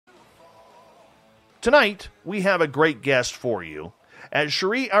Tonight, we have a great guest for you, as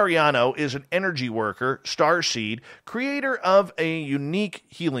Chery Arellano is an energy worker, starseed, creator of a unique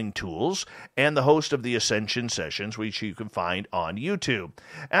healing tools, and the host of the Ascension Sessions, which you can find on YouTube.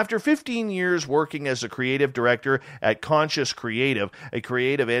 After 15 years working as a creative director at Conscious Creative, a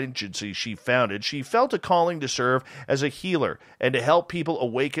creative agency she founded, she felt a calling to serve as a healer and to help people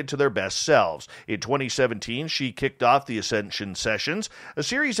awaken to their best selves. In 2017, she kicked off the Ascension Sessions, a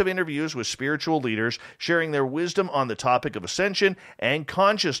series of interviews with spiritual leaders sharing their wisdom on the topic of ascension and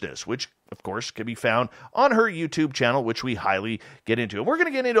consciousness, which, of course, can be found on her YouTube channel, which we highly get into. And we're going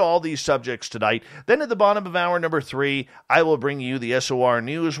to get into all these subjects tonight. Then at the bottom of hour number 3, I will bring you the SOR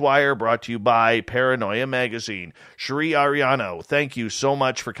Newswire, brought to you by Paranoia Magazine. Chery Arellano, thank you so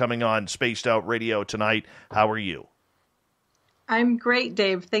much for coming on Spaced Out Radio tonight. How are you? I'm great,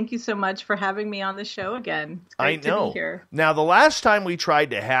 Dave. Thank you so much for having me on the show again. It's great to be here. Now, the last time we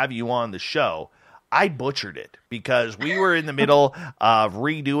tried to have you on the show, I butchered it because we were in the middle of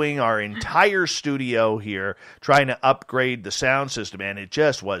redoing our entire studio here, trying to upgrade the sound system, and it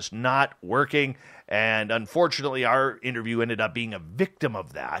just was not working. And unfortunately, our interview ended up being a victim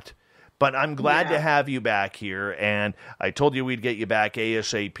of that. But I'm glad to have you back here, and I told you we'd get you back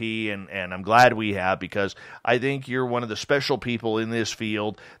ASAP, and I'm glad we have, because I think you're one of the special people in this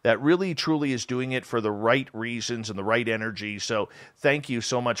field that really, truly is doing it for the right reasons and the right energy. So thank you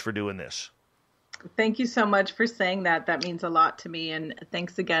so much for doing this. Thank you so much for saying that. That means a lot to me. And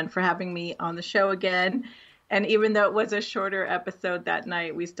thanks again for having me on the show again. And even though it was a shorter episode that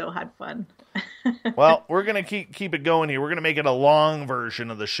night, we still had fun. Well, we're going to keep it going here. We're going to make it a long version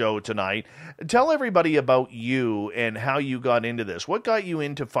of the show tonight. Tell everybody about you and how you got into this. What got you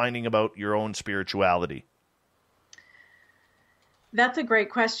into finding about your own spirituality? That's a great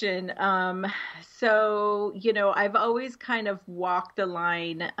question. So, I've always kind of walked the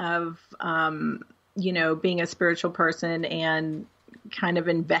line of, being a spiritual person and kind of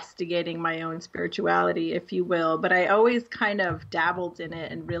investigating my own spirituality, if you will. But I always kind of dabbled in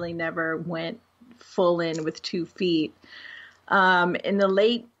it and really never went full in with 2 feet. In the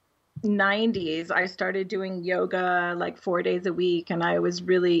late 90s, I started doing yoga like 4 days a week, and I was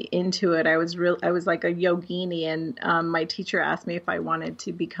really into it. I was like a yogini, and my teacher asked me if I wanted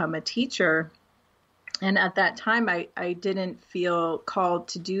to become a teacher. And at that time, I didn't feel called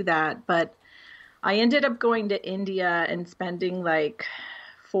to do that, but I ended up going to India and spending like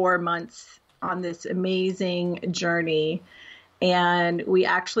 4 months on this amazing journey. And we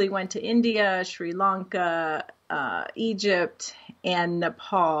actually went to India, Sri Lanka, Egypt, and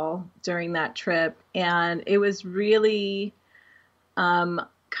Nepal during that trip. And it was really kind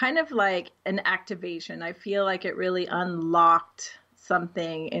of like an activation. I feel like it really unlocked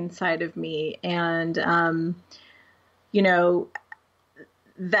something inside of me. And,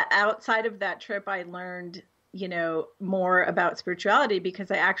 the outside of that trip, I learned, more about spirituality, because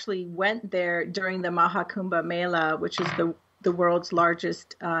I actually went there during the Mahakumbha Mela, which is the world's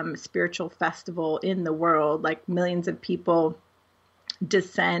largest spiritual festival in the world. Like, millions of people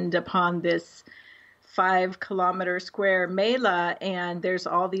descend upon this 5-kilometer square Mela, and there's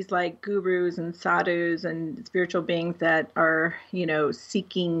all these like gurus and sadhus and spiritual beings that are,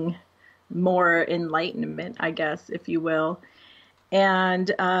 seeking more enlightenment, I guess, if you will. And,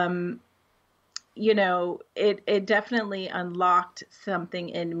 it definitely unlocked something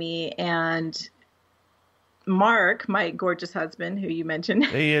in me. And Mark, my gorgeous husband, who you mentioned.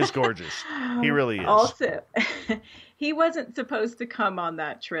 He is gorgeous. He really is. Also, he wasn't supposed to come on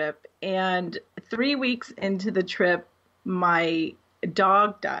that trip. And 3 weeks into the trip, my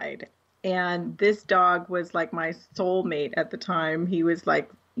dog died. And this dog was like my soulmate at the time. He was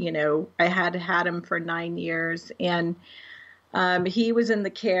like, I had him for 9 years. And he was in the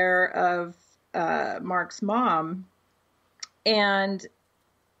care of Mark's mom, and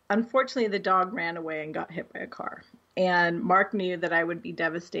unfortunately the dog ran away and got hit by a car. And Mark knew that I would be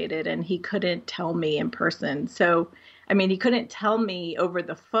devastated, and he couldn't tell me in person. So, he couldn't tell me over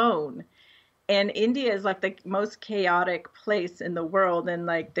the phone. And India is like the most chaotic place in the world. And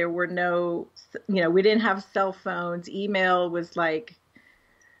like, there were no, we didn't have cell phones. Email was like,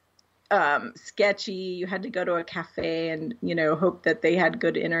 sketchy. You had to go to a cafe and, hope that they had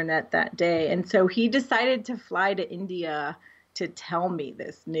good internet that day. And so he decided to fly to India to tell me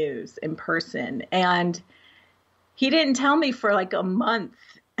this news in person. And he didn't tell me for like a month.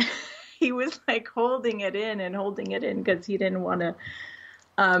 He was like holding it in because he didn't want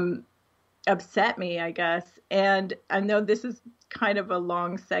to upset me, I guess. And I know this is kind of a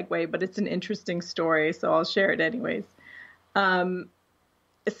long segue, but it's an interesting story, so I'll share it anyways.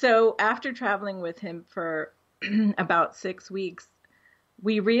 So after traveling with him for about 6 weeks,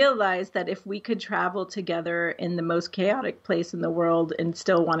 we realized that if we could travel together in the most chaotic place in the world and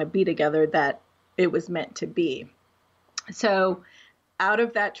still want to be together, that it was meant to be. So out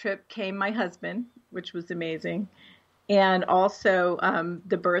of that trip came my husband, which was amazing. And also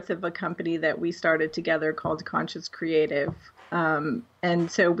the birth of a company that we started together called Conscious Creative. And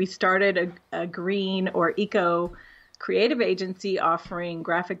so we started a green or eco creative agency offering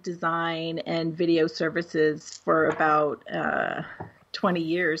graphic design and video services for about 20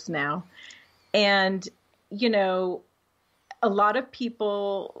 years now. And, you know, a lot of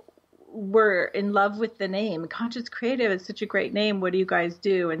people were in love with the name. Conscious Creative is such a great name. What do you guys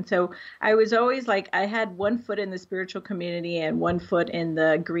do? And so I was always like, I had one foot in the spiritual community and one foot in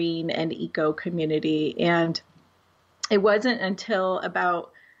the green and eco community. And it wasn't until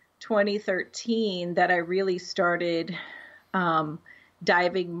about 2013 that I really started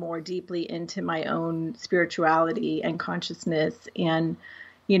diving more deeply into my own spirituality and consciousness and,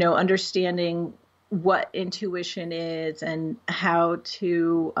 you know, understanding what intuition is and how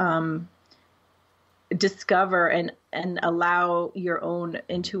to discover and allow your own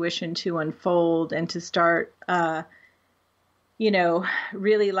intuition to unfold and to start, you know,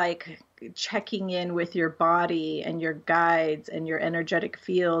 really like checking in with your body and your guides and your energetic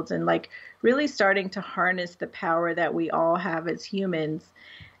fields and like really starting to harness the power that we all have as humans.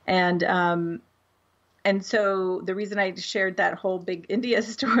 And so the reason I shared that whole big India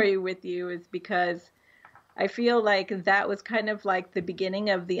story with you is because I feel like that was kind of like the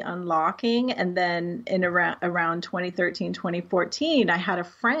beginning of the unlocking. And then in around 2013, 2014, I had a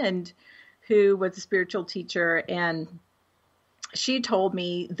friend who was a spiritual teacher, and she told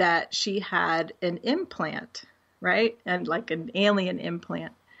me that she had an implant, right? And like an alien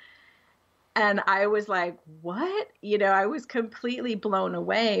implant. And I was like, what? You know, I was completely blown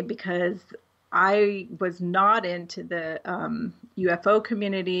away because I was not into the UFO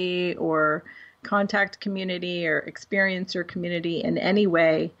community or contact community or experiencer community in any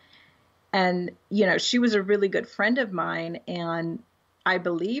way. And, you know, she was a really good friend of mine and I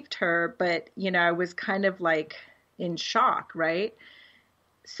believed her, but, you know, I was kind of like in shock, right?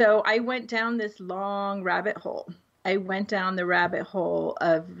 So I went down this long rabbit hole. I went down the rabbit hole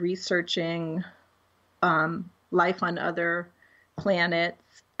of researching life on other planets,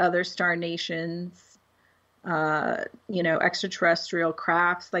 other star nations, you know, extraterrestrial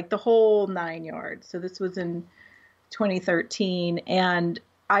crafts, like the whole 9 yards. So this was in 2013. And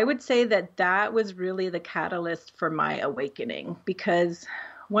I would say that that was really the catalyst for my awakening, because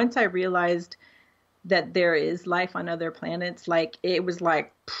once I realized that there is life on other planets, like it was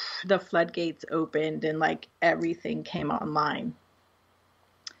like the floodgates opened and like everything came online.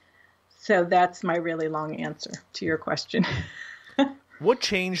 So that's my really long answer to your question. What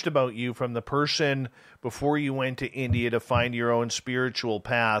changed about you from the person before you went to India to find your own spiritual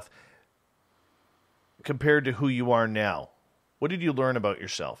path compared to who you are now? What did you learn about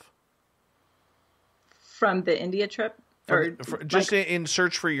yourself? From the India trip? Just like, in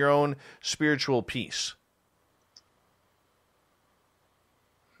search for your own spiritual peace.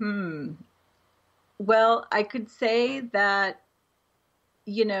 Well, I could say that,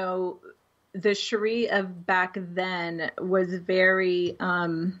 you know, the Chery of back then was very,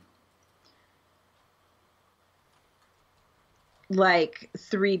 like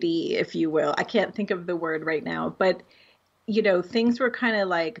 3D, if you will. I can't think of the word right now, but, you know, things were kind of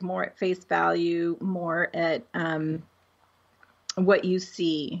like more at face value, more at, what you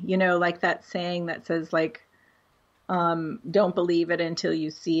see, you know, like that saying that says like, don't believe it until you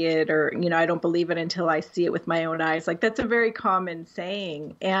see it, or, you know, I don't believe it until I see it with my own eyes. Like that's a very common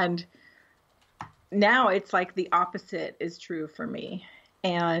saying. And now it's like the opposite is true for me.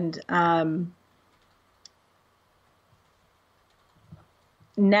 And,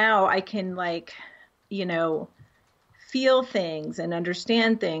 now I can like, you know, feel things and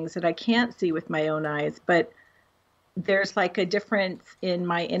understand things that I can't see with my own eyes, but there's like a difference in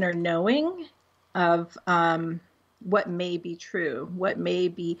my inner knowing of what may be true, what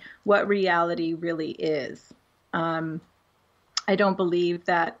reality really is. I don't believe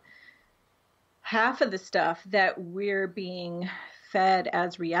that half of the stuff that we're being fed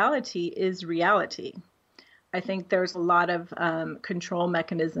as reality is reality. I think there's a lot of control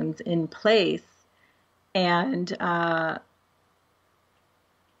mechanisms in place, and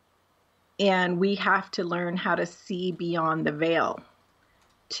we have to learn how to see beyond the veil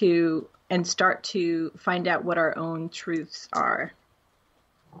and start to find out what our own truths are.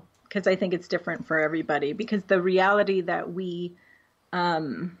 Because I think it's different for everybody, because the reality that we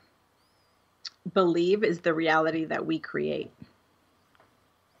believe is the reality that we create.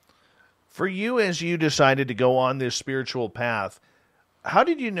 For you, as you decided to go on this spiritual path, how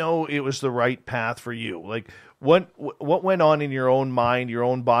did you know it was the right path for you? Like, what went on in your own mind, your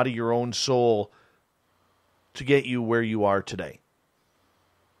own body, your own soul to get you where you are today?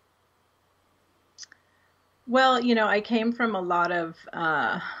 Well, I came from a lot of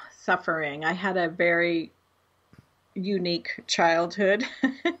suffering. I had a very unique childhood.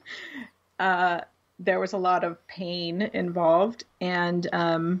 There was a lot of pain involved, and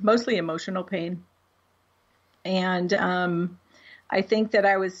mostly emotional pain. And I think that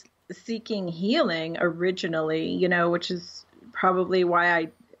I was seeking healing originally, which is probably why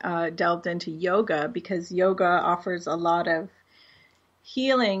I delved into yoga, because yoga offers a lot of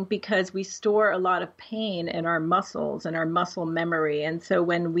healing because we store a lot of pain in our muscles and our muscle memory. And so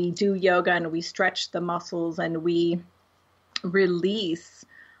when we do yoga and we stretch the muscles and we release,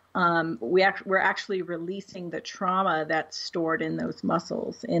 we're actually releasing the trauma that's stored in those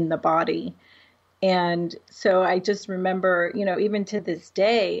muscles in the body. And so I just remember, even to this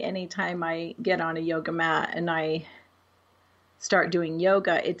day, anytime I get on a yoga mat and I start doing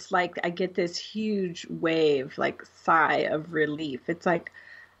yoga, it's like I get this huge wave, like sigh of relief. It's like,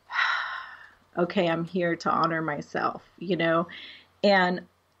 okay, I'm here to honor myself, and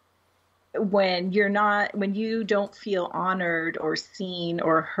when you don't feel honored or seen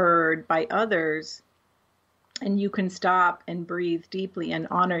or heard by others, and you can stop and breathe deeply and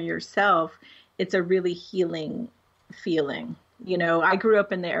honor yourself, it's a really healing feeling. I grew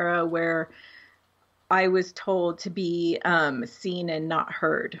up in the era where I was told to be seen and not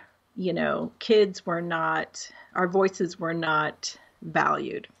heard. Kids were not, our voices were not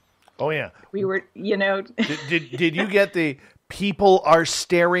valued. Oh yeah. We were, Did you get the people are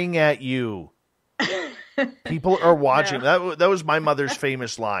staring at you? People are watching. No. That was my mother's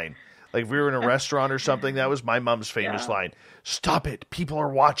famous line. Like if we were in a restaurant or something, that was my mom's famous line. Stop it. People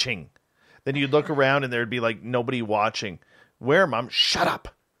are watching. Then you'd look around and there'd be like nobody watching. Where, Mom? Shut up.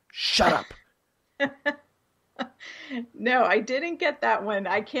 Shut up. No, I didn't get that one.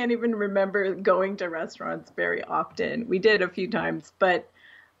 I can't even remember going to restaurants very often. We did a few times, but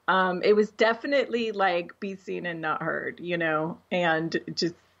it was definitely like be seen and not heard, and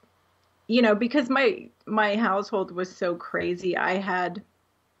just, because my household was so crazy. I had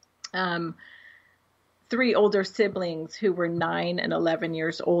 3 older siblings who were 9 and 11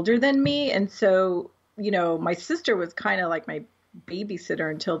 years older than me. And so, my sister was kind of like my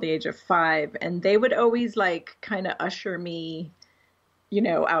babysitter until the age of 5. And they would always like kind of usher me,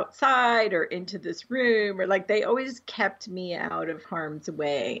 outside or into this room, or like they always kept me out of harm's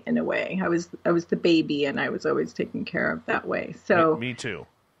way in a way. I was the baby and I was always taken care of that way. So me too.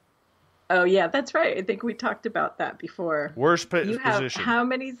 Oh yeah, that's right. I think we talked about that before. Worst position. How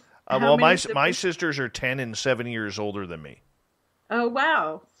many? My sisters are 10 and 7 years older than me. Oh,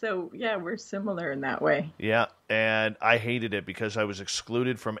 wow. So, yeah, we're similar in that way. Yeah, and I hated it because I was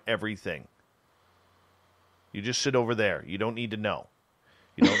excluded from everything. You just sit over there. You don't need to know.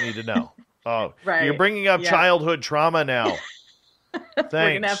 You don't need to know. Oh, right. You're bringing up childhood trauma now. Thanks. We're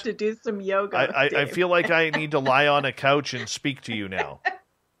going to have to do some yoga. I feel like I need to lie on a couch and speak to you now.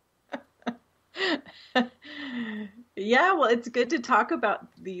 Yeah, well, it's good to talk about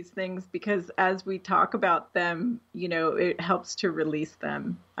these things because as we talk about them, it helps to release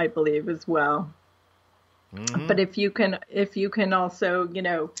them, I believe, as well. Mm-hmm. But if you can also,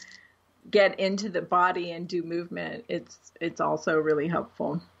 get into the body and do movement, it's also really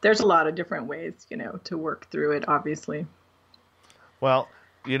helpful. There's a lot of different ways, to work through it, obviously. Well,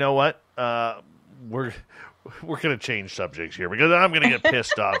 you know what? We're going to change subjects here because I'm going to get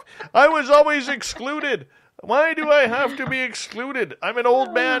pissed off. I was always excluded. Why do I have to be excluded? I'm an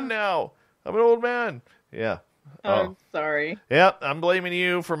old man now. I'm an old man. Yeah. I'm sorry. Yeah, I'm blaming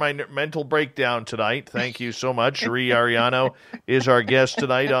you for my mental breakdown tonight. Thank you so much. Chery Arellano is our guest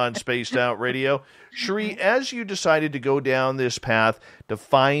tonight on Spaced Out Radio. Chery, as you decided to go down this path to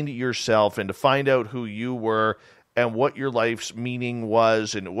find yourself and to find out who you were and what your life's meaning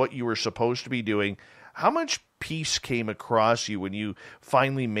was and what you were supposed to be doing, how much peace came across you when you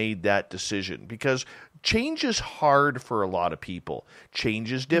finally made that decision? Because change is hard for a lot of people.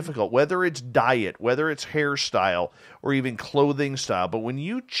 Change is difficult, whether it's diet, whether it's hairstyle, or even clothing style. But when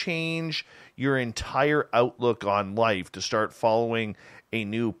you change your entire outlook on life to start following a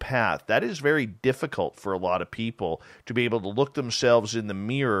new path, that is very difficult for a lot of people to be able to look themselves in the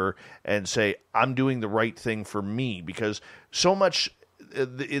mirror and say, I'm doing the right thing for me. Because so much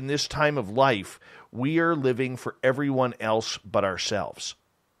in this time of life, we are living for everyone else but ourselves.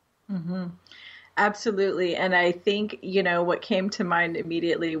 Mm-hmm. Absolutely. And I think, what came to mind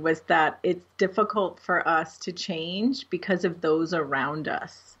immediately was that it's difficult for us to change because of those around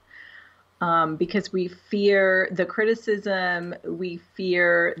us. because we fear the criticism, we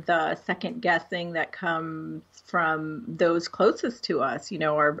fear the second guessing that comes from those closest to us,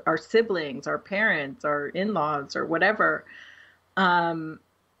 our siblings, our parents, our in-laws, or whatever.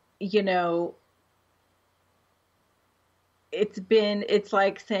 You know, it's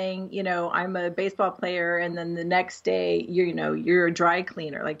like saying, I'm a baseball player, and then the next day you're a dry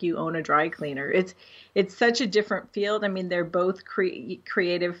cleaner, like you own a dry cleaner. It's such a different field. I mean, they're both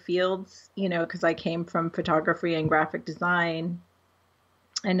creative fields, because I came from photography and graphic design,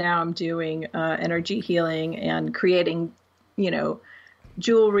 and now I'm doing energy healing and creating,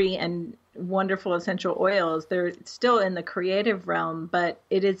 jewelry and wonderful essential oils. They're still in the creative realm, but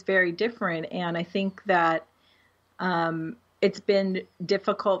it is very different. And I think that it's been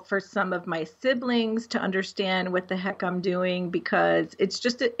difficult for some of my siblings to understand what the heck I'm doing, because it's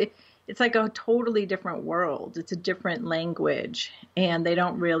just it's like a totally different world. It's a different language, and they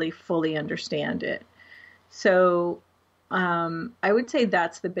don't really fully understand it. So I would say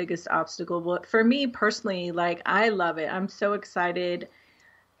that's the biggest obstacle. But for me personally, like, I love it. I'm so excited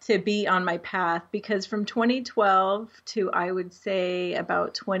to be on my path, because from 2012 to, I would say,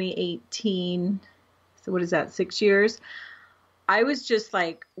 about 2018, so what is that, 6 years? I was just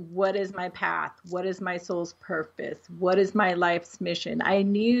like, what is my path? What is my soul's purpose? What is my life's mission? I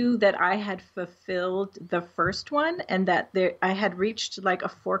knew that I had fulfilled the first one, and that I had reached like a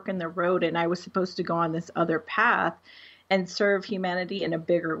fork in the road, and I was supposed to go on this other path and serve humanity in a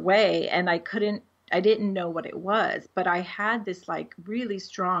bigger way. And I didn't know what it was, but I had this like really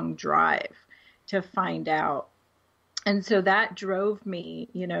strong drive to find out. And so that drove me,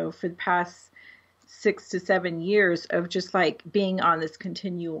 for the past 6 to 7 years of just like being on this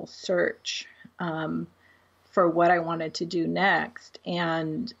continual search for what I wanted to do next.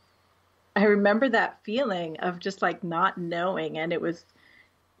 And I remember that feeling of just like not knowing, and it was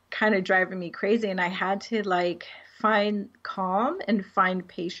kind of driving me crazy. And I had to like find calm and find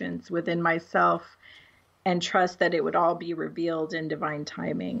patience within myself, and trust that it would all be revealed in divine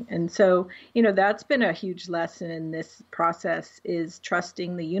timing. And so, that's been a huge lesson in this process, is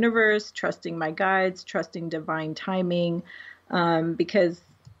trusting the universe, trusting my guides, trusting divine timing. Because,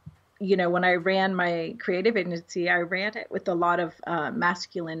 when I ran my creative agency, I ran it with a lot of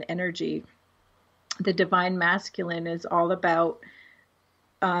masculine energy. The divine masculine is all about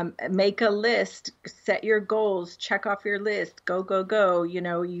make a list, set your goals, check off your list, go, go, go.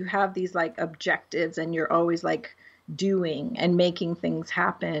 You have these like objectives, and you're always like doing and making things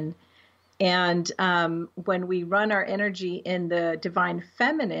happen. And when we run our energy in the divine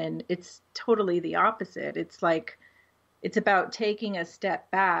feminine, it's totally the opposite. It's like, it's about taking a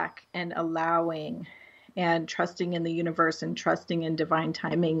step back and allowing, and trusting in the universe, and trusting in divine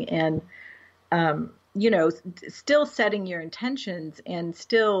timing, and still setting your intentions and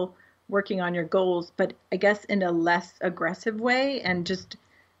still working on your goals, but I guess in a less aggressive way. And just,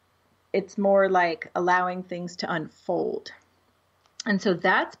 it's more like allowing things to unfold. And so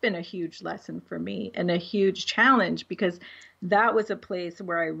that's been a huge lesson for me, and a huge challenge, because that was a place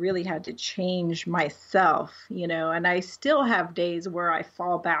where I really had to change myself, and I still have days where I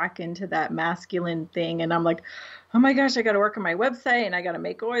fall back into that masculine thing, and I'm like, oh my gosh, I got to work on my website, and I got to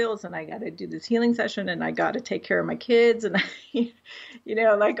make oils, and I got to do this healing session, and I got to take care of my kids, and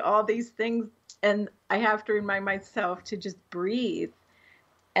like all these things. And I have to remind myself to just breathe,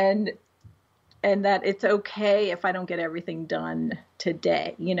 and that it's okay if I don't get everything done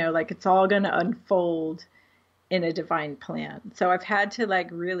today, like it's all going to unfold in a divine plan. So I've had to like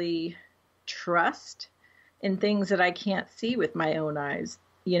really trust in things that I can't see with my own eyes,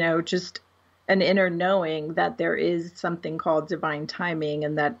 just an inner knowing that there is something called divine timing,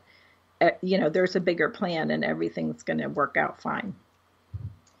 and that, there's a bigger plan, and everything's going to work out fine.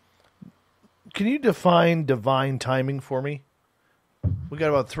 Can you define divine timing for me? We got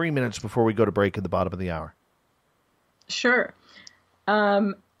about 3 minutes before we go to break at the bottom of the hour. Sure.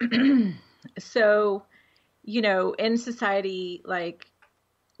 So, in society, like,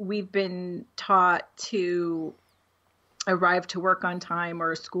 we've been taught to arrive to work on time,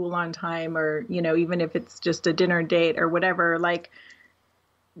 or school on time, or, even if it's just a dinner date or whatever, like,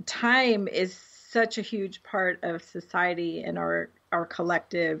 time is such a huge part of society and our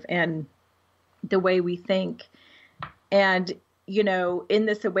collective and the way we think. And, in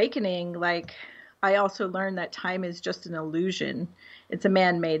this awakening, like, I also learned that time is just an illusion. It's a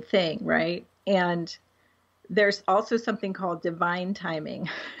man-made thing, right? And there's also something called divine timing,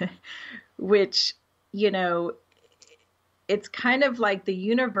 which, it's kind of like the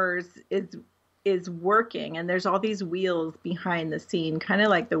universe is working, and there's all these wheels behind the scene, kind of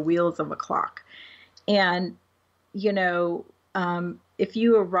like the wheels of a clock. And, if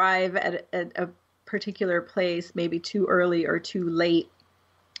you arrive at a particular place, maybe too early or too late,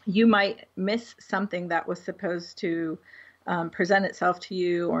 you might miss something that was supposed to present itself to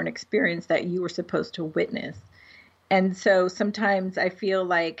you, or an experience that you were supposed to witness. And so sometimes I feel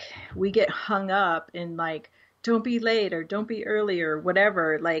like we get hung up in like, don't be late or don't be early or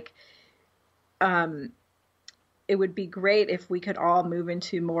whatever. Like, it would be great if we could all move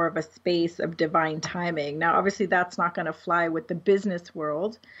into more of a space of divine timing. Now, obviously that's not going to fly with the business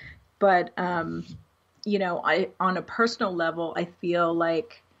world, but, you know, on a personal level, I feel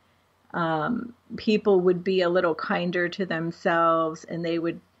like, people would be a little kinder to themselves, and they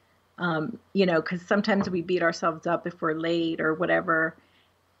would, you know, because sometimes we beat ourselves up if we're late or whatever,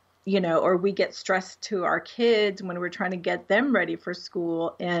 you know, or we get stressed to our kids when we're trying to get them ready for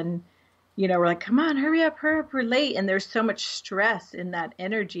school. And, you know, we're like, come on, hurry up, we're late. And there's so much stress in that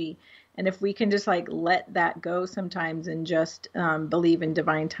energy. And if we can just like let that go sometimes and just believe in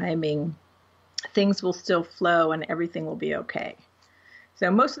divine timing, things will still flow and everything will be okay.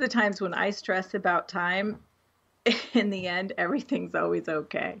 So most of the times when I stress about time, in the end, everything's always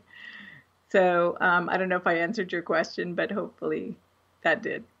okay. So I don't know if I answered your question, but hopefully that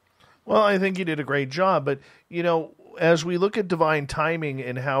did. Well, I think you did a great job. But, you know, as we look at divine timing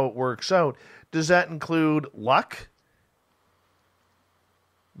and how it works out, does that include luck?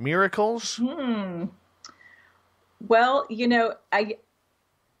 Miracles? Well, you know,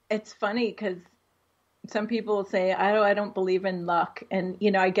 it's funny because some people say, I don't believe in luck. And, you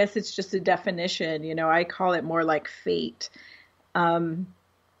know, I guess it's just a definition. You know, I call it more like fate.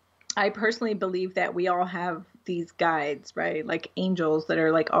 I personally believe that we all have these guides, right? Like angels that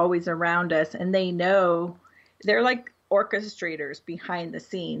are like always around us, and they know, they're like orchestrators behind the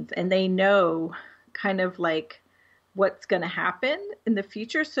scenes, and they know kind of like what's going to happen in the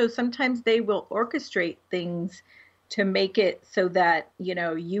future. So sometimes they will orchestrate things to make it so that, you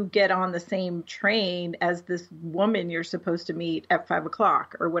know, you get on the same train as this woman you're supposed to meet at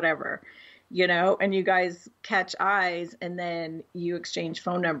 5:00 or whatever, you know, and you guys catch eyes, and then you exchange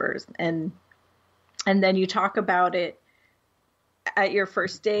phone numbers, and then you talk about it at your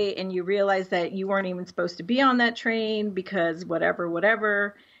first date, and you realize that you weren't even supposed to be on that train because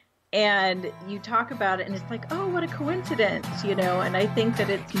whatever. And you talk about it, and it's like, oh, what a coincidence, you know, and I think that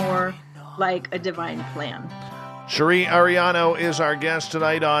it's more like a divine plan. Cheri Arellano is our guest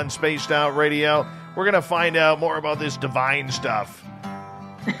tonight on Spaced Out Radio. We're going to find out more about this divine stuff.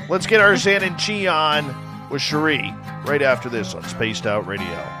 Let's get our Zen and Chi on with Cheri right after this on Spaced Out Radio.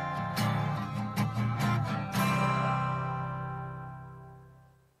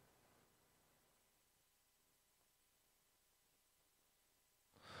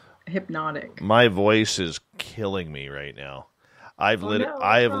 Hypnotic. My voice is killing me right now. I have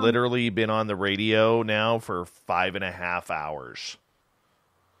literally been on the radio now for 5.5 hours.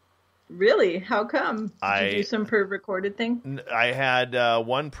 Really? How come? Did you do some pre-recorded thing? I had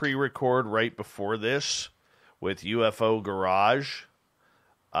one pre-record right before this with UFO Garage.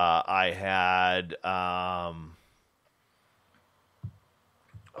 I had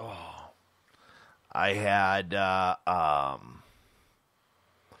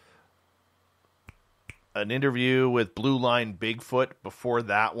an interview with Blue Line Bigfoot before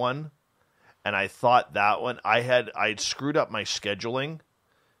that one, and I thought that one I'd screwed up my scheduling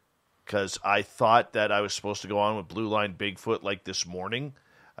because I thought that I was supposed to go on with Blue Line Bigfoot like this morning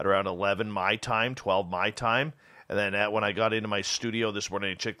at around 11 my time, 12 my time, and then when I got into my studio this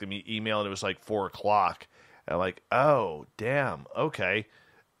morning, I checked the email and it was like 4:00, and I'm like, oh damn, okay,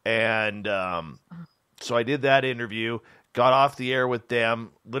 and so I did that interview. Got off the air with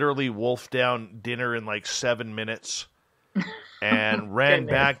them, literally wolfed down dinner in like 7 minutes, and ran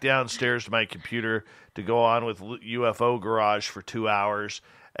back downstairs to my computer to go on with UFO Garage for 2 hours,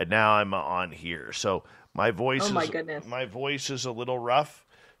 and now I'm on here. So my voice is a little rough,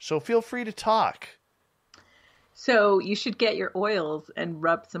 so feel free to talk. So you should get your oils and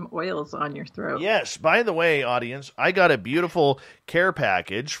rub some oils on your throat. Yes. By the way, audience, I got a beautiful care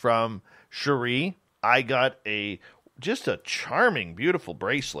package from Cheri. I got just a charming, beautiful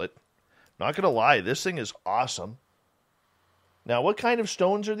bracelet. Not going to lie, this thing is awesome. Now, what kind of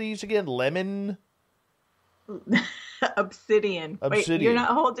stones are these again? Lemon? Obsidian. Wait, you're not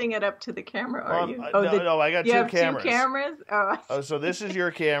holding it up to the camera, are you? No, I got two cameras. 2 cameras? Oh, so this is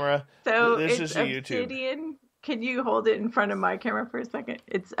your camera. So this is the obsidian. YouTube. Can you hold it in front of my camera for a second?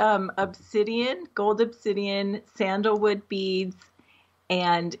 It's obsidian, gold obsidian, sandalwood beads,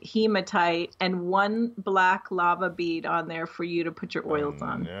 and hematite, and 1 black lava bead on there for you to put your oils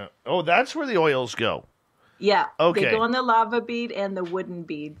on. Yeah. Oh, that's where the oils go. Yeah. Okay. They go on the lava bead and the wooden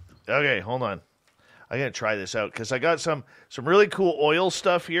beads. Okay, hold on. I gotta try this out because I got some really cool oil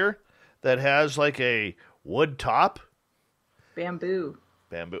stuff here that has like a wood top. Bamboo.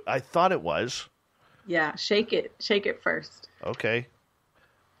 I thought it was. Yeah, shake it. Shake it first. Okay.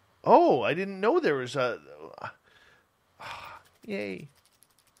 Oh, I didn't know there was a... Yay.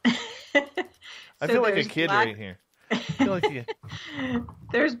 I feel like a kid right here. I feel like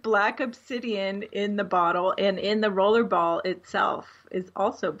There's black obsidian in the bottle, and in the roller ball itself is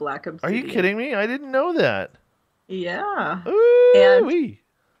also black obsidian. Are you kidding me? I didn't know that. Yeah. Ooh-wee.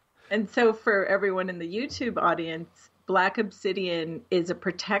 And so for everyone in the YouTube audience, black obsidian is a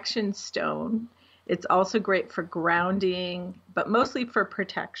protection stone. It's also great for grounding, but mostly for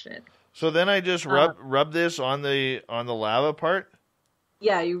protection. So then I just rub this on the lava part?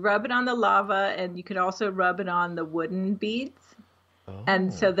 Yeah, you rub it on the lava, and you can also rub it on the wooden beads. Oh.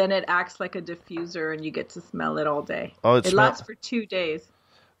 And so then it acts like a diffuser, and you get to smell it all day. Oh, it lasts for 2 days.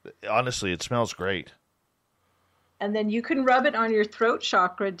 Honestly, it smells great. And then you can rub it on your throat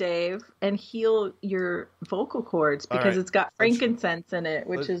chakra, Dave, and heal your vocal cords because it's got frankincense in it,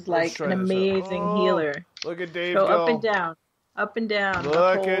 which is like an amazing healer. Look at Dave go. Go Up and down. Up and down.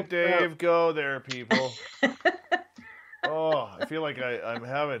 Look at Dave go there, people. Oh, I feel like I'm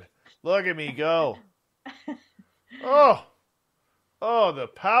having... Look at me go. Oh, the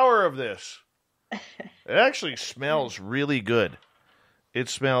power of this. It actually smells really good. It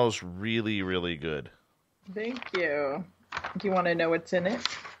smells really, really good. Thank you. Do you want to know what's in it?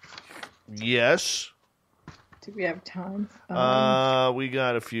 Yes. Do we have time? We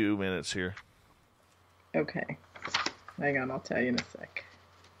got a few minutes here. Okay. Hang on, I'll tell you in a sec.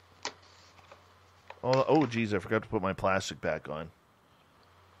 Oh, geez, I forgot to put my plastic back on.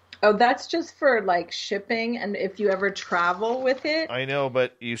 Oh, that's just for, like, shipping and if you ever travel with it. I know,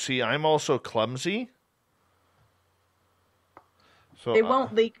 but you see, I'm also clumsy. So it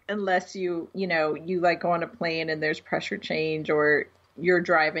won't leak unless you like go on a plane and there's pressure change or you're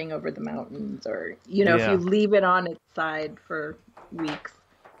driving over the mountains or, if you leave it on its side for weeks.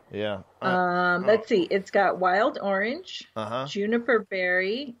 Yeah. Let's see. It's got wild orange, juniper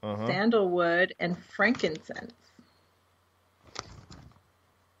berry, sandalwood, and frankincense.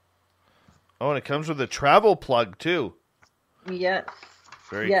 Oh, and it comes with a travel plug too. Yes.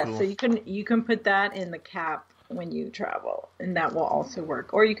 Very cool. So you can put that in the cap when you travel, and that will also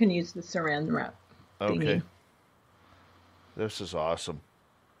work. Or you can use the saran wrap thingy. Okay. This is awesome.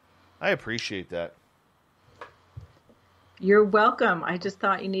 I appreciate that. You're welcome. I just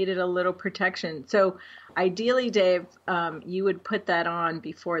thought you needed a little protection. So ideally, Dave, you would put that on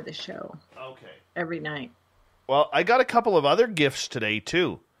before the show. Okay. Every night. Well, I got a couple of other gifts today,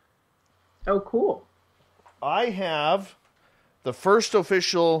 too. Oh, cool. I have the first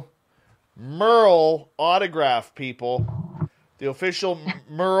official Merle autograph, people. The official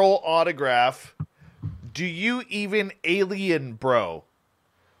Merle autograph. Do you even alien, bro?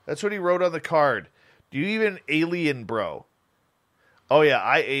 That's what he wrote on the card. Do you even alien, bro? Oh, yeah,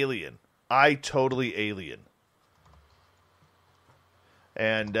 I alien. I totally alien.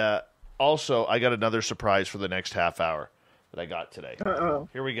 And also, I got another surprise for the next half hour that I got today. Uh-oh.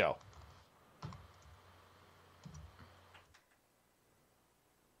 Here we go.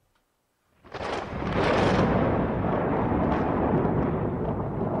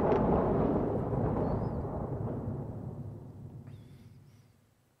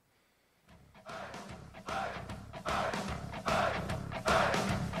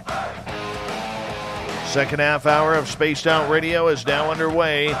 Second half hour of Spaced Out Radio is now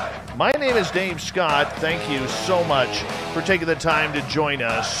underway. My name is Dave Scott. Thank you so much for taking the time to join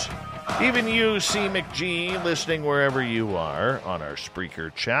us. Even you, C. McGee, listening wherever you are on our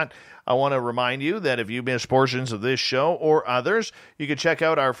Spreaker chat. I want to remind you that if you miss portions of this show or others, you can check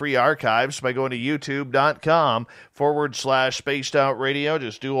out our free archives by going to youtube.com/Spaced Out Radio.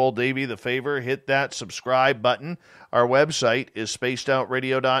 Just do old Davey the favor, hit that subscribe button. Our website is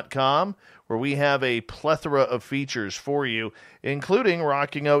spacedoutradio.com, where we have a plethora of features for you, including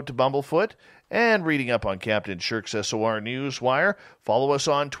rocking out to Bumblefoot and reading up on Captain Shirk's SOR Newswire. Follow us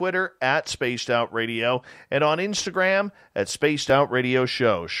on Twitter at Spaced Out Radio and on Instagram at Spaced Out Radio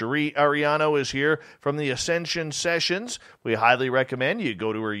Show. Chery Arellano is here from the Ascension Sessions. We highly recommend you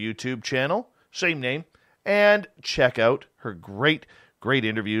go to her YouTube channel, same name, and check out her great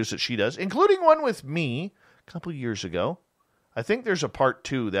interviews that she does, including one with me a couple years ago. I think there's a part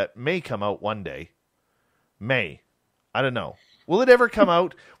 2 that may come out one day. May. I don't know. Will it ever come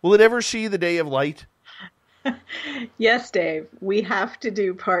out? Will it ever see the day of light? Yes, Dave. We have to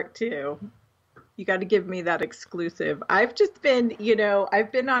do part 2. You got to give me that exclusive. I've just been,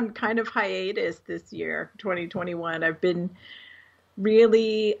 I've been on kind of hiatus this year, 2021. I've been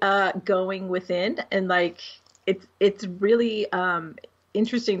really going within, and like it's really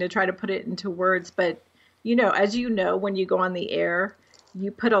interesting to try to put it into words. But as you know, when you go on the air,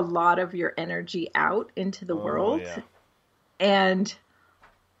 you put a lot of your energy out into the world. Yeah. And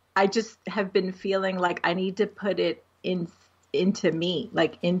I just have been feeling like I need to put it into me,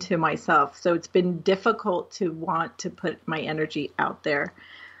 like into myself. So it's been difficult to want to put my energy out there.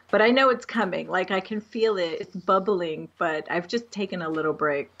 But I know it's coming. Like I can feel it. It's bubbling, but I've just taken a little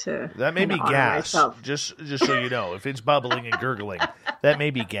break to That may be honor gas. myself. Just so you know, if it's bubbling and gurgling, that may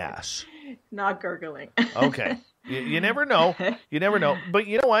be gas. Not gurgling. Okay. You never know. You never know. But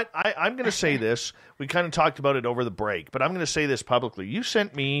you know what? I'm going to say this. We kind of talked about it over the break, but I'm going to say this publicly. You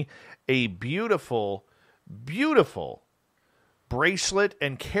sent me a beautiful, beautiful bracelet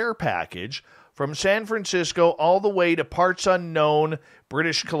and care package from San Francisco all the way to parts unknown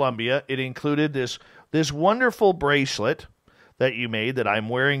British Columbia. It included this wonderful bracelet that you made that I'm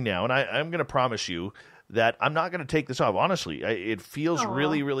wearing now, and I'm going to promise you that I'm not going to take this off. Honestly, it feels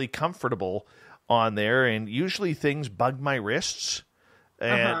really, really comfortable on there, and usually things bug my wrists,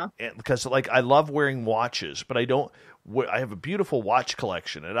 and because like I love wearing watches, but I have a beautiful watch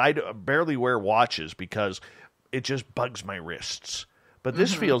collection, and I barely wear watches because it just bugs my wrists. But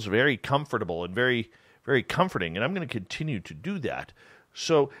this feels very comfortable and very, very comforting, and I'm going to continue to do that.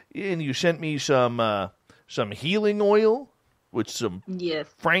 So, and you sent me some healing oil with some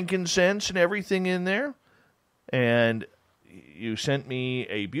frankincense and everything in there, and you sent me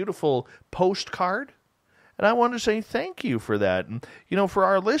a beautiful postcard, and I want to say thank you for that. And, for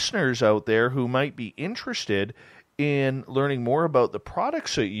our listeners out there who might be interested in learning more about the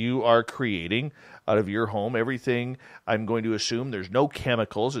products that you are creating out of your home, everything, I'm going to assume there's no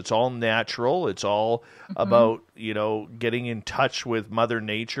chemicals. It's all natural. It's all about, getting in touch with Mother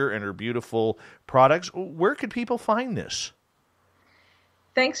Nature and her beautiful products. Where could people find this?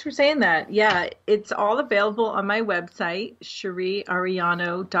 Thanks for saying that. Yeah, it's all available on my website,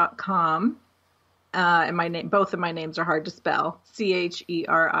 CheriArellano.com. And both of my names are hard to spell.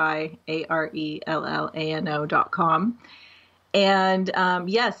 CheriArellano.com. And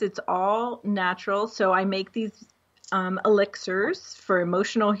yes, it's all natural. So I make these elixirs for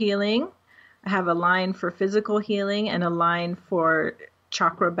emotional healing. I have a line for physical healing and a line for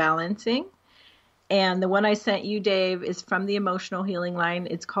chakra balancing. And the one I sent you, Dave, is from the emotional healing line.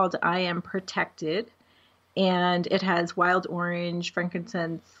 It's called I Am Protected. And it has wild orange,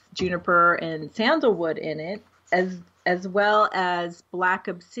 frankincense, juniper, and sandalwood in it, as well as black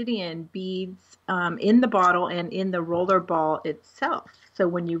obsidian beads in the bottle and in the roller ball itself. So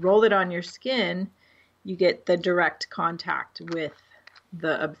when you roll it on your skin, you get the direct contact with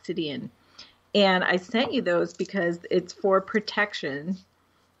the obsidian. And I sent you those because it's for protection,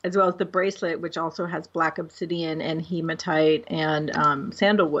 as well as the bracelet, which also has black obsidian and hematite and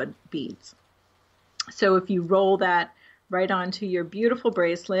sandalwood beads. So if you roll that right onto your beautiful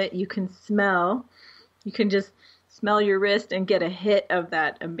bracelet, you can just smell your wrist and get a hit of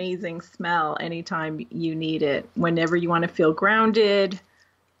that amazing smell anytime you need it, whenever you want to feel grounded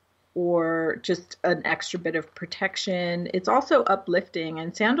or just an extra bit of protection. It's also uplifting,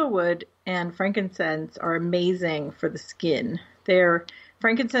 and sandalwood and frankincense are amazing for the skin.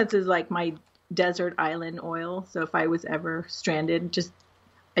 Frankincense is like my desert island oil. So if I was ever stranded,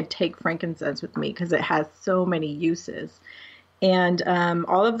 I'd take frankincense with me because it has so many uses. And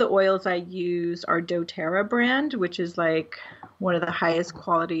all of the oils I use are doTERRA brand, which is like one of the highest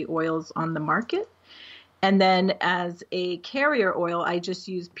quality oils on the market. And then as a carrier oil, I just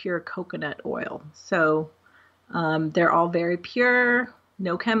use pure coconut oil. So they're all very pure,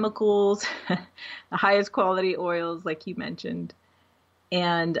 no chemicals, the highest quality oils, like you mentioned.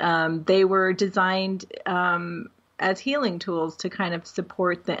 And they were designed as healing tools to kind of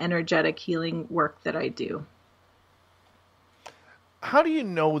support the energetic healing work that I do. How do you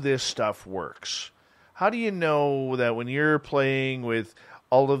know this stuff works? How do you know that when you're playing with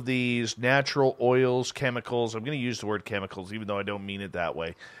all of these natural oils, chemicals, I'm going to use the word chemicals, even though I don't mean it that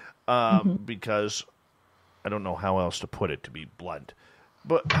way, because I don't know how else to put it, to be blunt.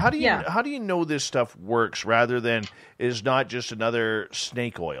 But how do you know this stuff works rather than is not just another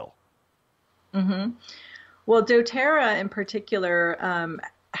snake oil? Mm-hmm. Well, doTERRA in particular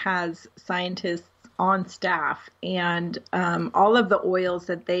has scientists on staff, and all of the oils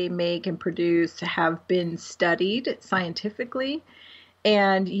that they make and produce have been studied scientifically.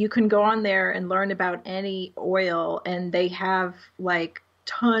 And you can go on there and learn about any oil, and they have like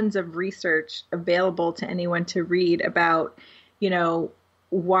tons of research available to anyone to read about,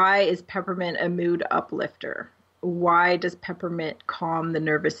 why is peppermint a mood uplifter? why does peppermint calm the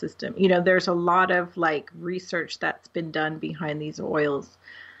nervous system? There's a lot of like research that's been done behind these oils.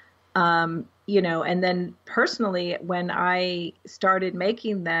 And then personally, when I started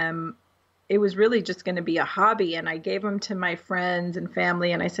making them, it was really just going to be a hobby. And I gave them to my friends and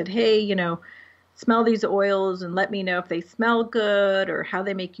family. And I said, hey, smell these oils and let me know if they smell good or how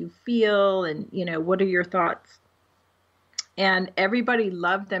they make you feel. And, what are your thoughts? And everybody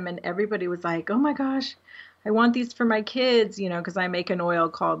loved them. And everybody was like, oh my gosh, I want these for my kids, because I make an oil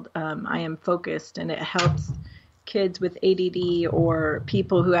called I Am Focused, and it helps kids with ADD or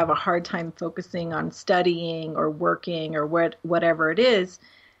people who have a hard time focusing on studying or working or whatever it is.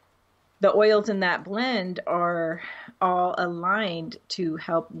 The oils in that blend are all aligned to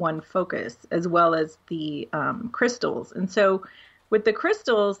help one focus, as well as the crystals. And so with the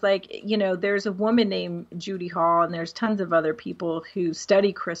crystals, there's a woman named Judy Hall, and there's tons of other people who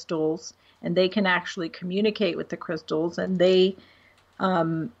study crystals, and they can actually communicate with the crystals, and they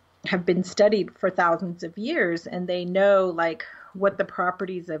have been studied for thousands of years, and they know what the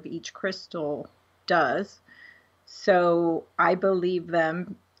properties of each crystal does. So I believe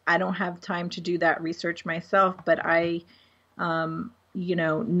them. I don't have time to do that research myself, but I,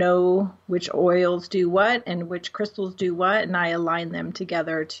 know which oils do what and which crystals do what, and I align them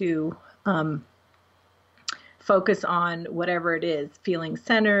together to focus on whatever it is, feeling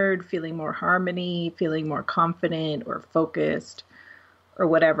centered, feeling more harmony, feeling more confident or focused or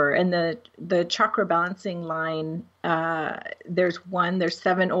whatever. And the chakra balancing line, there's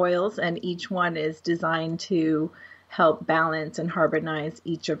 7 oils, and each one is designed to help balance and harmonize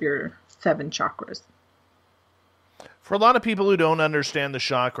each of your 7 chakras. For a lot of people who don't understand the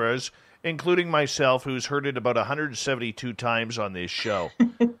chakras, including myself, who's heard it about 172 times on this show,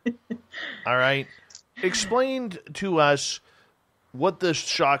 all right, explain to us what the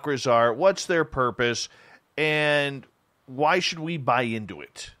chakras are, what's their purpose, and why should we buy into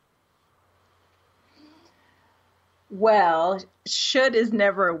it? Well, should is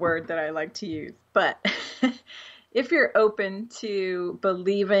never a word that I like to use, but if you're open to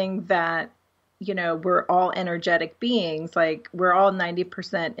believing that, we're all energetic beings, we're all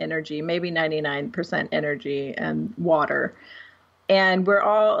 90% energy, maybe 99% energy and water, and we're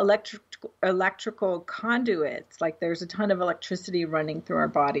all electrical conduits. There's a ton of electricity running through our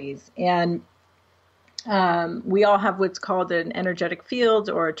bodies, and we all have what's called an energetic field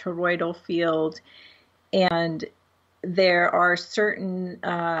or a toroidal field, and there are certain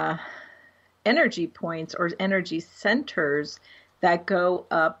energy points or energy centers that go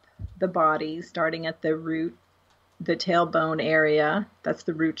up the body, starting at the root, the tailbone area. That's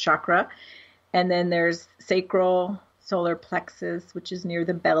the root chakra. And then there's sacral, solar plexus, which is near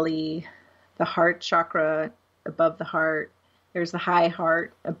the belly, the heart chakra above the heart. There's the high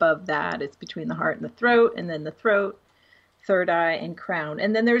heart above that. It's between the heart and the throat, and then the throat, third eye, and crown.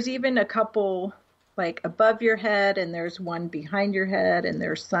 And then there's even a couple above your head, and there's one behind your head, and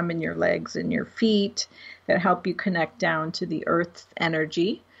there's some in your legs and your feet that help you connect down to the earth's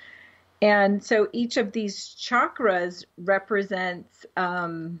energy. And so each of these chakras represents,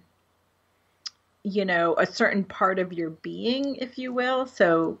 a certain part of your being, if you will.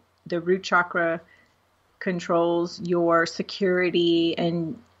 So the root chakra controls your security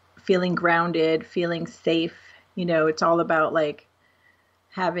and feeling grounded, feeling safe. It's all about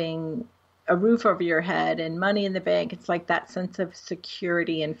having a roof over your head and money in the bank. It's that sense of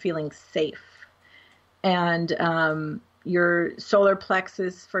security and feeling safe. And your solar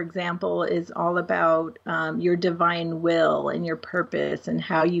plexus, for example, is all about your divine will and your purpose and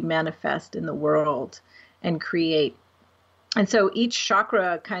how you manifest in the world and create. And so each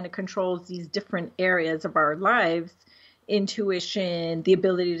chakra kind of controls these different areas of our lives: intuition, the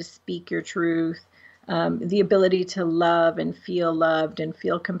ability to speak your truth, the ability to love and feel loved and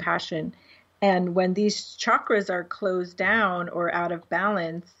feel compassion. And when these chakras are closed down or out of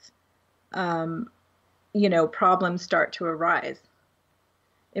balance, problems start to arise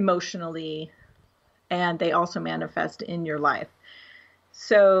emotionally, and they also manifest in your life.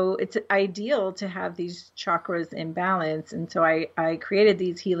 So it's ideal to have these chakras in balance. And so I created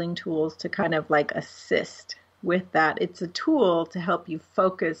these healing tools to kind of assist with that. It's a tool to help you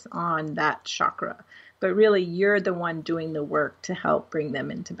focus on that chakra, but really you're the one doing the work to help bring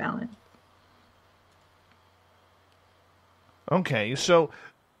them into balance. Okay, so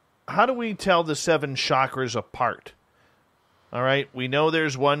how do we tell the 7 chakras apart? All right, we know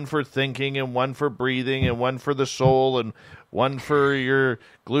there's one for thinking and one for breathing and one for the soul and one for your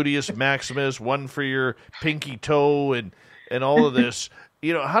gluteus maximus, one for your pinky toe and all of this.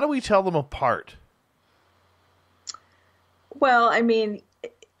 How do we tell them apart? Well, I mean,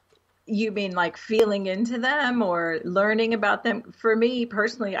 You mean like feeling into them or learning about them? For me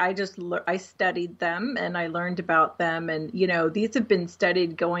personally, I studied them and I learned about them, and these have been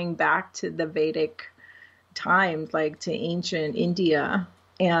studied going back to the Vedic times, like to ancient India.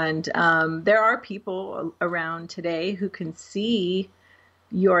 And there are people around today who can see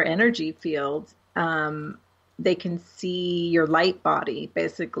your energy field. They can see your light body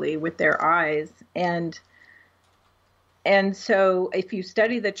basically with their eyes. And so if you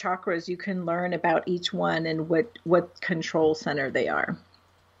study the chakras, you can learn about each one and what control center they are.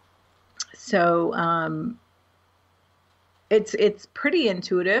 So it's pretty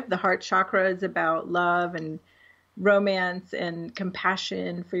intuitive. The heart chakra is about love and romance and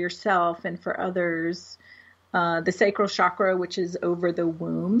compassion for yourself and for others. The sacral chakra, which is over the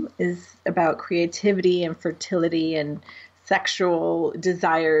womb, is about creativity and fertility and sexual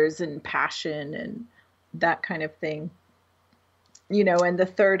desires and passion and that kind of thing. And the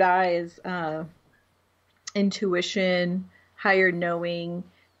third eye is intuition, higher knowing,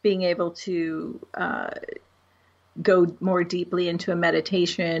 being able to go more deeply into a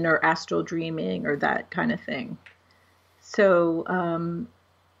meditation or astral dreaming or that kind of thing. So,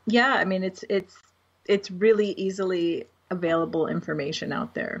 yeah, I mean, it's really easily available information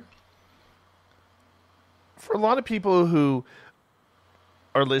out there. For a lot of people who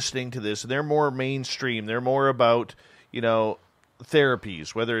are listening to this, they're more mainstream. They're more about,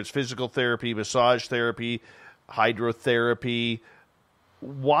 therapies, whether it's physical therapy, massage therapy, hydrotherapy.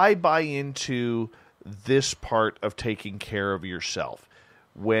 Why buy into this part of taking care of yourself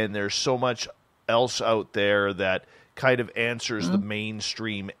when there's so much else out there that kind of answers the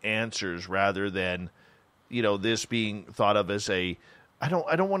mainstream answers, rather than, this being thought of as I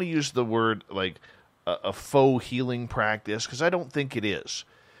don't want to use the word like a faux healing practice, because I don't think it is.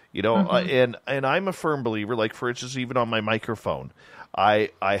 And I'm a firm believer, like for instance, even on my microphone, I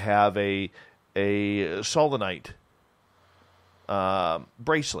have a selenite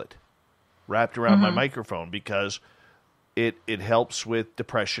bracelet wrapped around my microphone because it helps with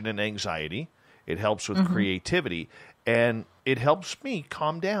depression and anxiety. It helps with creativity, and it helps me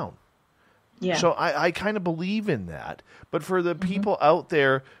calm down. Yeah. So I kind of believe in that. But for the people out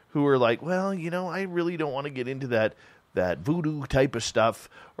there who are like, well, I really don't want to get into that voodoo type of stuff,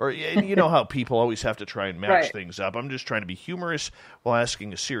 or how people always have to try and match things up. I'm just trying to be humorous while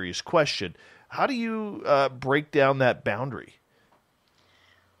asking a serious question. How do you break down that boundary?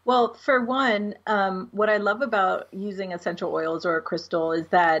 Well, for one, what I love about using essential oils or a crystal is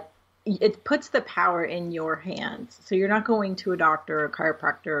that it puts the power in your hands. So you're not going to a doctor or a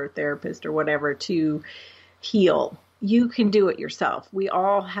chiropractor or therapist or whatever to heal. You can do it yourself. We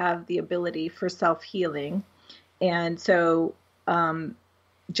all have the ability for self-healing. And so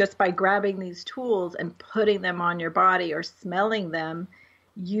just by grabbing these tools and putting them on your body or smelling them,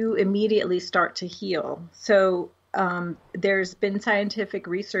 you immediately start to heal. So there's been scientific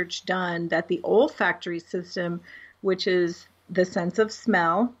research done that the olfactory system, which is the sense of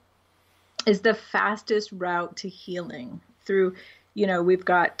smell, is the fastest route to healing through, we've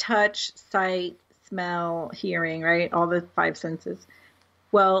got touch, sight, smell, hearing, right? All the five senses.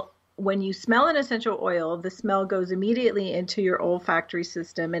 Well, when you smell an essential oil, the smell goes immediately into your olfactory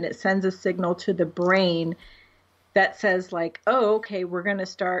system and it sends a signal to the brain that says like, oh, okay, we're going to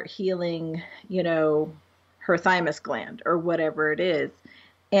start healing, her thymus gland or whatever it is.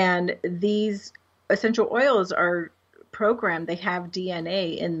 And these essential oils are programmed. They have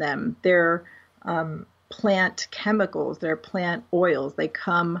DNA in them. They're plant chemicals. They're plant oils. They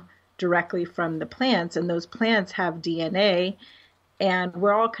come directly from the plants, and those plants have DNA, and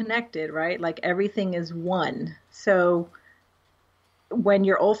we're all connected, right? Like everything is one. So when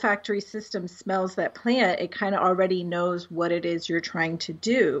your olfactory system smells that plant, it kind of already knows what it is you're trying to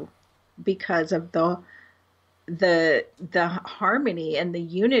do because of the harmony and the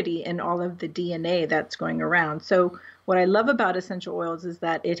unity in all of the DNA that's going around. So what I love about essential oils is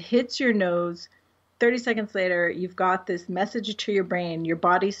that it hits your nose, 30 seconds later, you've got this message to your brain, your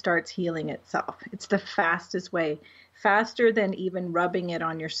body starts healing itself. It's the fastest way, faster than even rubbing it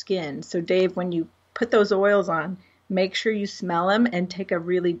on your skin. So Dave, when you put those oils on, make sure you smell them and take a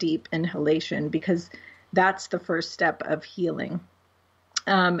really deep inhalation, because that's the first step of healing.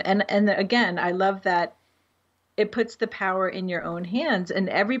 And again, I love that it puts the power in your own hands, and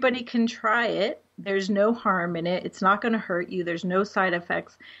everybody can try it. There's no harm in it. It's not going to hurt you. There's no side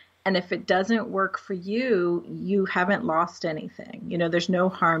effects. And if it doesn't work for you, you haven't lost anything. There's no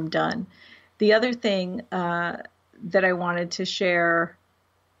harm done. The other thing that I wanted to share,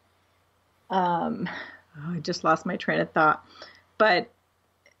 I just lost my train of thought, but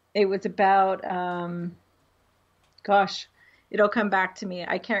it was about, it'll come back to me.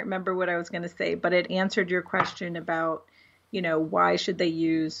 I can't remember what I was going to say, but it answered your question about, why should they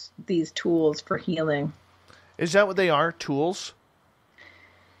use these tools for healing? Is that what they are? Tools?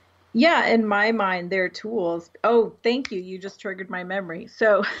 Yeah, in my mind, they're tools. Oh, thank you. You just triggered my memory.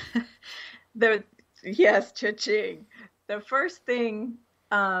 So yes, cha-ching. The first thing,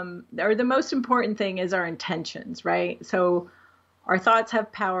 or the most important thing is our intentions, right? So our thoughts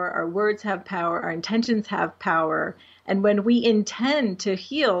have power, our words have power, our intentions have power. And when we intend to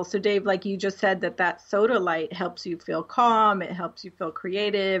heal, so Dave, like you just said, that soda light helps you feel calm, it helps you feel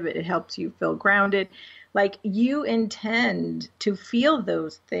creative, it helps you feel grounded. Like you intend to feel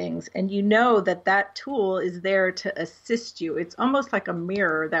those things, and you know that tool is there to assist you. It's almost like a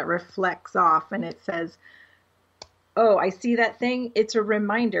mirror that reflects off and it says, oh, I see that thing. It's a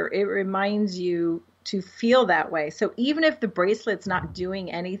reminder. It reminds you to feel that way. So even if the bracelet's not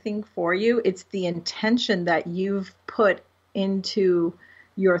doing anything for you, it's the intention that you've put into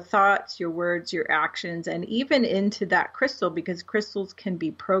your thoughts, your words, your actions, and even into that crystal, because crystals can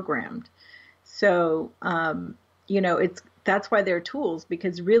be programmed. So, that's why they're tools,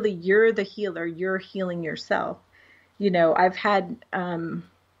 because really you're the healer. You're healing yourself. I've had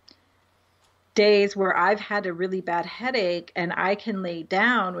days where I've had a really bad headache and I can lay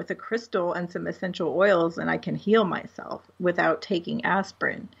down with a crystal and some essential oils and I can heal myself without taking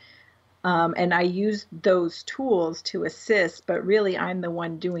aspirin. And I use those tools to assist, but really I'm the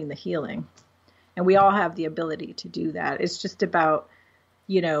one doing the healing. And we all have the ability to do that. It's just about,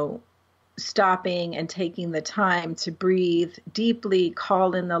 stopping and taking the time to breathe deeply,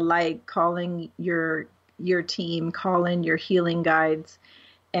 call in the light, calling your team, call in your healing guides,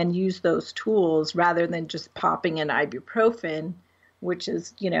 and use those tools rather than just popping an ibuprofen, which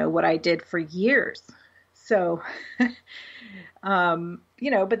is, what I did for years. So,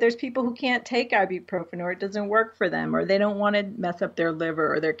 but there's people who can't take ibuprofen, or it doesn't work for them, or they don't want to mess up their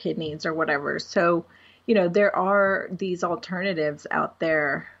liver or their kidneys or whatever. So, there are these alternatives out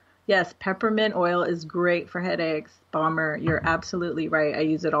there. Yes, peppermint oil is great for headaches. Bomber, you're absolutely right. I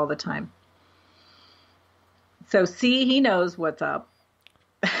use it all the time. So see, he knows what's up.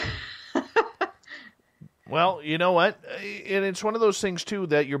 Well, you know what? And it's one of those things, too,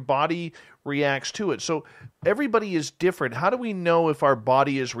 that your body reacts to it. So everybody is different. How do we know if our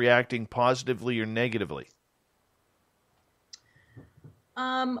body is reacting positively or negatively?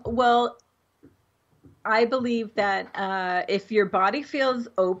 Well, I believe that if your body feels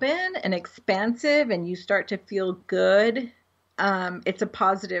open and expansive and you start to feel good, it's a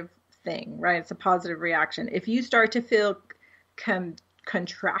positive thing, right? It's a positive reaction. If you start to feel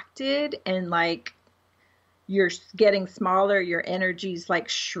contracted and like you're getting smaller, your energy's like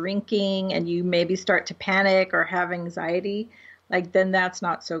shrinking, and you maybe start to panic or have anxiety, like then that's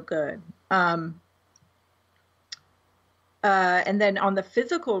not so good. And then on the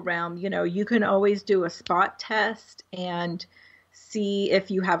physical realm, you can always do a spot test and see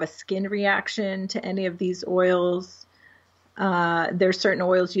if you have a skin reaction to any of these oils. There's certain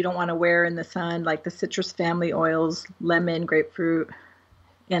oils you don't want to wear in the sun, like the citrus family oils, lemon, grapefruit,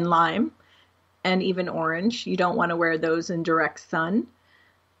 and lime, and even orange. You don't want to wear those in direct sun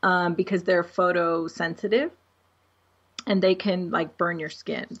because they're photosensitive and they can like burn your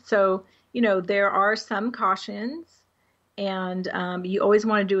skin. So, there are some cautions. And you always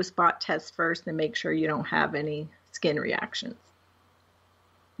want to do a spot test first and make sure you don't have any skin reactions.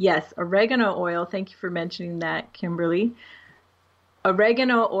 Yes, oregano oil. Thank you for mentioning that, Kimberly.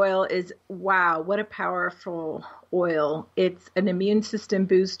 Oregano oil is, wow, what a powerful oil. It's an immune system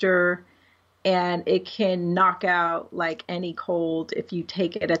booster, and it can knock out like any cold if you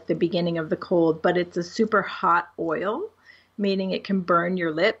take it at the beginning of the cold. But it's a super hot oil, meaning it can burn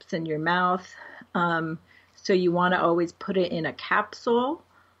your lips and your mouth. So you want to always put it in a capsule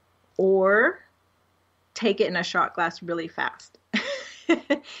or take it in a shot glass really fast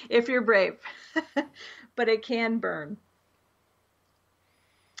if you're brave. But it can burn.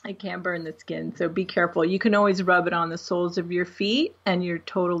 It can burn the skin, so be careful. You can always rub it on the soles of your feet and you're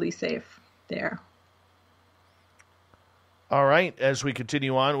totally safe there. All right, as we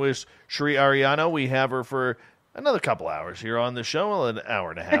continue on with Cheri Arellano, we have her for another couple hours here on the show, an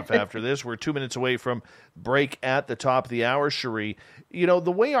hour and a half after this. We're 2 minutes away from break at the top of the hour, Cheri.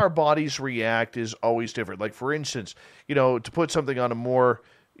 The way our bodies react is always different. Like, for instance, to put something on a more,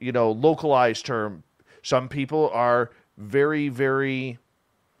 localized term, some people are very, very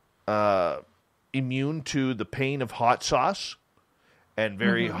immune to the pain of hot sauce and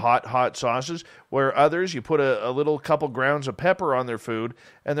very hot sauces, where others, you put a little couple grounds of pepper on their food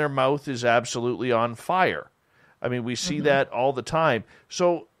and their mouth is absolutely on fire. I mean, we see that all the time.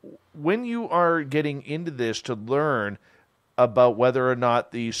 So when you are getting into this to learn about whether or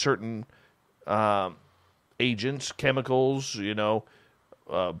not the certain agents, chemicals,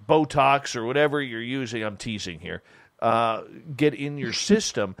 Botox or whatever you're using, I'm teasing here, get in your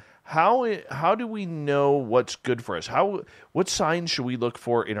system. How do we know what's good for us? What signs should we look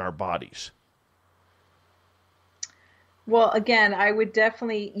for in our bodies? Well, again, I would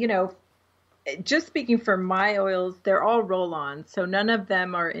definitely, just speaking for my oils, they're all roll-on, so none of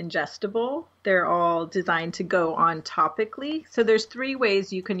them are ingestible. They're all designed to go on topically. So there's 3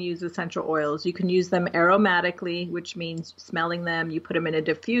 ways you can use essential oils. You can use them aromatically, which means smelling them. You put them in a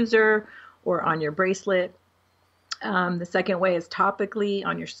diffuser or on your bracelet. The second way is topically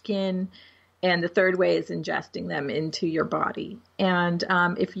on your skin. And the third way is ingesting them into your body. And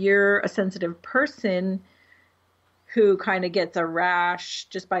if you're a sensitive person who kind of gets a rash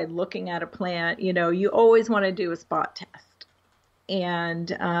just by looking at a plant, you always want to do a spot test. And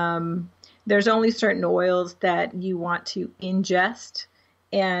there's only certain oils that you want to ingest,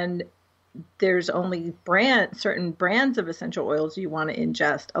 and there's only certain brands of essential oils you want to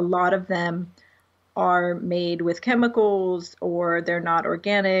ingest. A lot of them are made with chemicals, or they're not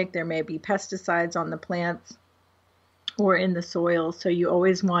organic. There may be pesticides on the plants or in the soil. So you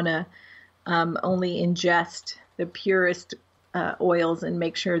always want to only ingest the purest oils and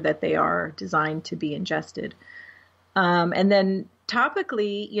make sure that they are designed to be ingested. And then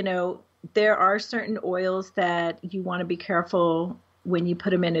topically, there are certain oils that you want to be careful when you put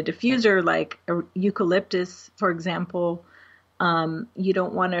them in a diffuser, like eucalyptus, for example. You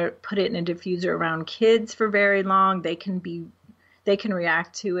don't want to put it in a diffuser around kids for very long. They can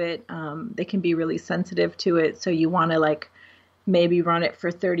react to it. They can be really sensitive to it. So you want to maybe run it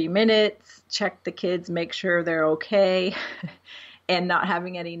for 30 minutes, check the kids, make sure they're okay and not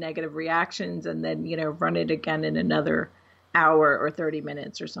having any negative reactions. And then, run it again in another hour or 30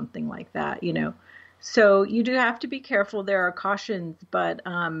 minutes or something like that, So you do have to be careful. There are cautions, but,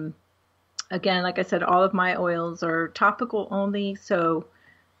 again, like I said, all of my oils are topical only, so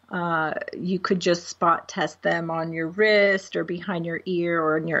you could just spot test them on your wrist or behind your ear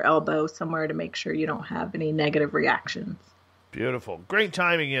or in your elbow somewhere to make sure you don't have any negative reactions. Beautiful. Great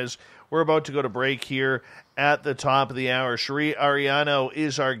timing is we're about to go to break here at the top of the hour. Cheri Arellano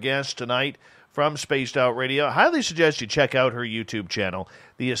is our guest tonight from Spaced Out Radio. I highly suggest you check out her YouTube channel,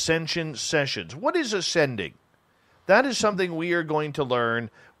 the Ascension Sessions. What is ascending? That is something we are going to learn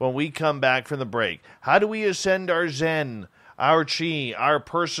when we come back from the break. How do we ascend our Zen, our Chi, our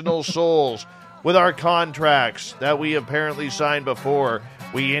personal souls with our contracts that we apparently signed before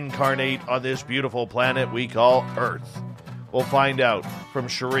we incarnate on this beautiful planet we call Earth? We'll find out from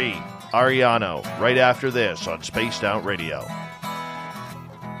Cheri Arellano right after this on Spaced Out Radio.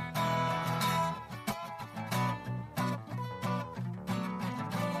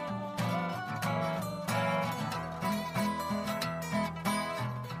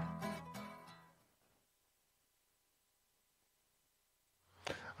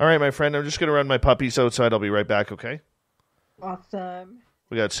 All right, my friend, I'm just going to run my puppies outside. I'll be right back, okay? Awesome.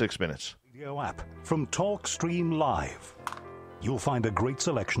 We got 6 minutes. Radio app from TalkStream Live. You'll find a great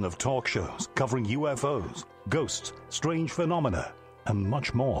selection of talk shows covering UFOs, ghosts, strange phenomena, and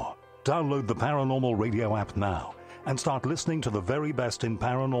much more. Download the Paranormal Radio app now and start listening to the very best in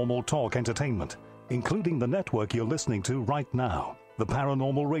paranormal talk entertainment, including the network you're listening to right now, the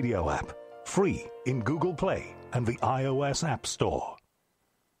Paranormal Radio app, free in Google Play and the iOS App Store.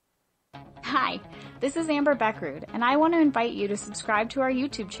 Hi, this is Amber Beckrud, and I want to invite you to subscribe to our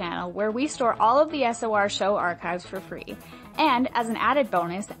YouTube channel where we store all of the SOR show archives for free. And as an added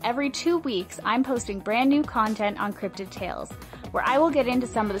bonus, every 2 weeks I'm posting brand new content on Cryptid Tales, where I will get into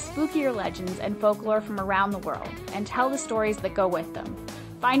some of the spookier legends and folklore from around the world and tell the stories that go with them.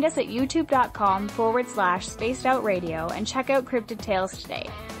 Find us at youtube.com/spacedoutradio and check out Cryptid Tales today.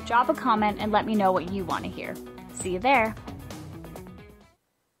 Drop a comment and let me know what you want to hear. See you there.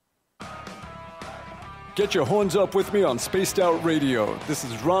 Get your horns up with me on Spaced Out Radio. This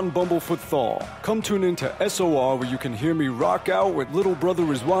is Ron Bumblefoot Thal. Come tune in to SOR where you can hear me rock out with Little Brother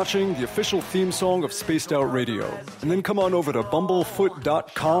Is Watching, the official theme song of Spaced Out Radio. And then come on over to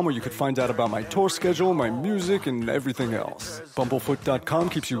bumblefoot.com where you can find out about my tour schedule, my music, and everything else. Bumblefoot.com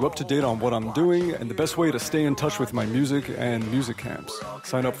keeps you up to date on what I'm doing and the best way to stay in touch with my music and music camps.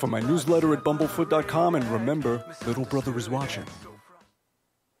 Sign up for my newsletter at bumblefoot.com and remember, Little Brother Is Watching.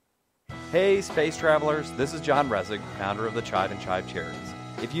 Hey space travelers, this is John Resig, founder of the Chive and Chive Charities.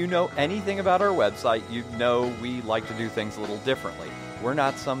 If you know anything about our website, you know we like to do things a little differently. We're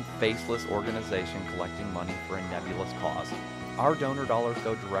not some faceless organization collecting money for a nebulous cause. Our donor dollars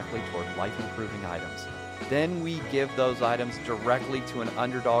go directly toward life-improving items. Then we give those items directly to an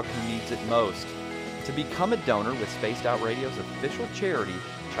underdog who needs it most. To become a donor with Spaced Out Radio's official charity,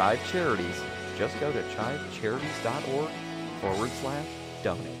 Chive Charities, just go to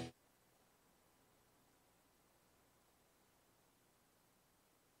chivecharities.org/donate.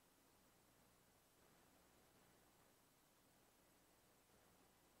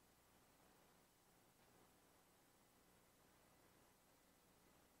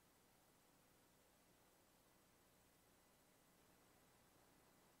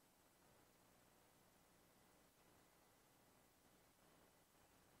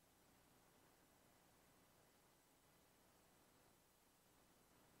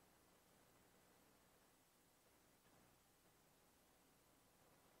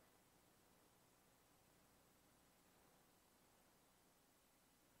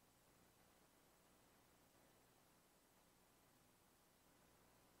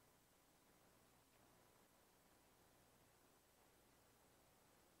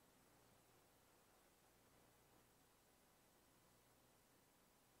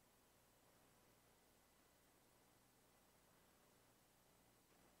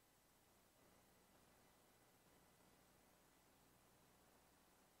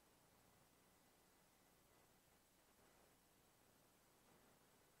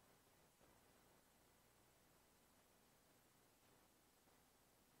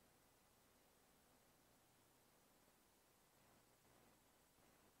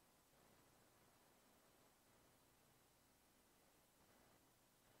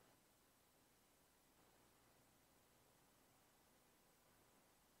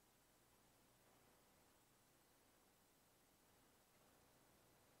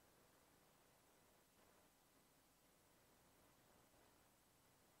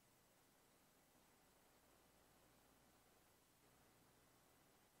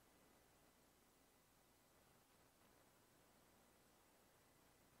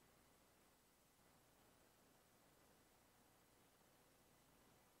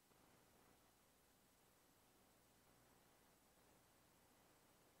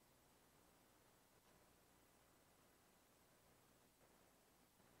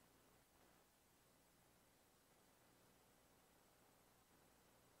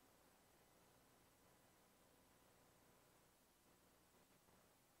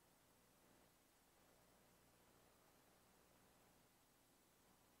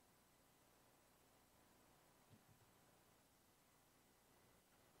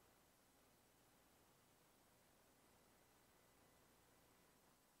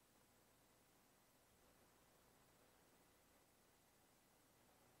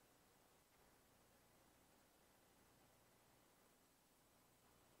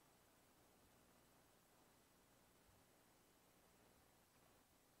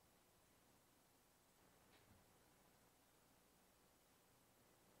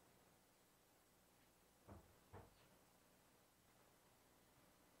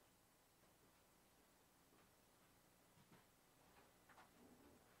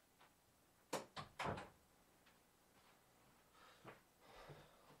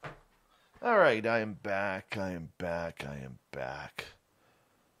 All right, I am back.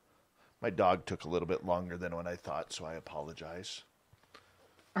 My dog took a little bit longer than what I thought, so I apologize.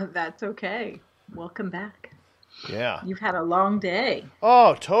 That's okay. Welcome back. Yeah. You've had a long day.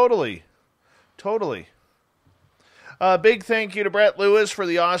 Oh, totally. Big thank you to Brett Lewis for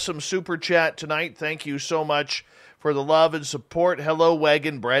the awesome super chat tonight. Thank you so much for the love and support. Hello,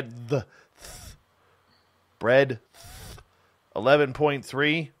 Wagon Bread. Bread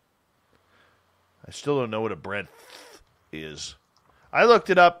 11.3. I still don't know what a bread is. I looked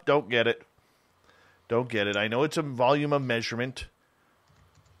it up. Don't get it. I know it's a volume of measurement.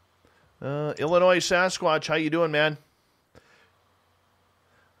 Illinois Sasquatch, how you doing, man?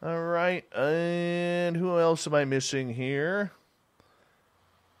 All right, and who else am I missing here?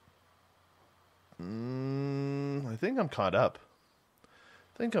 I think I'm caught up.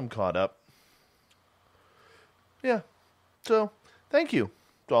 Yeah, so thank you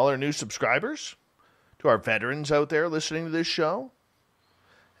to all our new subscribers, to our veterans out there listening to this show,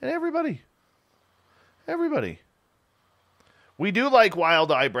 and everybody. We do like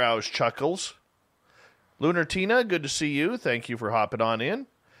Wild Eyebrows Chuckles. Lunar Tina, good to see you. Thank you for hopping on in.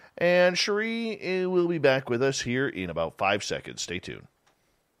 And Cheri will be back with us here in about 5 seconds. Stay tuned.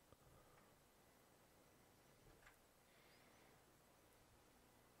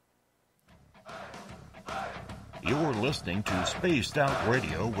 You're listening to Spaced Out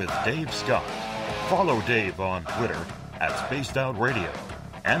Radio with Dave Scott. Follow Dave on Twitter at Spaced Out Radio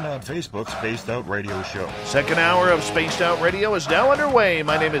and on Facebook, Spaced Out Radio Show. Second hour of Spaced Out Radio is now underway.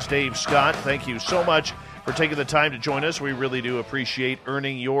 My name is Dave Scott. Thank you so much for taking the time to join us. We really do appreciate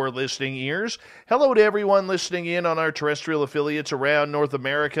earning your listening ears. Hello to everyone listening in on our terrestrial affiliates around North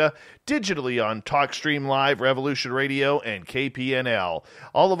America, digitally on TalkStream Live, Revolution Radio, and KPNL.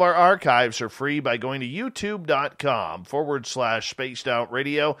 All of our archives are free by going to youtube.com/Spaced Out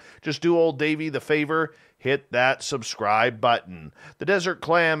Radio. Just do old Davey the favor, hit that subscribe button. The Desert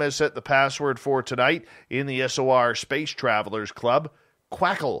Clam has set the password for tonight in the SOR Space Travelers Club,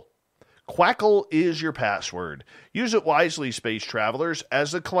 Quackle. Quackle is your password. Use it wisely, space travelers,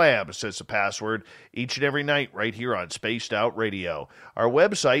 as the Clam sets the password each and every night right here on Spaced Out Radio. Our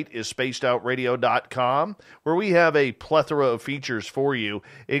website is spacedoutradio.com, where we have a plethora of features for you,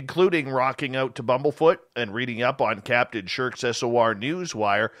 including rocking out to Bumblefoot and reading up on Captain Shirk's SOR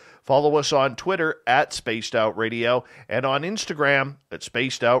Newswire. Follow us on Twitter at Spaced Out Radio and on Instagram at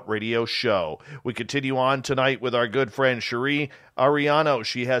Spaced Out Radio Show. We continue on tonight with our good friend Chery Arellano.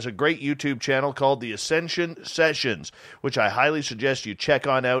 She has a great YouTube channel called the Ascension Sessions, which I highly suggest you check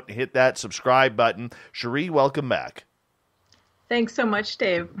on out and hit that subscribe button. Chery, welcome back. Thanks so much,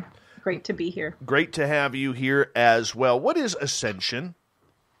 Dave. Great to be here. Great to have you here as well. What is Ascension?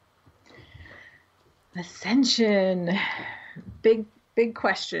 Ascension. Big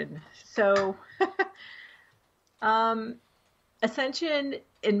question. So, Ascension,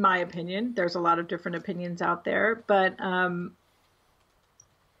 in my opinion, there's a lot of different opinions out there, but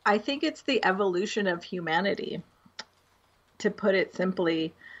I think it's the evolution of humanity, to put it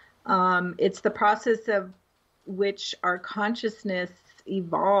simply. It's the process of which our consciousness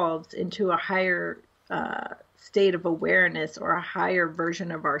evolves into a higher state of awareness or a higher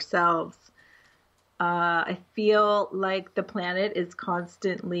version of ourselves. I feel like the planet is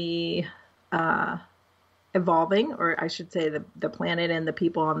constantly evolving, or I should say the planet and the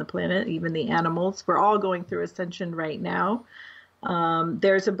people on the planet, even the animals. We're all going through ascension right now.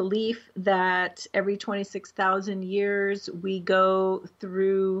 There's a belief that every 26,000 years we go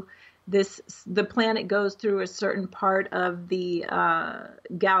through the planet goes through a certain part of the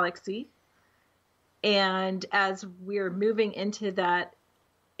galaxy. And as we're moving into that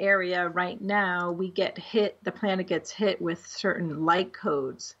area right now, the planet gets hit with certain light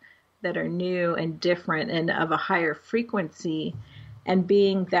codes that are new and different and of a higher frequency. And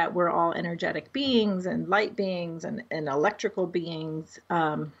being that we're all energetic beings and light beings and electrical beings,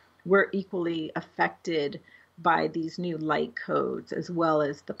 we're equally affected by these new light codes, as well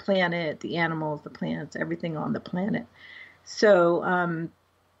as the planet, the animals, the plants, everything on the planet. So, a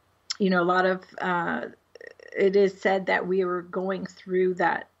lot of, it is said that we were going through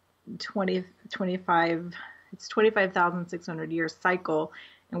that 25,600 year cycle,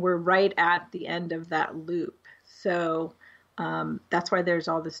 and we're right at the end of that loop. So that's why there's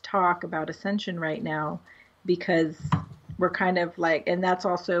all this talk about ascension right now, because we're kind of like, and that's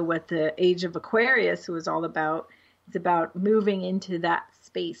also what the age of Aquarius was all about. It's about moving into that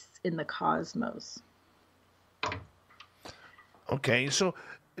space in the cosmos. Okay, so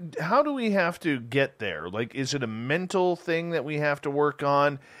how do we have to get there? Like, is it a mental thing that we have to work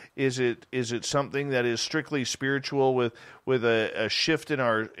on? Is it something that is strictly spiritual with a shift in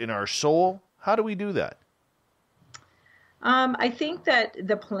our soul? How do we do that? I think that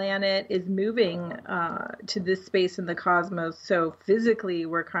the planet is moving to this space in the cosmos. So physically,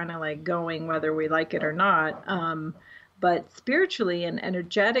 we're kind of like going whether we like it or not. But spiritually and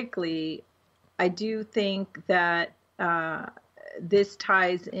energetically, I do think that this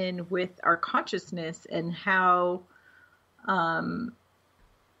ties in with our consciousness and how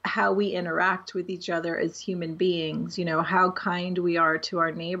we interact with each other as human beings. You know, how kind we are to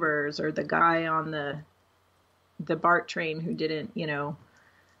our neighbors, or the guy on the BART train who didn't,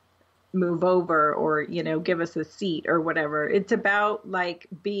 move over or, give us a seat or whatever. It's about like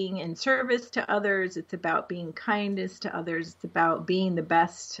being in service to others. It's about being kindness to others. It's about being the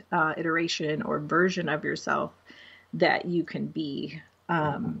best iteration or version of yourself that you can be.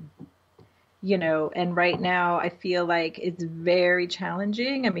 And right now I feel like it's very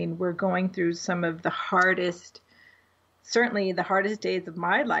challenging. I mean, we're going through some of certainly the hardest days of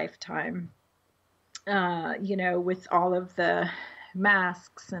my lifetime. With all of the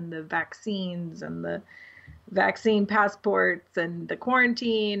masks and the vaccines and the vaccine passports and the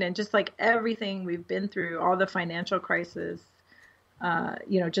quarantine and just like everything we've been through, all the financial crisis,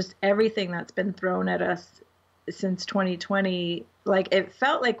 just everything that's been thrown at us since 2020. Like, it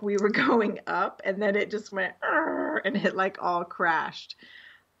felt like we were going up and then it just went and it like all crashed.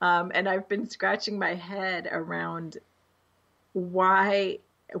 And I've been scratching my head around why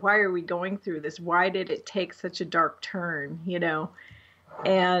are we going through this? Why did it take such a dark turn,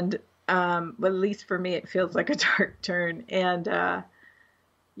 And, well, at least for me, it feels like a dark turn. And,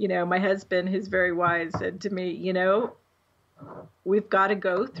 my husband, who's very wise, said to me, we've got to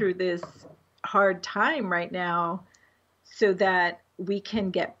go through this hard time right now so that we can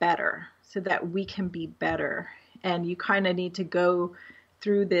get better, so that we can be better. And you kind of need to go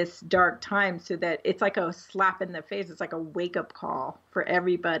through this dark time so that it's like a slap in the face. It's like a wake-up call for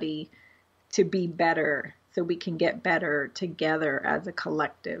everybody to be better, so we can get better together as a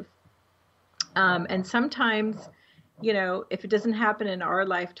collective. And sometimes, if it doesn't happen in our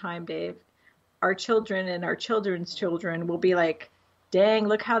lifetime, Dave, our children and our children's children will be like, dang,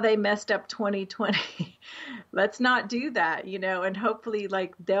 look how they messed up 2020. Let's not do that, and hopefully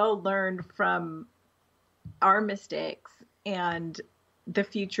like they'll learn from our mistakes, and the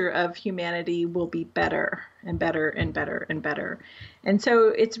future of humanity will be better and better and better and better. And so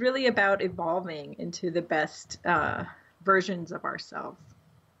it's really about evolving into the best versions of ourselves.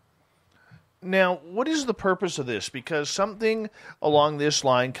 Now, what is the purpose of this? Because something along this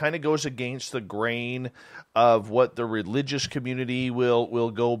line kind of goes against the grain of what the religious community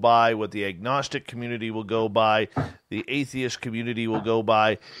will go by, what the agnostic community will go by, the atheist community will go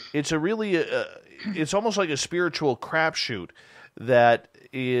by. It's it's almost like a spiritual crapshoot that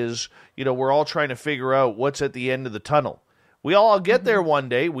is, we're all trying to figure out what's at the end of the tunnel. We all get there one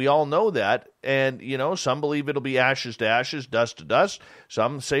day. We all know that. And, some believe it'll be ashes to ashes, dust to dust.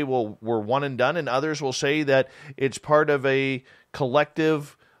 Some say, well, we're one and done. And others will say that it's part of a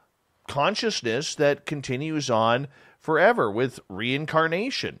collective consciousness that continues on forever with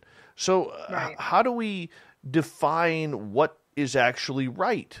reincarnation. So right. How do we define what is actually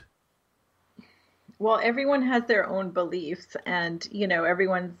right? Well, everyone has their own beliefs, and,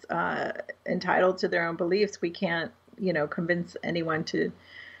 everyone's entitled to their own beliefs. We can't, convince anyone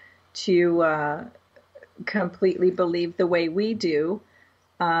to completely believe the way we do.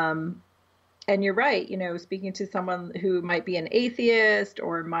 And you're right, speaking to someone who might be an atheist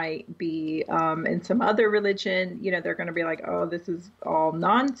or might be in some other religion, they're going to be like, oh, this is all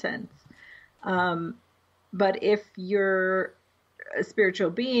nonsense. But if you're a spiritual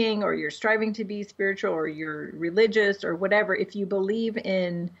being, or you're striving to be spiritual, or you're religious or whatever, if you believe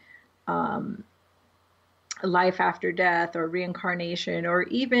in life after death or reincarnation, or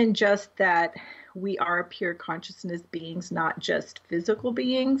even just that we are pure consciousness beings, not just physical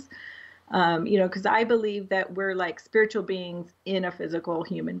beings, because I believe that we're like spiritual beings in a physical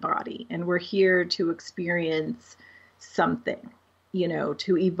human body, and we're here to experience something,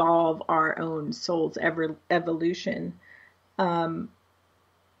 to evolve our own soul's evolution. I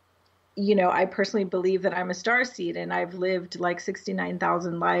personally believe that I'm a starseed, and I've lived like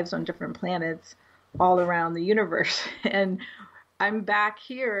 69,000 lives on different planets all around the universe. And I'm back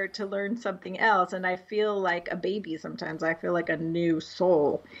here to learn something else. And I feel like a baby sometimes. I feel like a new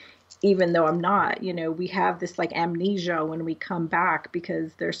soul, even though I'm not. We have this like amnesia when we come back,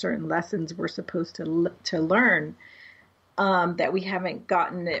 because there's certain lessons we're supposed to learn that we haven't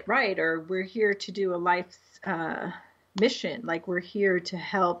gotten it right, or we're here to do a life's mission. Like, we're here to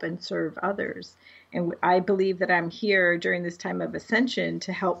help and serve others. And I believe that I'm here during this time of ascension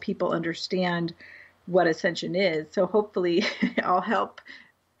to help people understand what ascension is. So hopefully I'll help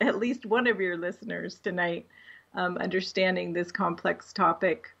at least one of your listeners tonight understanding this complex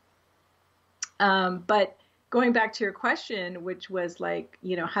topic. But going back to your question, which was like,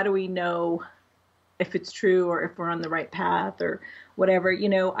 how do we know if it's true or if we're on the right path or whatever?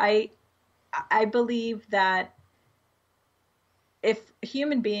 I believe that if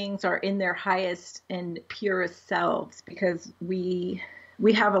human beings are in their highest and purest selves, because we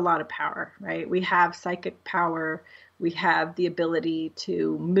have a lot of power, right? We have psychic power. We have the ability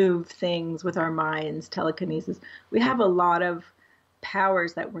to move things with our minds, telekinesis. We have a lot of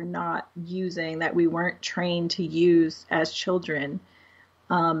powers that we're not using, that we weren't trained to use as children.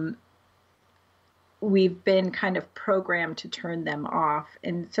 We've been kind of programmed to turn them off.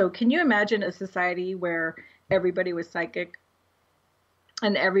 And so can you imagine a society where everybody was psychic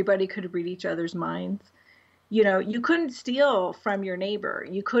and everybody could read each other's minds? You couldn't steal from your neighbor.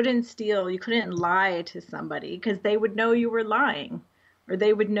 You couldn't lie to somebody, because they would know you were lying, or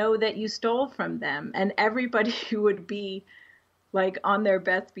they would know that you stole from them. And everybody would be like on their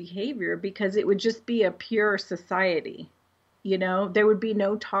best behavior, because it would just be a pure society. There would be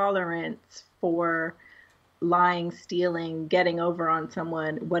no tolerance for lying, stealing, getting over on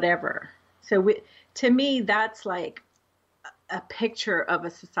someone, whatever. So to me, that's like a picture of a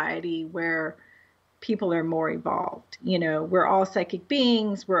society where people are more evolved. We're all psychic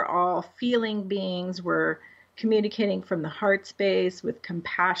beings. We're all feeling beings. We're communicating from the heart space with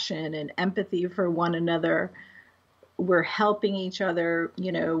compassion and empathy for one another. We're helping each other.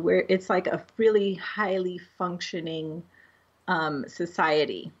 It's like a really highly functioning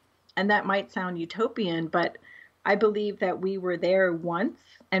society. And that might sound utopian, but I believe that we were there once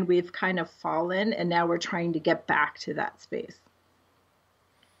and we've kind of fallen, and now we're trying to get back to that space.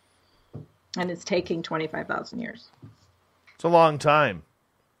 And it's taking 25,000 years. It's a long time.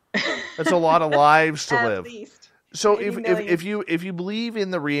 That's a lot of lives to At live. least. So if you believe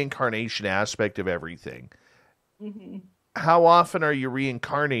in the reincarnation aspect of everything, Mm-hmm. how often are you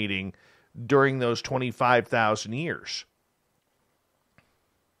reincarnating during those 25,000 years?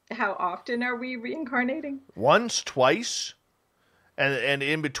 How often are we reincarnating? Once, twice? And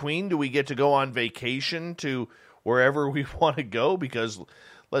in between, do we get to go on vacation to wherever we want to go? Because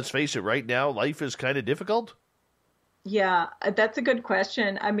let's face it, right now, life is kind of difficult. Yeah, that's a good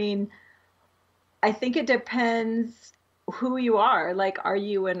question. I mean, I think it depends who you are. Like, are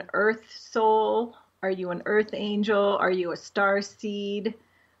you an earth soul? Are you an earth angel? Are you a star seed?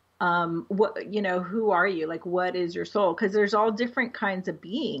 Who are you? Like, what is your soul? Because there's all different kinds of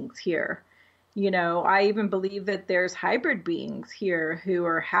beings here. I even believe that there's hybrid beings here who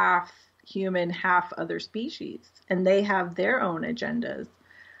are half human, half other species, and they have their own agendas.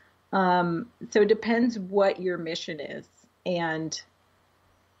 So it depends what your mission is and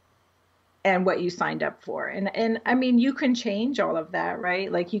what you signed up for. And I mean, you can change all of that, right?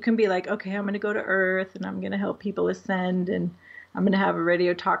 Like, you can be like, okay, I'm going to go to Earth and I'm going to help people ascend and I'm going to have a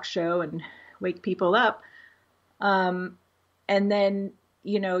radio talk show and wake people up. And then,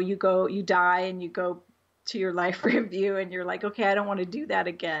 you die and you go to your life review and you're like, okay, I don't want to do that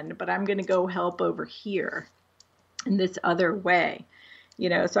again, but I'm going to go help over here in this other way.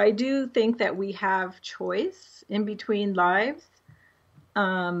 So I do think that we have choice in between lives.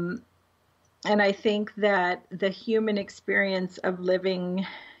 And I think that the human experience of living,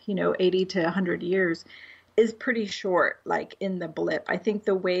 80 to 100 years is pretty short, like in the blip. I think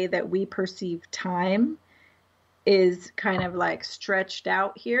the way that we perceive time is kind of like stretched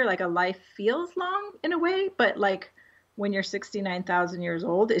out here. Like, a life feels long in a way, but like when you're 69,000 years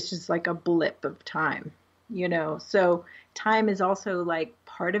old, it's just like a blip of time, So time is also like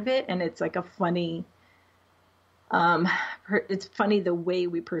part of it. And it's like a funny, it's funny the way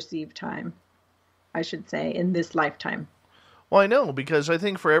we perceive time, I should say, in this lifetime. Well, I know, because I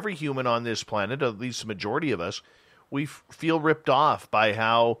think for every human on this planet, at least the majority of us, we feel ripped off by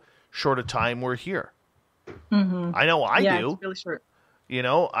how short a time we're here. Mm-hmm. I know I do. It's really short.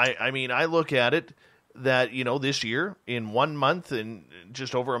 I mean, I look at it that, this year, in 1 month, in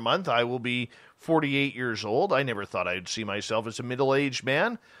just over a month, I will be 48 years old. I never thought I'd see myself as a middle-aged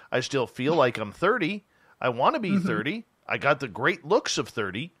man. I still feel like I'm 30. I want to be 30. I got the great looks of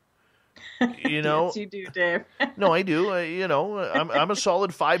 30. Yes, you do, Dave. No, I do. I'm a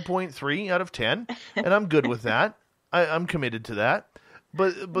solid 5.3 out of 10, and I'm good with that. I'm committed to that.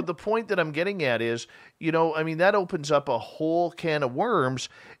 But the point that I'm getting at is, that opens up a whole can of worms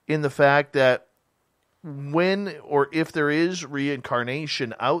in the fact that when or if there is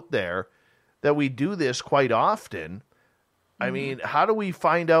reincarnation out there, that we do this quite often. Mm-hmm. I mean, how do we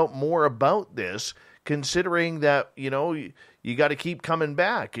find out more about this, considering that, you got to keep coming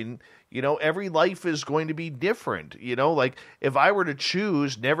back, and, every life is going to be different. Like, if I were to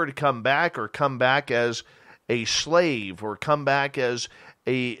choose never to come back, or come back as a slave, or come back as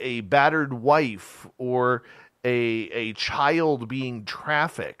a battered wife, or a child being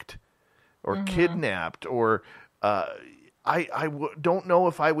trafficked or kidnapped, or don't know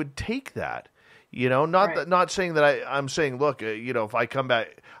if I would take that. Not saying that I'm saying, look, if I come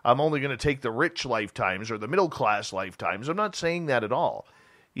back, I'm only going to take the rich lifetimes or the middle class lifetimes. I'm not saying that at all.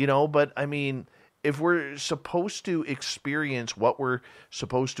 But I mean, if we're supposed to experience what we're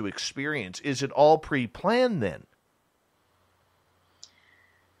supposed to experience, is it all pre-planned then?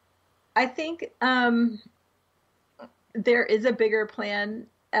 I think there is a bigger plan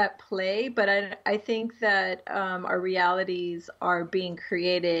at play, but I think that our realities are being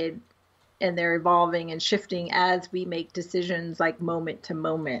created and they're evolving and shifting as we make decisions, like moment to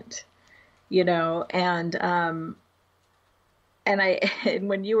moment, and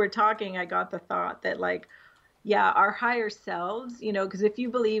when you were talking, I got the thought that, like, yeah, our higher selves, because if you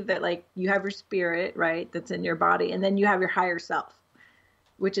believe that, like, you have your spirit, right, that's in your body, and then you have your higher self,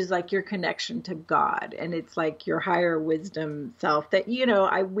 which is like your connection to God. And it's like your higher wisdom self that,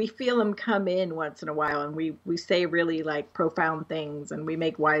 we feel them come in once in a while, and we say really like profound things, and we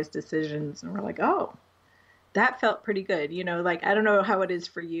make wise decisions, and we're like, oh, that felt pretty good. Like, I don't know how it is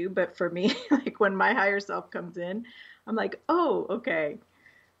for you, but for me, like, when my higher self comes in, I'm like, oh, okay.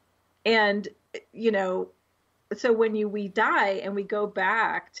 And, so when we die and we go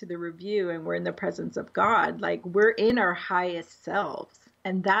back to the review and we're in the presence of God, like, we're in our highest selves.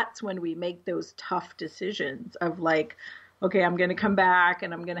 And that's when we make those tough decisions of, like, okay, I'm going to come back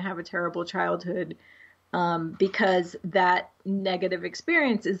and I'm going to have a terrible childhood, because that negative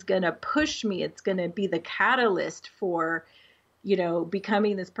experience is going to push me. It's going to be the catalyst for,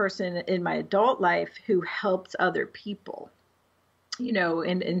 becoming this person in my adult life who helps other people,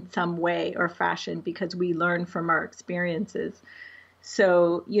 in some way or fashion, because we learn from our experiences.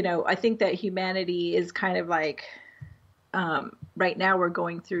 So, I think that humanity is kind of like, right now we're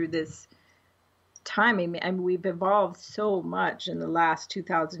going through this time. I mean, we've evolved so much in the last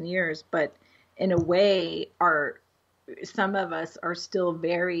 2,000 years, but in a way, some of us are still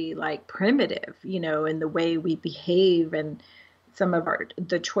very like primitive, in the way we behave and some of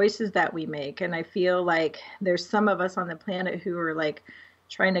the choices that we make. And I feel like there's some of us on the planet who are like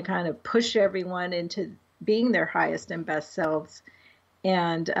trying to kind of push everyone into being their highest and best selves.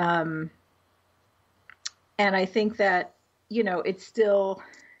 And I think that, it's still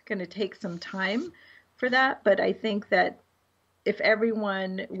going to take some time for that. But I think that if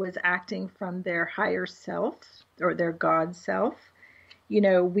everyone was acting from their higher self or their God self,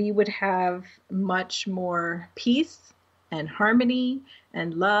 we would have much more peace and harmony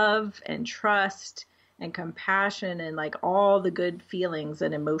and love and trust and compassion and like all the good feelings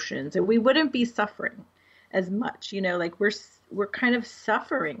and emotions. And we wouldn't be suffering as much, like we're kind of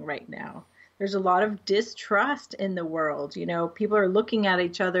suffering right now. There's a lot of distrust in the world. People are looking at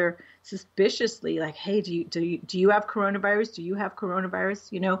each other suspiciously, like, hey, do you have coronavirus? Do you have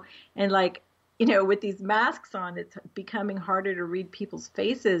coronavirus? And like, with these masks on, it's becoming harder to read people's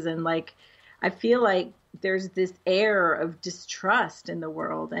faces. And like, I feel like there's this air of distrust in the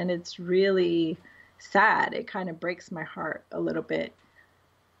world, and it's really sad. It kind of breaks my heart a little bit.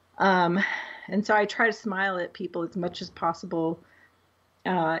 And so I try to smile at people as much as possible,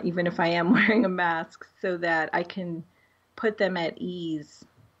 even if I am wearing a mask, so that I can put them at ease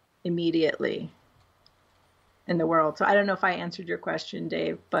immediately in the world. So I don't know if I answered your question,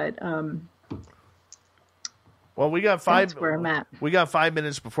 Dave, but well, we got that's where I'm at. We got 5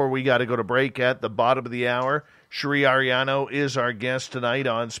 minutes before we got to go to break at the bottom of the hour. Chery Arellano is our guest tonight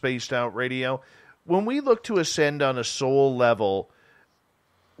on Spaced Out Radio. When we look to ascend on a soul level,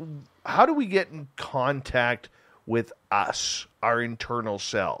 how do we get in contact with us, our internal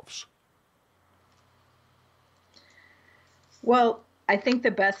selves? Well, I think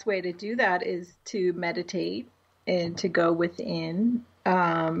the best way to do that is to meditate and to go within.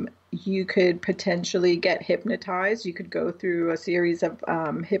 You could potentially get hypnotized. You could go through a series of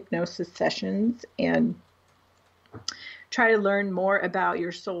hypnosis sessions and try to learn more about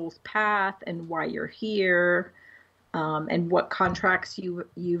your soul's path and why you're here, and what contracts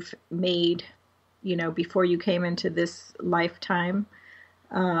you've made, before you came into this lifetime,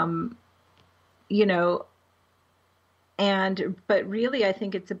 but really I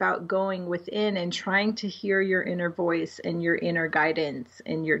think it's about going within and trying to hear your inner voice and your inner guidance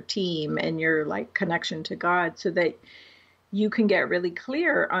and your team and your like connection to God, so that you can get really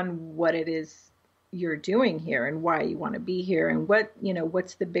clear on what it is you're doing here and why you want to be here, and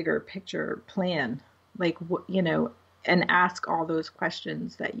what's the bigger picture plan, like, and ask all those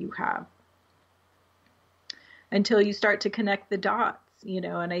questions that you have until you start to connect the dots,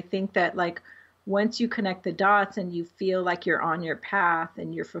 and I think that like once you connect the dots and you feel like you're on your path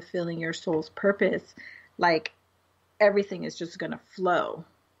and you're fulfilling your soul's purpose, like everything is just going to flow,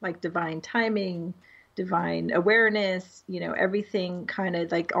 like divine timing, divine awareness, everything kind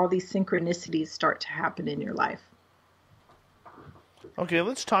of like all these synchronicities start to happen in your life. Okay,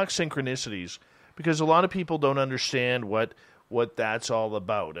 let's talk synchronicities, because a lot of people don't understand what that's all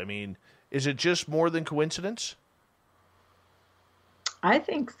about. I mean, is it just more than coincidence? I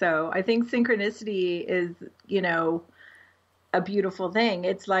think so. I think synchronicity is, a beautiful thing.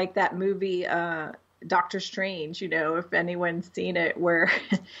 It's like that movie, Doctor Strange, if anyone's seen it, where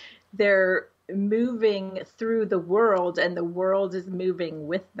they're moving through the world and the world is moving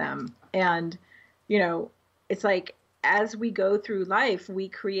with them. And, it's like as we go through life, we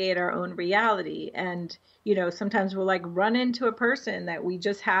create our own reality. And, sometimes we'll like run into a person that we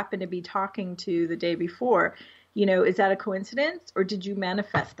just happen to be talking to the day before. Is that a coincidence, or did you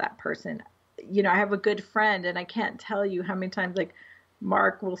manifest that person? I have a good friend, and I can't tell you how many times like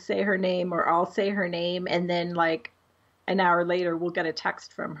Mark will say her name or I'll say her name, and then like an hour later we'll get a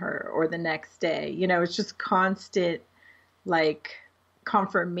text from her, or the next day. It's just constant like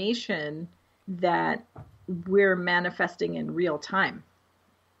confirmation that we're manifesting in real time.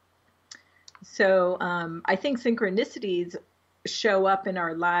 So I think synchronicities show up in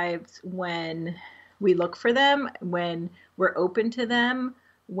our lives when we look for them, when we're open to them,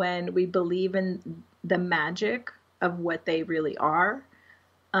 when we believe in the magic of what they really are.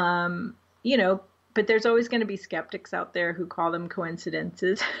 but there's always going to be skeptics out there who call them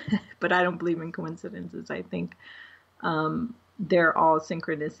coincidences, but I don't believe in coincidences. I think they're all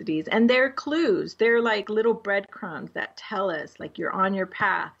synchronicities, and they're clues. They're like little breadcrumbs that tell us, like, you're on your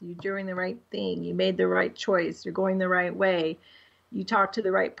path, you're doing the right thing, you made the right choice, you're going the right way, you talk to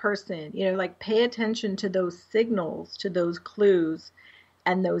the right person. Like, pay attention to those signals, to those clues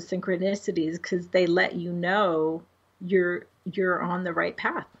and those synchronicities, because they let you know you're on the right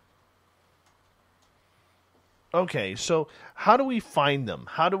path. Okay, so how do we find them?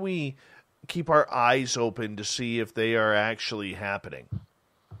 How do we keep our eyes open to see if they are actually happening?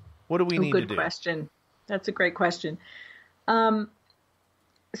 What do we need to do? Good question. That's a great question. So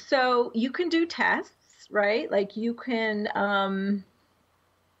you can do tests, right? Like, you can,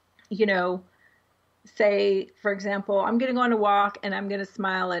 say, for example, I'm going to go on a walk and I'm going to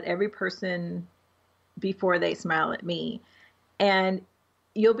smile at every person before they smile at me. And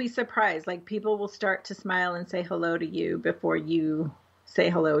you'll be surprised. Like, people will start to smile and say hello to you before you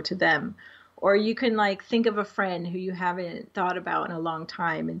say hello to them. Or you can, like, think of a friend who you haven't thought about in a long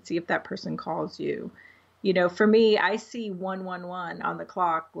time and see if that person calls you. For me, I see 111 on the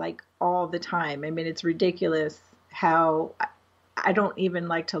clock, like, all the time. I mean, it's ridiculous how I don't even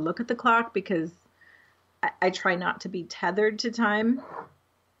like to look at the clock, because I try not to be tethered to time.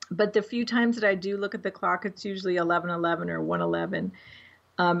 But the few times that I do look at the clock, it's usually 11:11 or 1:11.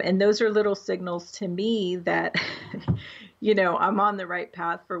 And those are little signals to me that, I'm on the right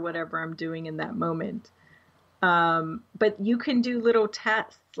path for whatever I'm doing in that moment. But you can do little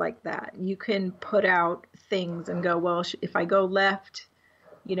tests like that. You can put out things and go, well, if I go left,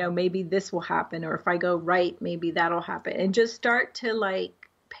 maybe this will happen. Or if I go right, maybe that'll happen. And just start to, like,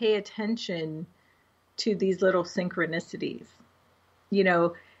 pay attention to these little synchronicities.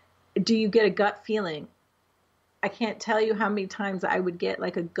 Do you get a gut feeling? I can't tell you how many times I would get,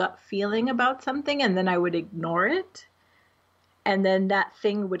 like, a gut feeling about something, and then I would ignore it. And then that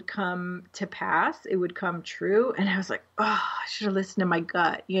thing would come to pass. It would come true. And I was like, oh, I should have listened to my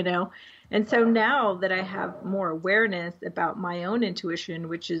gut, And so now that I have more awareness about my own intuition,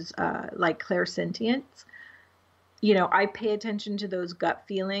 which is like clairsentience, I pay attention to those gut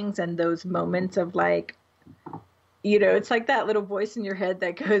feelings and those moments of, like, it's like that little voice in your head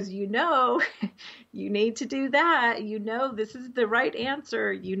that goes, you need to do that. This is the right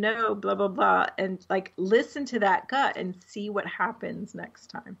answer, blah, blah, blah. And, like, listen to that gut and see what happens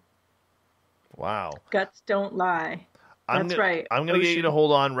next time. Wow. Guts don't lie. That's right. I'm going to get you to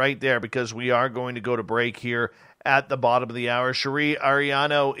hold on right there, because we are going to go to break here at the bottom of the hour. Chery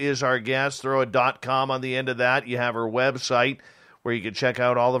Arellano is our guest. Throw a .com on the end of that. You have her website where you can check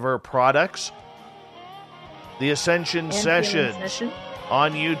out all of her products. The Ascension Sessions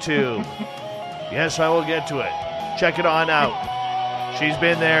on YouTube. Yes, I will get to it. Check it on out. She's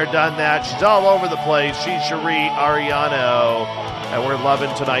been there, done that. She's all over the place. She's Chery Arellano, and we're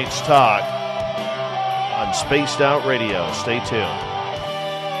loving tonight's talk on Spaced Out Radio. Stay tuned.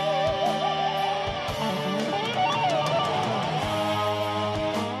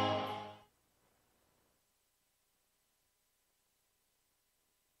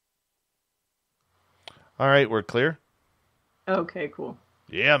 All right, we're clear. Okay, cool.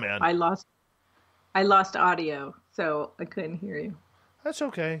 Yeah, man. I lost audio, so I couldn't hear you. That's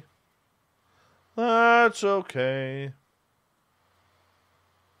okay. That's okay.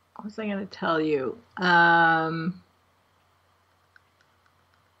 What was I going to tell you? I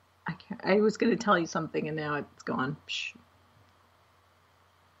was going to tell you something, and now it's gone. Psh.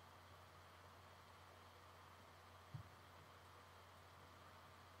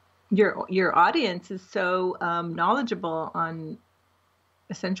 Your audience is so knowledgeable on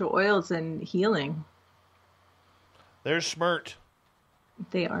essential oils and healing. They're smart.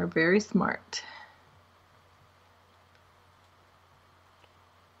 They are very smart.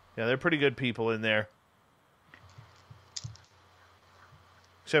 Yeah, they're pretty good people in there.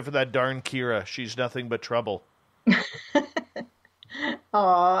 Except for that darn Kira. She's nothing but trouble. Oh,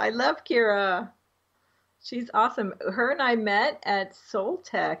 I love Kira. She's awesome. Her and I met at Soul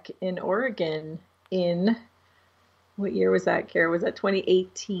Tech in Oregon in, what year was that, Kara? Was that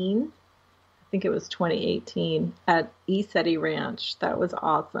 2018? I think it was 2018 at ESETI Ranch. That was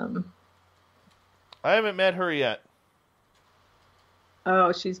awesome. I haven't met her yet.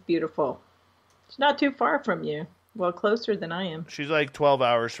 Oh, she's beautiful. She's not too far from you. Well, closer than I am. She's like 12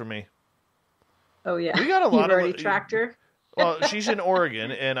 hours from me. Oh, yeah. We got a lot You've already tracked her? Well, she's in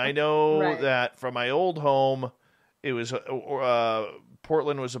Oregon, and I know right. that from my old home, it was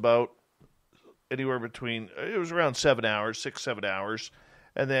Portland was about anywhere between, it was around 7 hours, 6-7 hours.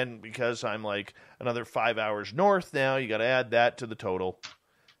 And then because I'm like another 5 hours north now, you got to add that to the total.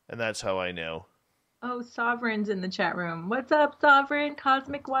 And that's how I know. Oh, Sovereign's in the chat room. What's up, Sovereign?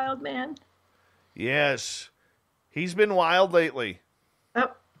 Cosmic Wild Man? Yes. He's been wild lately. Oh,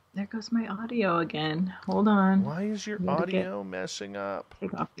 there goes my audio again. Hold on. Why is your audio messing up?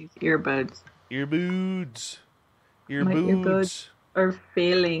 Take off these earbuds. Earbuds. My earbuds are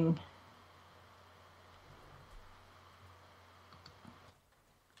failing.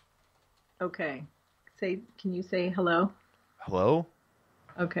 Okay. Can you say hello? Hello?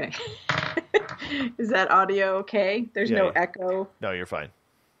 Okay. Is that audio okay? There's no echo? No, you're fine.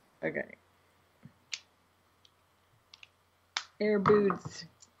 Okay. Earbuds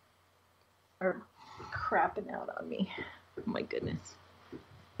are crapping out on me. Oh my goodness.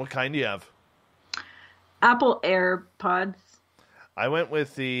 What kind do you have? Apple AirPods. I went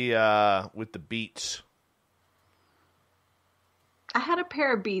with the Beats. I had a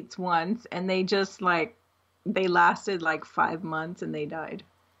pair of Beats once, and they just they lasted 5 months and they died.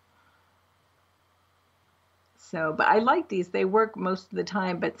 So, but I like these. They work most of the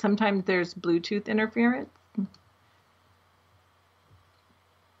time, but sometimes there's Bluetooth interference.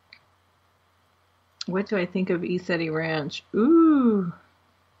 What do I think of Easeti Ranch? Ooh.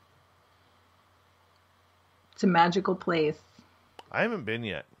 It's a magical place. I haven't been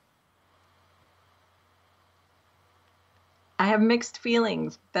yet. I have mixed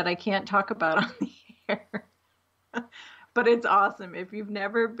feelings that I can't talk about on the air. But it's awesome. If you've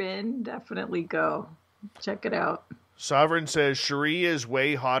never been, definitely go. Check it out. Sovereign says Cheri is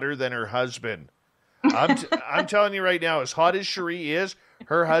way hotter than her husband. I'm telling you right now, as hot as Cheri is,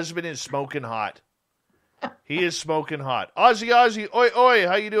 her husband is smoking hot. He is smoking hot. Ozzy, oi, oi,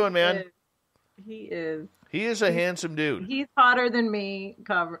 how you doing, man? He is. He is a handsome dude. He's hotter than me,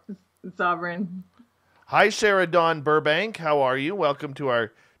 Sovereign. Hi, Sarah Dawn Burbank. How are you? Welcome to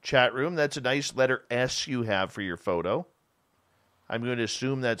our chat room. That's a nice letter S you have for your photo. I'm going to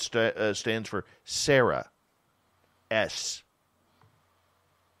assume that stands for Sarah. S.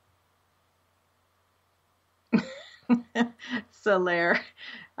 Solaire,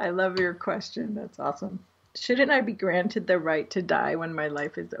 I love your question. That's awesome. Shouldn't I be granted the right to die when my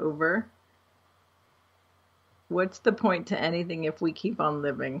life is over? What's the point to anything if we keep on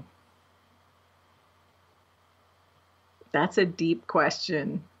living? That's a deep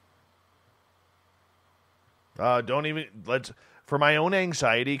question. For my own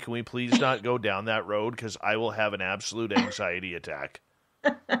anxiety, can we please not go down that road? Because I will have an absolute anxiety attack.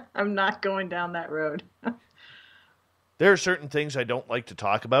 I'm not going down that road. There are certain things I don't like to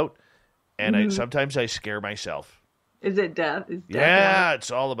talk about, and sometimes I scare myself. Is it death? Yeah,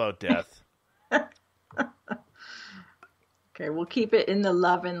 it's all about death. Okay, we'll keep it in the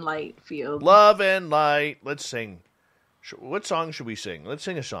love and light field. Love and light. Let's sing. What song should we sing? Let's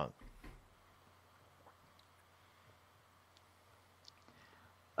sing a song.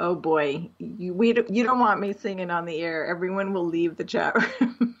 Oh boy, you don't want me singing on the air. Everyone will leave the chat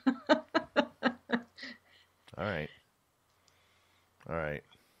room. All right.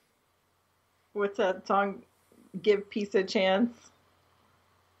 What's that song? Give Peace a Chance?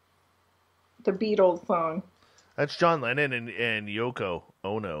 The Beatles song. That's John Lennon and Yoko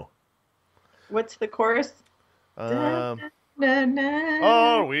Ono. What's the chorus? All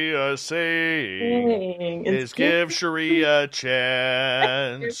we are saying is give Cheri a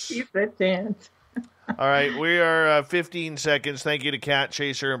chance. Give Peace a chance. All right, we are 15 seconds. Thank you to Cat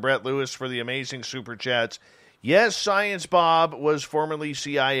Chaser and Brett Lewis for the amazing super chats. Yes, Science Bob was formerly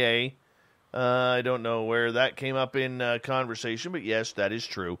CIA. I don't know where that came up in conversation, but yes, that is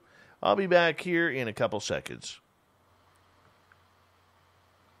true. I'll be back here in a couple seconds.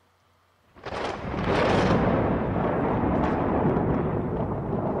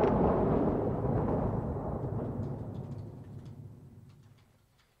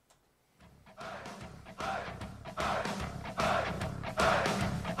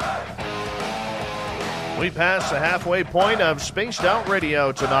 We pass the halfway point of Spaced Out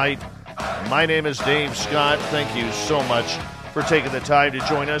Radio tonight. My name is Dave Scott. Thank you so much for taking the time to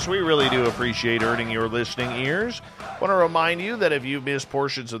join us. We really do appreciate earning your listening ears. I want to remind you that if you've missed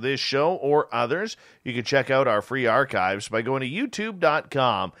portions of this show or others, you can check out our free archives by going to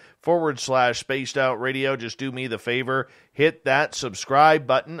youtube.com/Spaced Out Radio. Just do me the favor, hit that subscribe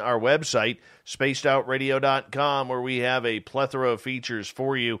button. Our website, spacedoutradio.com, where we have a plethora of features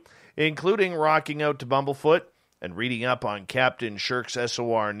for you, including rocking out to Bumblefoot and reading up on Captain Shirk's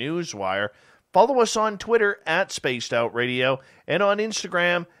SOR Newswire. Follow us on Twitter at Spaced Out Radio and on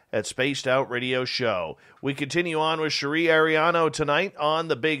Instagram at Spaced Out Radio Show. We continue on with Chery Arellano tonight on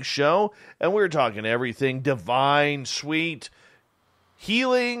The Big Show, and we're talking everything divine, sweet,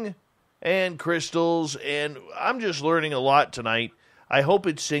 healing, and crystals, and I'm just learning a lot tonight. I hope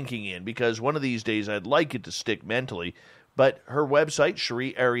it's sinking in, because one of these days I'd like it to stick mentally. But her website,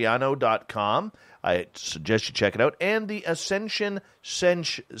 CheriArellano.com, I suggest you check it out, and the Ascension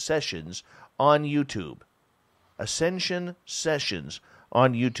Sessions on YouTube. Ascension Sessions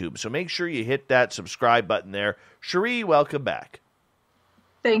on YouTube. So make sure you hit that subscribe button there. Cheri, welcome back.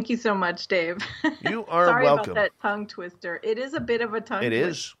 Thank you so much, Dave. You are Sorry welcome. about that tongue twister. It is a bit of a tongue It twister.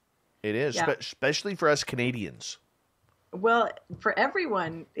 is. It is, Yeah. especially for us Canadians. Well, for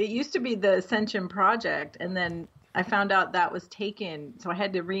everyone, it used to be the Ascension Project, and then I found out that was taken, so I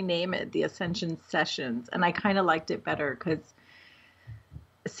had to rename it the Ascension Sessions, and I kind of liked it better because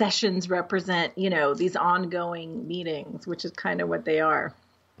sessions represent, these ongoing meetings, which is kind of what they are.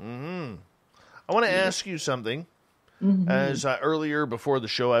 I want to ask you something. As earlier before the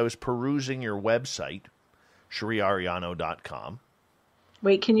show, I was perusing your website, CheriArellano.com.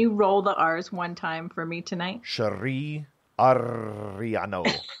 Wait, can you roll the R's one time for me tonight? Cheri Arellano.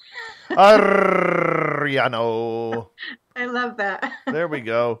 Arellano. I love that. There we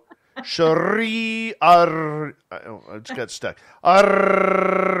go. Cheri Ar... Oh, I just got stuck.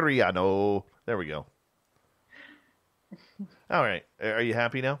 Arellano. There we go. All right. Are you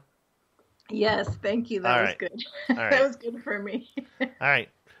happy now? Yes, thank you. That All was right. good. All right. That was good for me. All right.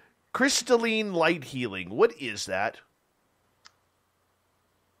 Crystalline light healing. What is that?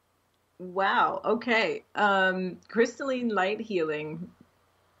 Wow. Okay. Crystalline light healing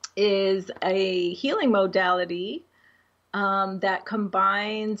is a healing modality that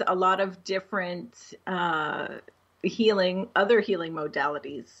combines a lot of different other healing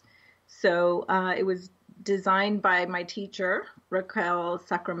modalities. So it was designed by my teacher, Raquel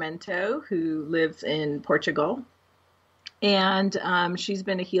Sacramento, who lives in Portugal. And she's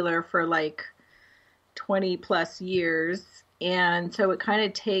been a healer for like 20 plus years. And so it kind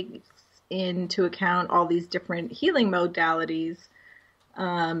of takes into account all these different healing modalities,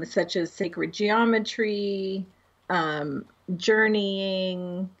 such as sacred geometry,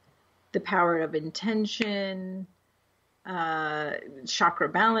 journeying, the power of intention, chakra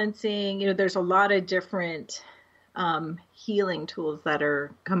balancing. There's a lot of different healing tools that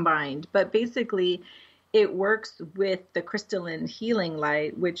are combined. But basically, it works with the crystalline healing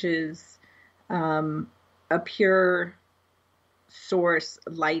light, which is a pure source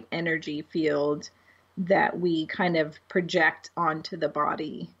light energy field that we kind of project onto the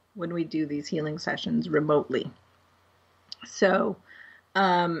body when we do these healing sessions remotely. So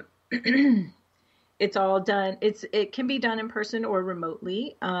it's all done. It can be done in person or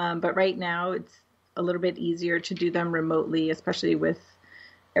remotely, but right now it's a little bit easier to do them remotely, especially with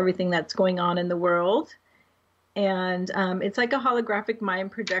everything that's going on in the world. And it's like a holographic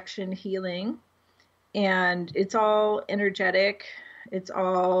mind projection healing. And it's all energetic. It's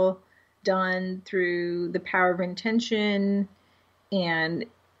all done through the power of intention. And,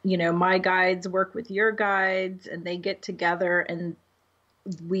 my guides work with your guides, and they get together and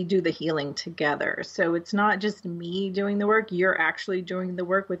we do the healing together. So it's not just me doing the work. You're actually doing the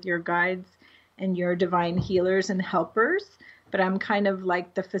work with your guides and your divine healers and helpers. But I'm kind of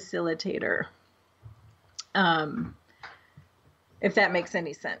like the facilitator, if that makes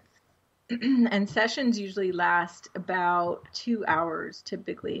any sense. And sessions usually last about 2 hours,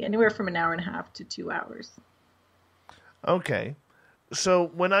 typically, anywhere from an hour and a half to 2 hours. Okay. So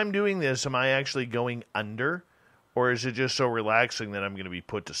when I'm doing this, am I actually going under, or is it just so relaxing that I'm going to be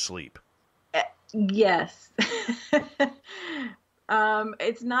put to sleep? Yes.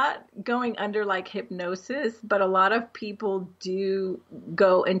 It's not going under like hypnosis, but a lot of people do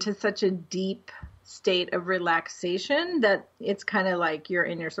go into such a deep state of relaxation that it's kind of like you're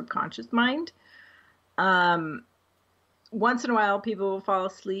in your subconscious mind. Once in a while people will fall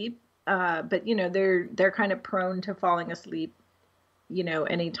asleep, but they're kind of prone to falling asleep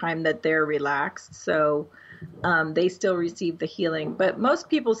anytime that they're relaxed, so they still receive the healing. But most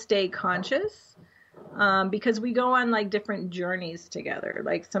people stay conscious because we go on like different journeys together.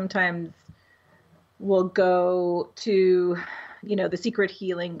 Like sometimes we'll go to the secret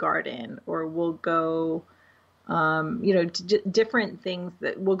healing garden, or we'll go, to different things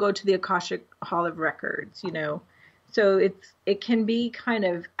that we'll go to the Akashic Hall of Records, so it can be kind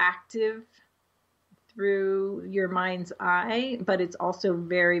of active through your mind's eye, but it's also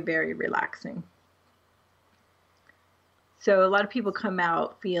very, very relaxing. So a lot of people come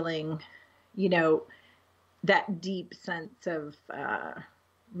out feeling, that deep sense of,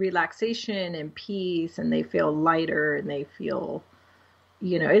 relaxation and peace, and they feel lighter, and they feel,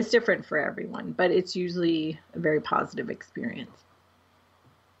 it's different for everyone, but it's usually a very positive experience.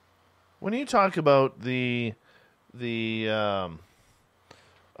 When you talk about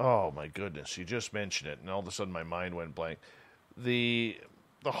oh my goodness, you just mentioned it, and all of a sudden my mind went blank. the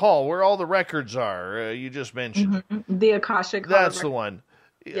hall where all the records are. You just mentioned the Akashic. That's the one.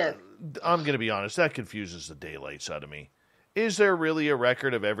 Yes. I'm going to be honest. That confuses the daylights out of me. Is there really a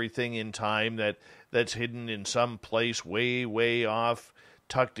record of everything in time that's hidden in some place way, way off,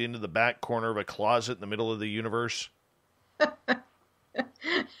 tucked into the back corner of a closet in the middle of the universe?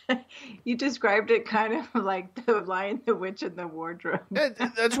 You described it kind of like the Lion, the Witch, and the Wardrobe.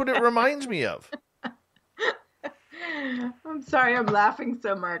 That's what it reminds me of. I'm sorry, I'm laughing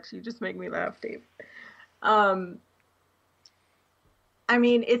so much. You just make me laugh, Dave. I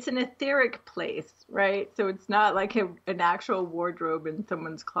mean, it's an etheric place, right? So it's not like an actual wardrobe in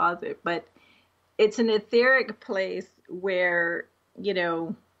someone's closet, but it's an etheric place where, you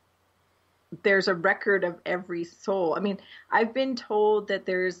know, there's a record of every soul. I mean, I've been told that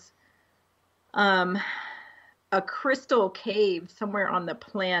there's a crystal cave somewhere on the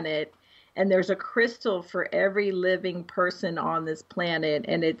planet, and there's a crystal for every living person on this planet,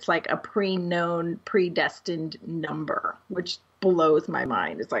 and it's like a pre-known, predestined number, which blows my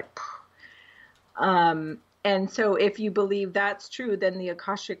mind. It's like, and so if you believe that's true, then the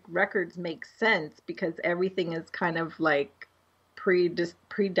Akashic records make sense, because everything is kind of like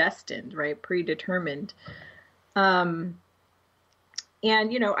predestined, right? Predetermined. And,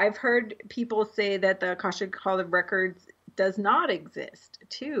 you know, I've heard people say that the Akashic Hall of Records does not exist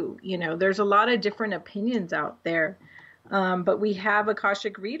too. You know, there's a lot of different opinions out there. But we have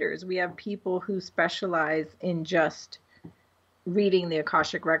Akashic readers. We have people who specialize in just reading the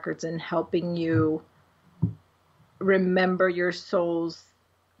Akashic records and helping you remember your soul's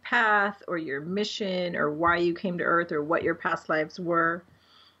path or your mission or why you came to Earth or what your past lives were.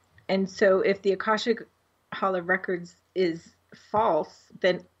 And so if the Akashic Hall of Records is false,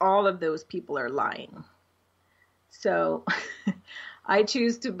 then all of those people are lying. So I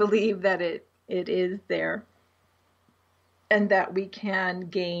choose to believe that it is there and that we can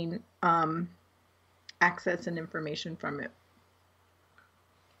gain access and information from it.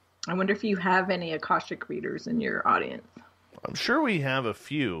 I wonder if you have any Akashic readers in your audience. I'm sure we have a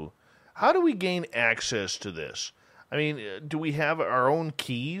few. How do we gain access to this? I mean, do we have our own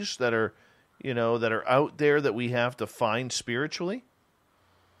keys that are, you know, that are out there that we have to find spiritually?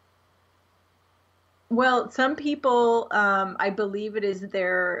 Well, some people, I believe it is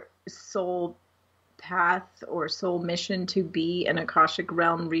their soul path or soul mission to be an Akashic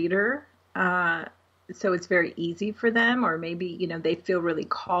realm reader. So it's very easy for them, or maybe, you know, they feel really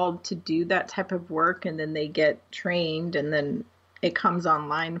called to do that type of work, and then they get trained and then it comes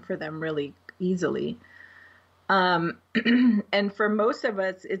online for them really easily. And for most of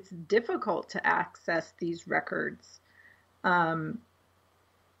us, it's difficult to access these records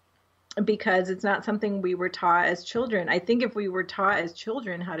because it's not something we were taught as children. I think if we were taught as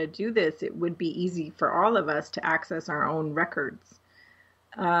children how to do this, it would be easy for all of us to access our own records.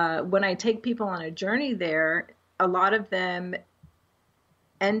 When I take people on a journey there, a lot of them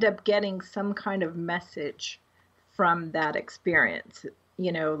end up getting some kind of message from that experience.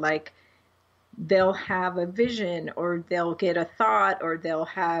 You know, like they'll have a vision, or they'll get a thought, or they'll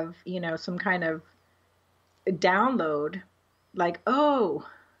have, you know, some kind of download, like, oh,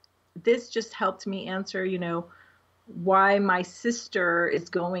 this just helped me answer, you know, why my sister is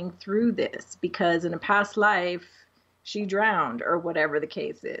going through this, because in a past life she drowned, or whatever the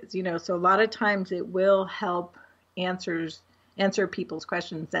case is, you know. So a lot of times it will help answer people's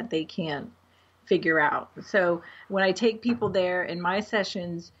questions that they can't figure out. So when I take people there in my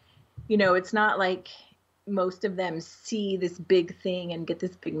sessions, you know, it's not like most of them see this big thing and get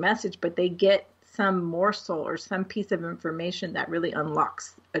this big message, but they get some morsel or some piece of information that really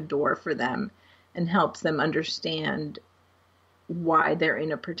unlocks a door for them and helps them understand why they're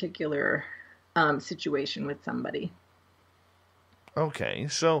in a particular situation with somebody. Okay,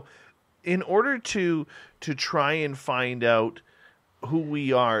 so in order to try and find out who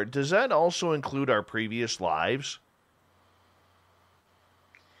we are, does that also include our previous lives?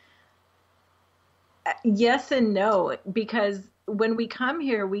 Yes and no, because when we come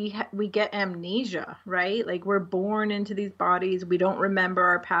here, we get amnesia, right? Like we're born into these bodies. We don't remember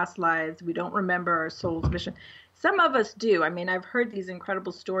our past lives. We don't remember our soul's mission. Some of us do. I mean, I've heard these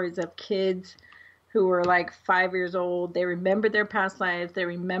incredible stories of kids who are like 5 years old. They remember their past lives. They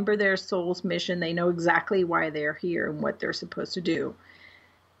remember their soul's mission. They know exactly why they're here and what they're supposed to do.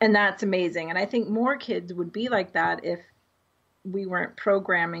 And that's amazing. And I think more kids would be like that if we weren't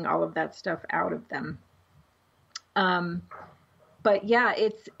programming all of that stuff out of them. But yeah,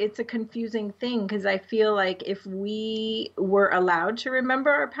 it's a confusing thing, because I feel like if we were allowed to remember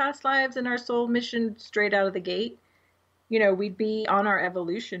our past lives and our soul mission straight out of the gate, you know, we'd be on our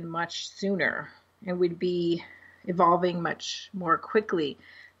evolution much sooner, and we'd be evolving much more quickly.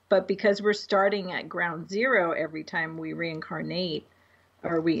 But because we're starting at ground zero every time we reincarnate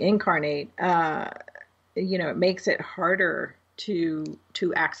or we incarnate, it makes it harder to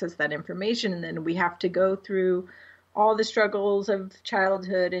access that information. And then we have to go through all the struggles of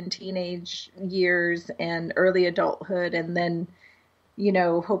childhood and teenage years and early adulthood. And then,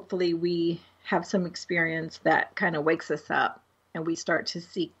 hopefully we have some experience that kind of wakes us up and we start to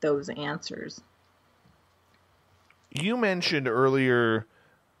seek those answers. You mentioned earlier,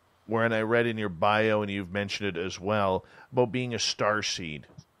 when I read in your bio, and you've mentioned it as well, about being a starseed.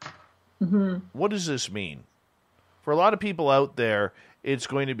 Mm-hmm. What does this mean? For a lot of people out there, it's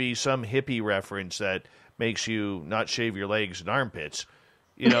going to be some hippie reference that makes you not shave your legs and armpits,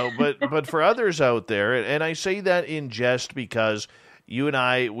 but for others out there, and I say that in jest because you and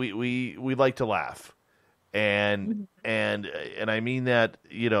I, we like to laugh. And I mean that,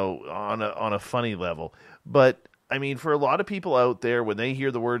 on a funny level. But I mean, for a lot of people out there, when they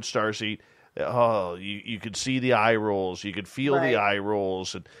hear the word starseed, you could see the eye rolls, you could feel the eye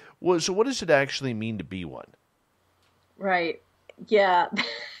rolls. And so what does it actually mean to be one? Right. Yeah.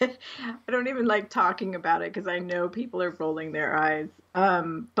 I don't even like talking about it because I know people are rolling their eyes.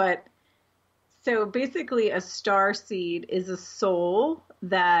 But so basically a starseed is a soul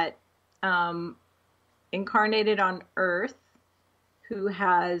that incarnated on Earth who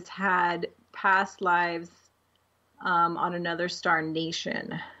has had past lives on another star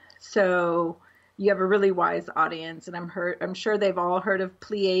nation. So you have a really wise audience, and I'm sure they've all heard of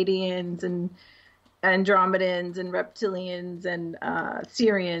Pleiadians and Andromedans and reptilians and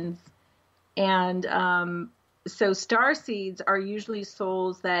Sirians. And so starseeds are usually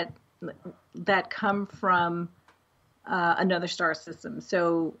souls that come from another star system.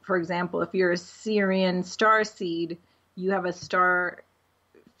 So, for example, if you're a Sirian starseed, you have a star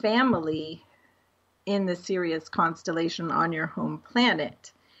family in the Sirius constellation on your home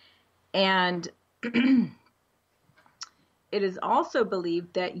planet. And it is also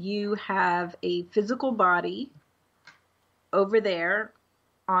believed that you have a physical body over there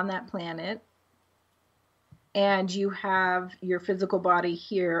on that planet, and you have your physical body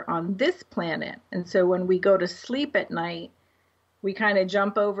here on this planet. And so when we go to sleep at night, we kind of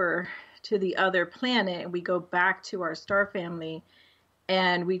jump over to the other planet and we go back to our star family,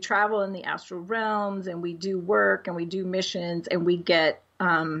 and we travel in the astral realms, and we do work and we do missions, and we get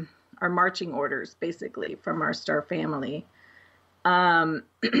our marching orders basically from our star family. And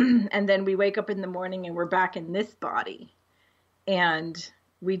then we wake up in the morning and we're back in this body, and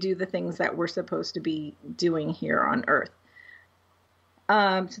we do the things that we're supposed to be doing here on Earth.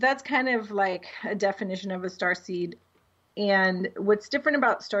 So that's kind of like a definition of a starseed. And what's different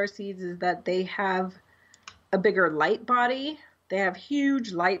about starseeds is that they have a bigger light body. They have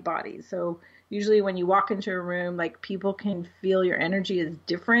huge light bodies. So usually when you walk into a room, like, people can feel your energy is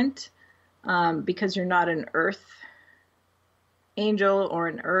different because you're not an earth angel or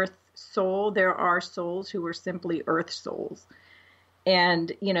an earth soul. There are souls who are simply earth souls.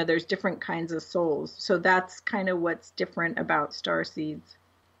 And, there's different kinds of souls. So that's kind of what's different about starseeds.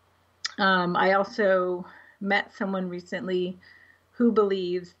 I also met someone recently who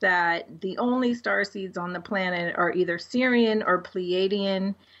believes that the only starseeds on the planet are either Sirian or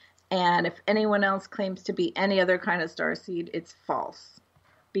Pleiadian. And if anyone else claims to be any other kind of starseed, it's false.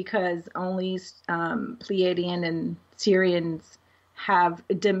 Because only Pleiadian and Sirians have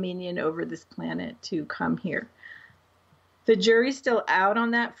dominion over this planet to come here. The jury's still out on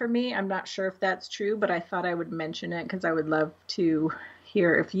that for me. I'm not sure if that's true, but I thought I would mention it because I would love to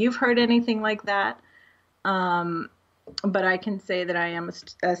hear if you've heard anything like that. But I can say that I am a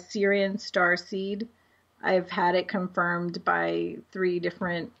Sirian starseed. I've had it confirmed by 3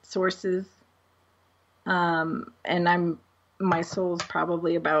 different sources. And my soul's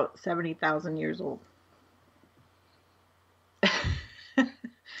probably about 70,000 years old.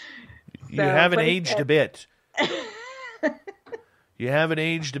 You haven't aged a bit. You haven't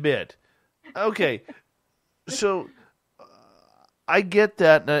aged a bit. Okay. So I get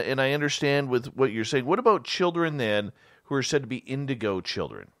that, and I understand with what you're saying. What about children then who are said to be indigo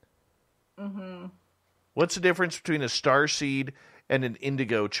children? Mm-hmm. What's the difference between a starseed and an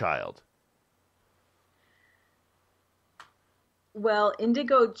indigo child? Well,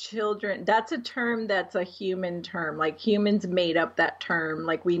 indigo children, that's a term that's a human term. Like, humans made up that term.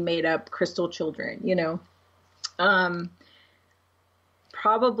 Like, we made up crystal children,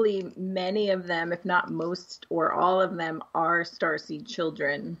 Probably many of them, if not most or all of them, are starseed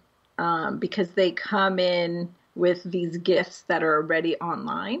children because they come in with these gifts that are already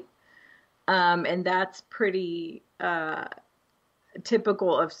online. And that's pretty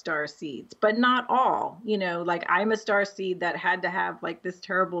typical of star seeds, but not all. Like I'm a star seed that had to have like this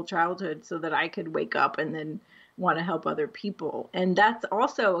terrible childhood so that I could wake up and then want to help other people. And that's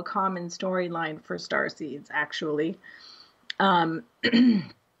also a common storyline for star seeds, actually.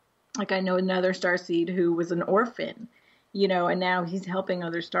 Like I know another star seed who was an orphan, and now he's helping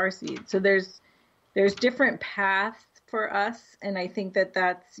other star seeds. So there's different paths for us. And I think that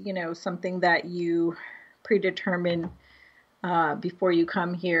that's, something that you predetermine before you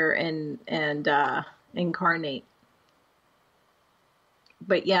come here and incarnate.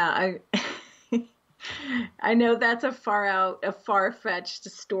 But yeah, I know that's a far-fetched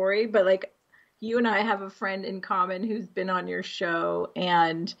story, but like you and I have a friend in common who's been on your show,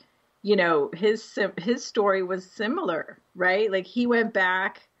 and his story was similar, right? Like he went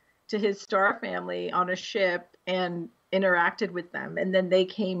back to his star family on a ship and interacted with them, and then they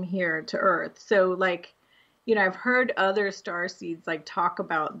came here to Earth. So like, I've heard other star seeds like talk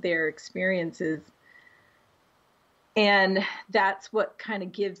about their experiences, and that's what kind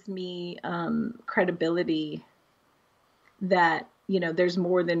of gives me credibility that, there's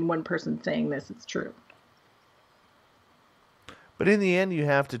more than one person saying this is true. But in the end, you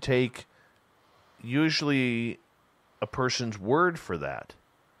have to take usually a person's word for that.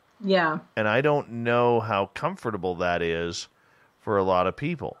 Yeah. And I don't know how comfortable that is for a lot of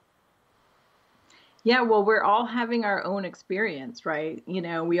people. Yeah, well, we're all having our own experience, right?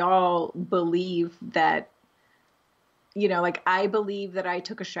 We all believe that, like I believe that I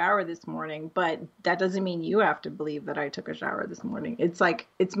took a shower this morning, but that doesn't mean you have to believe that I took a shower this morning. It's like,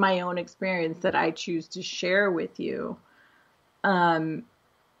 it's my own experience that I choose to share with you. And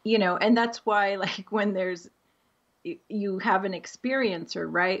that's why, like, when you have an experiencer,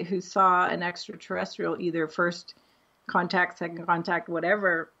 right, who saw an extraterrestrial, either first contact, second contact,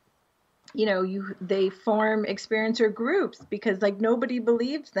 whatever, they form experiencer groups because like nobody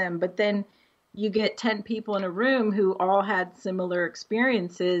believes them, but then you get 10 people in a room who all had similar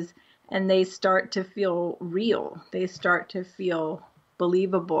experiences, and they start to feel real. They start to feel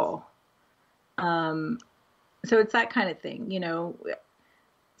believable. So it's that kind of thing,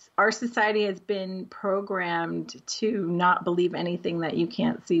 Our society has been programmed to not believe anything that you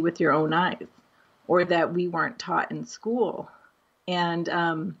can't see with your own eyes, or that we weren't taught in school.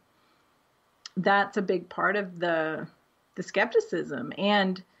 And that's a big part of the skepticism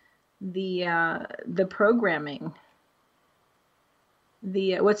and the programming.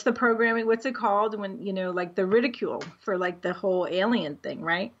 What's the programming? What's it called when, like the ridicule for like the whole alien thing,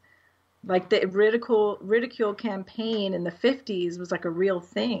 right? Like the ridicule campaign in the 50s was like a real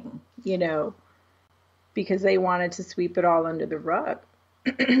thing, because they wanted to sweep it all under the rug.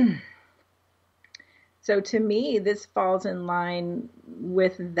 So to me, this falls in line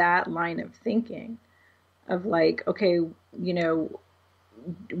with that line of thinking of like, okay,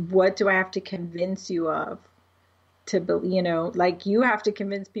 what do I have to convince you of like you have to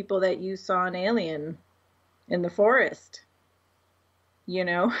convince people that you saw an alien in the forest,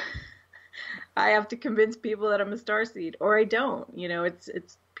 I have to convince people that I'm a starseed, or I don't,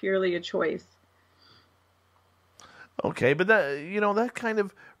 it's purely a choice. Okay, but that, that kind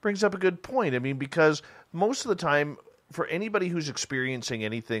of brings up a good point. I mean, because most of the time, for anybody who's experiencing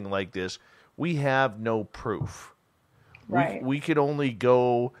anything like this, we have no proof. Right. We could only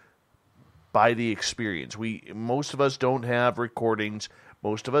go by the experience. Most of us don't have recordings.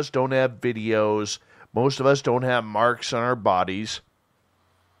 Most of us don't have videos. Most of us don't have marks on our bodies.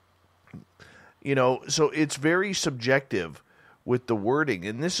 So it's very subjective with the wording.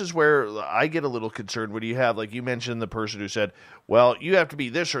 And this is where I get a little concerned when you have, like you mentioned, the person who said, well, you have to be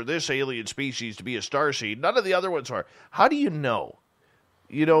this or this alien species to be a starseed. None of the other ones are. How do you know?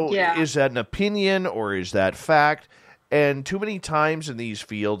 Yeah. Is that an opinion or is that fact? And too many times in these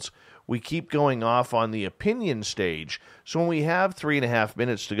fields, we keep going off on the opinion stage. So when we have 3.5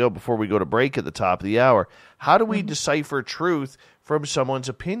 minutes to go before we go to break at the top of the hour, how do we decipher truth from someone's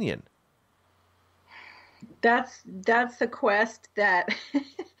opinion? That's the quest that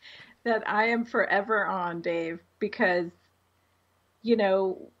that I am forever on, Dave, because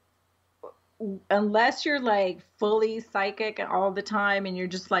unless you're like fully psychic all the time and you're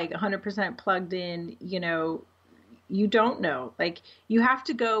just like 100% plugged in, you don't know. Like you have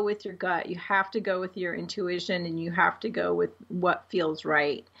to go with your gut, you have to go with your intuition, and you have to go with what feels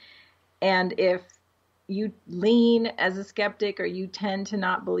right. And if you lean as a skeptic, or you tend to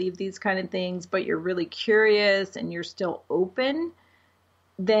not believe these kind of things, but you're really curious and you're still open,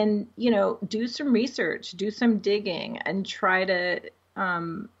 then, do some research, do some digging, and try to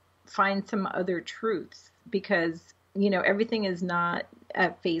find some other truths, because, everything is not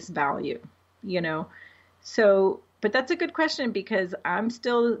at face value, So But that's a good question, because I'm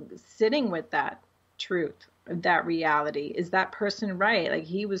still sitting with that truth, that reality. Is that person right? Like,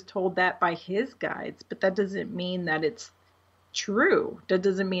 he was told that by his guides, but that doesn't mean that it's true. That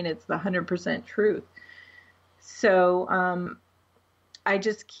doesn't mean it's the 100% truth. So I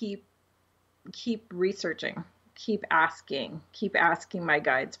just keep researching, keep asking my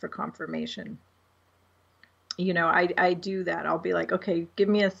guides for confirmation. You know, I do that. I'll be like, okay, give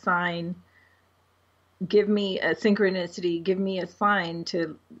me a sign, give me a synchronicity, give me a sign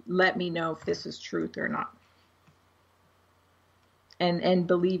to let me know if this is truth or not. And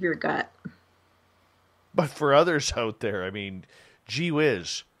believe your gut. But for others out there, I mean, gee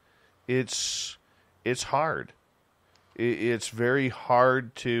whiz, it's hard. It's very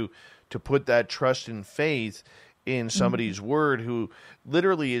hard to put that trust and faith in somebody's word who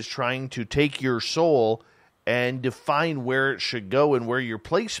literally is trying to take your soul and define where it should go and where your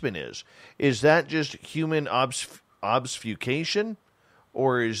placement is. Is that just human obfuscation,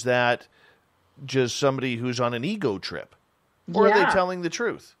 or is that just somebody who's on an ego trip? Or are they telling the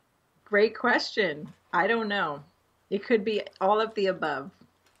truth? Great question. I don't know. It could be all of the above.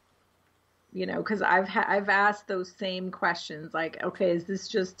 You know, because I've asked those same questions, like, okay, is this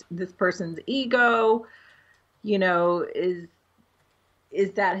just this person's ego? You know, is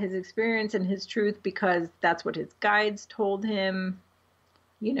that his experience and his truth because that's what his guides told him?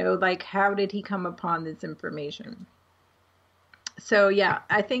 You know, like, how did he come upon this information? So yeah,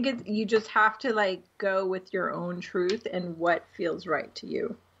 I think you just have to, like, go with your own truth and what feels right to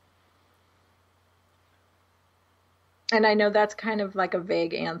you. And I know that's kind of like a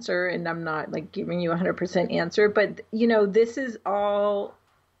vague answer, and I'm not, like, giving you a 100% answer, but, you know, this is all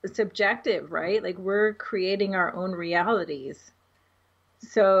subjective, right? Like, we're creating our own realities.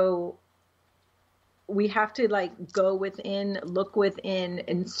 So we have to, like, go within, look within,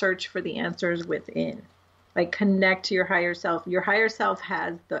 and search for the answers within. Like, connect to your higher self. Your higher self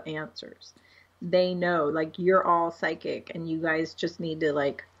has the answers. They know, like, you're all psychic, and you guys just need to,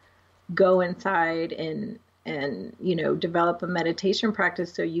 like, go inside and you know, develop a meditation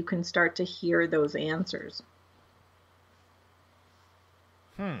practice so you can start to hear those answers.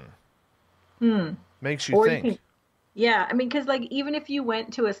 Makes you think. Yeah, I mean, because, like, even if you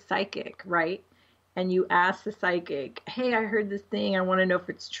went to a psychic, right, and you asked the psychic, hey, I heard this thing, I want to know if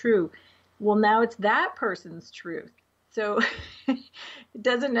it's true. Well, now it's that person's truth. So it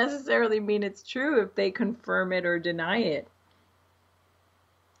doesn't necessarily mean it's true if they confirm it or deny it.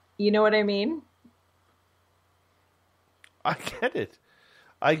 You know what I mean? I get it.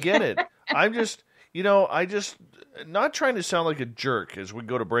 I'm just, not trying to sound like a jerk as we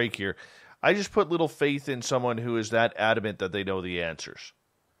go to break here. I just put little faith in someone who is that adamant that they know the answers.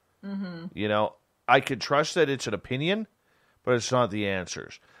 Mm-hmm. You know, I could trust that it's an opinion, but it's not the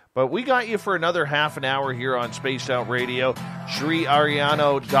answers. But we got you for another half an hour here on Spaced Out Radio.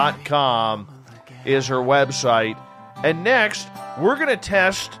 CheriArellano.com is her website. And next, we're going to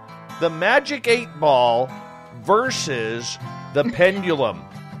test the Magic 8 Ball versus the pendulum.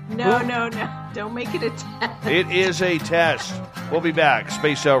 No. Don't make it a test. It is a test. We'll be back.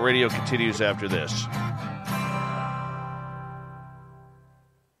 Spaced Out Radio continues after this.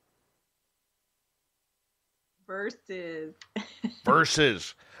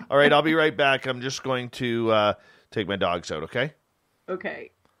 Versus. All right, I'll be right back. I'm just going to take my dogs out, okay?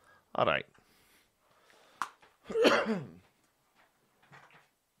 Okay. All right.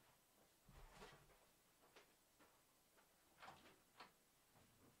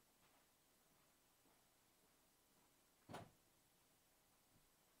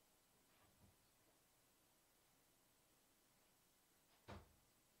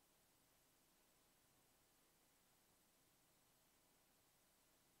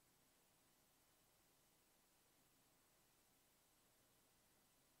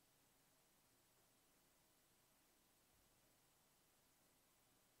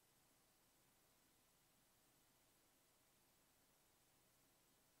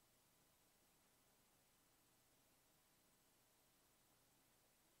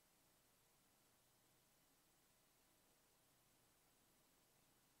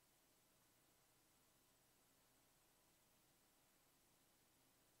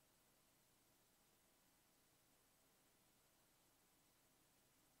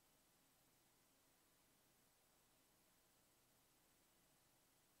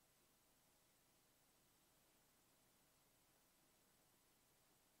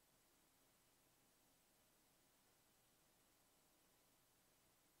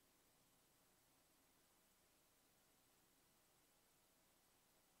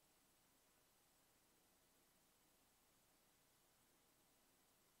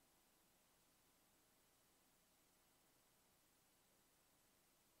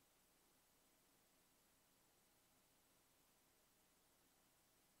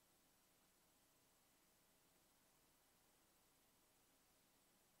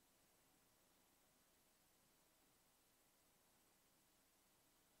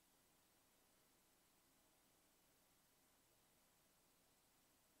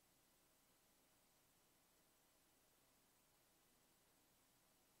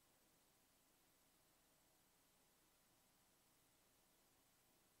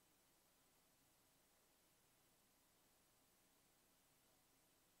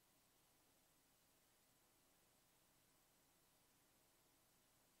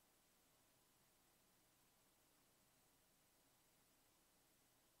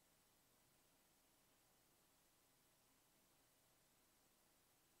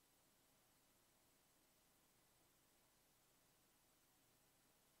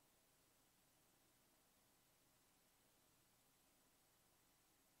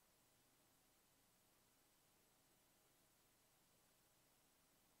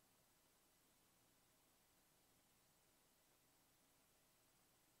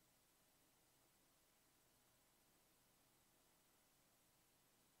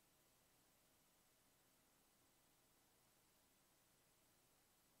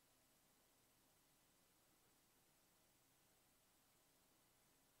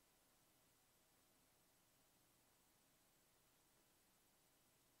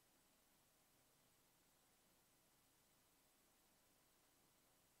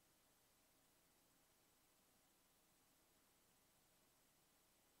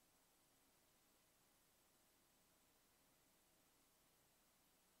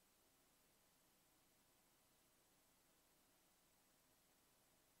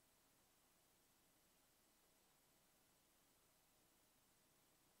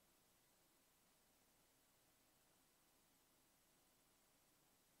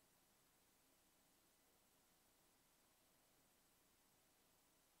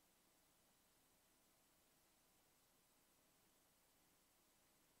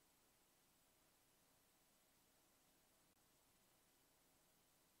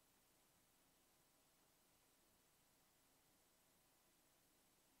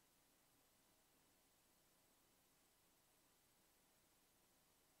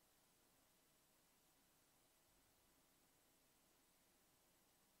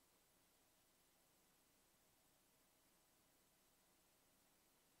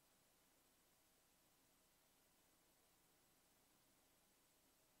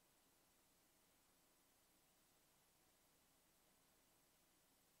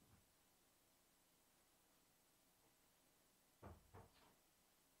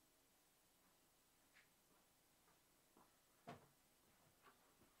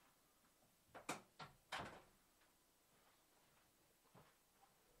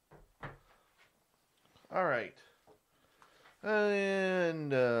 All right.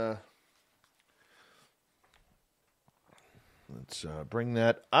 And let's bring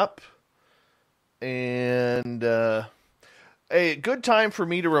that up. And a good time for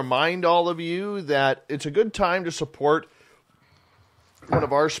me to remind all of you that it's a good time to support one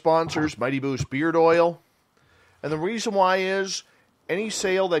of our sponsors, Mighty Boost Beard Oil. And the reason why is any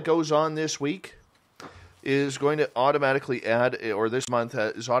sale that goes on this week is going to automatically add, or this month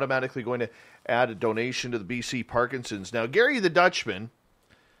is automatically going to add a donation to the BC Parkinson's. Now, Gary the Dutchman,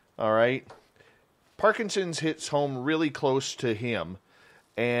 all right, Parkinson's hits home really close to him,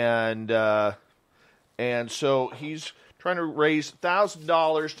 and so he's trying to raise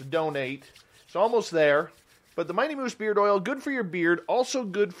 $1,000 to donate. It's almost there, but the Mighty Moose Beard Oil, good for your beard, also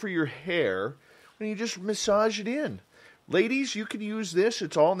good for your hair, when you just massage it in. Ladies, you can use this.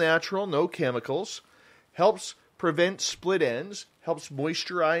 It's all natural, no chemicals. Helps prevent split ends, helps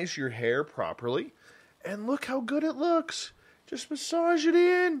moisturize your hair properly, and look how good it looks. Just massage it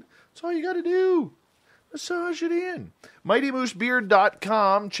in. That's all you got to do. Massage it in.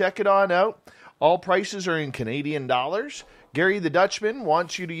 MightyMooseBeard.com. Check it on out. All prices are in Canadian dollars. Gary the Dutchman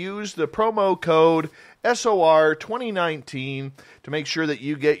wants you to use the promo code SOR2019 to make sure that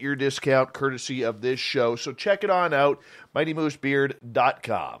you get your discount courtesy of this show. So check it on out,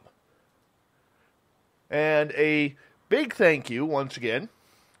 MightyMooseBeard.com. And a big thank you, once again,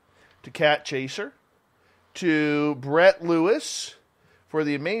 to Cat Chaser, to Brett Lewis for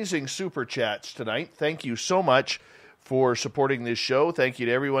the amazing super chats tonight. Thank you so much for supporting this show. Thank you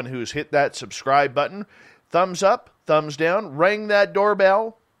to everyone who's hit that subscribe button. Thumbs up, thumbs down, ring that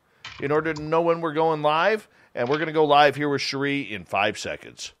doorbell in order to know when we're going live. And we're going to go live here with Cheri in 5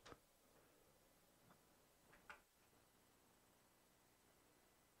 seconds.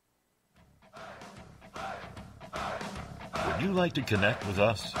 Would you like to connect with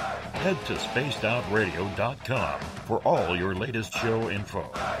us? Head to spacedoutradio.com for all your latest show info.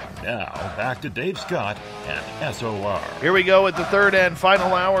 Now, back to Dave Scott and SOR. Here we go with the third and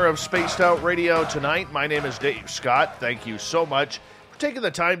final hour of Spaced Out Radio tonight. My name is Dave Scott. Thank you so much for taking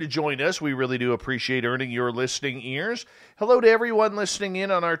the time to join us. We really do appreciate earning your listening ears. Hello to everyone listening in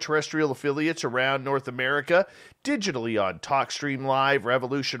on our terrestrial affiliates around North America, digitally on TalkStream Live,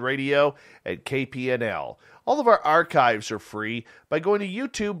 Revolution Radio, and KPNL. All of our archives are free by going to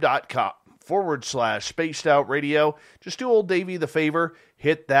youtube.com/Spaced Out Radio. Just do old Davey the favor,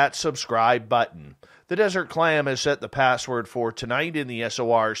 hit that subscribe button. The Desert Clam has set the password for tonight in the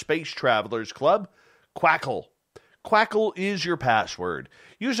SOR Space Travelers Club, Quackle. Quackle is your password.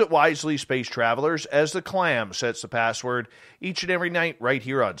 Use it wisely, Space Travelers, as the Clam sets the password each and every night right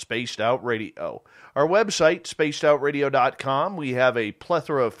here on Spaced Out Radio. Our website, spacedoutradio.com, we have a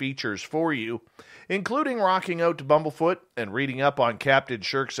plethora of features for you, including rocking out to Bumblefoot and reading up on Captain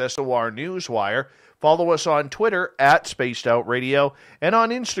Shirk's SOR Newswire. Follow us on Twitter at Spaced Out Radio and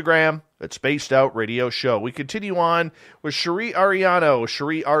on Instagram at Spaced Out Radio Show. We continue on with Chery Arellano.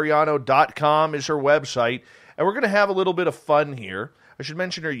 CheriArellano.com is her website, and we're going to have a little bit of fun here. I should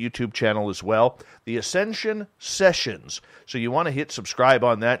mention her YouTube channel as well, the Ascension Sessions. So you want to hit subscribe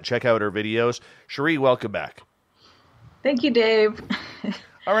on that and check out her videos. Chery, welcome back. Thank you, Dave.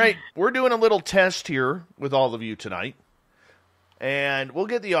 All right, we're doing a little test here with all of you tonight, and we'll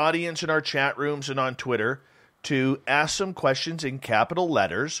get the audience in our chat rooms and on Twitter to ask some questions in capital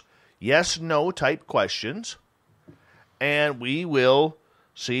letters, yes, no type questions, and we will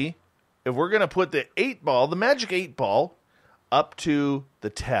see if we're going to put the 8-ball, the magic 8-ball, up to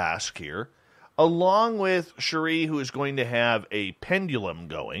the task here, along with Chery, who is going to have a pendulum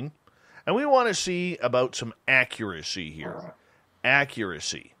going, and we want to see about some accuracy here.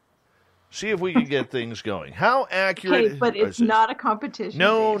 Accuracy. See if we can get things going. How accurate? Hey, but it's not a competition.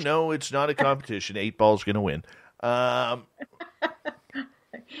 No, Dave. no, it's not a competition. 8-ball's going to win.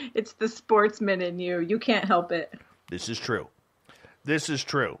 It's the sportsman in you. You can't help it. This is true. This is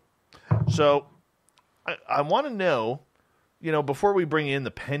true. So I want to know, before we bring in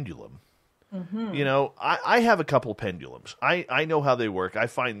the pendulum, I have a couple pendulums. I know how they work. I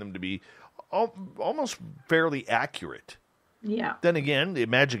find them to be almost fairly accurate. Yeah. Then again, the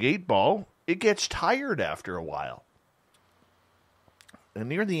magic 8-ball, it gets tired after a while. And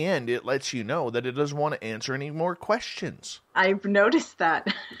near the end, it lets you know that it doesn't want to answer any more questions. I've noticed that.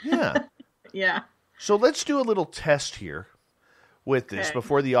 Yeah. Yeah. So let's do a little test here with this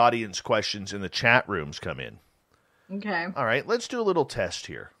before the audience questions in the chat rooms come in. Okay. All right, let's do a little test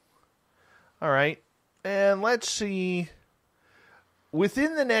here. All right, and let's see.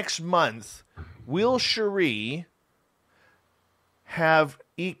 Within the next month, will Chery have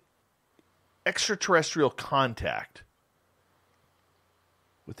extraterrestrial contact?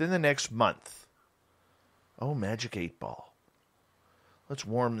 Within the next month. Oh, Magic 8 Ball. Let's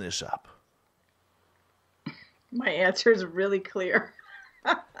warm this up. My answer is really clear.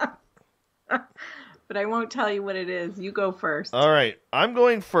 But I won't tell you what it is. You go first. All right. I'm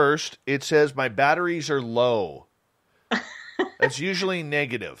going first. It says my batteries are low. That's usually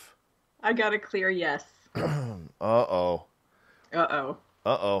negative. I got a clear yes. Uh-oh. Uh-oh.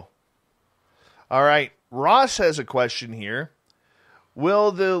 Uh-oh. All right. Ross has a question here.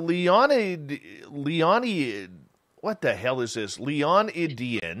 Will the what the hell is this?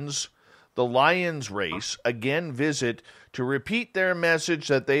 Leonidians, the Lions race, again visit to repeat their message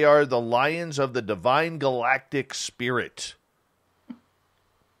that they are the Lions of the Divine Galactic Spirit?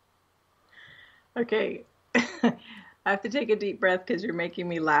 Okay. I have to take a deep breath because you're making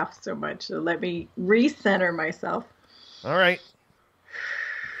me laugh so much. So let me recenter myself. All right.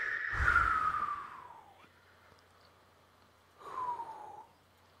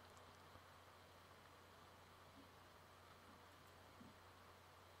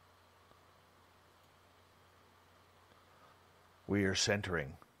 We are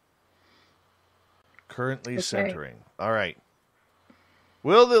centering. Currently centering. All right.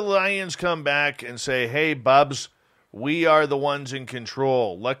 Will the Lions come back and say, hey, Bubs, we are the ones in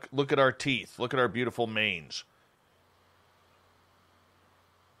control. Look at our teeth. Look at our beautiful manes.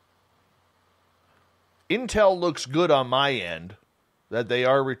 Intel looks good on my end that they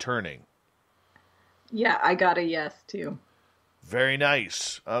are returning. Yeah, I got a yes, too. Very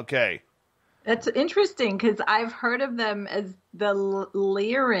nice. Okay. That's interesting because I've heard of them as the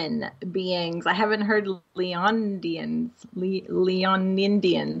Lyran beings. I haven't heard Leonidians.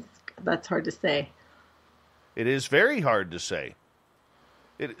 Leonidians. That's hard to say. It is very hard to say.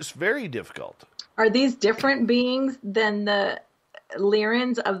 It is very difficult. Are these different beings than the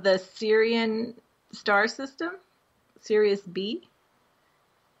Lyrans of the Syrian star system? Sirius B?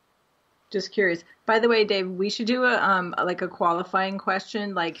 Just curious. By the way, Dave, we should do a qualifying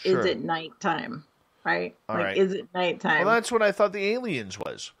question. Like, Sure. Is it nighttime? Right? All like, right. Is it nighttime? Well, that's what I thought the aliens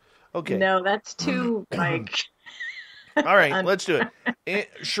was. Okay. No, that's too, like... All right, let's do it.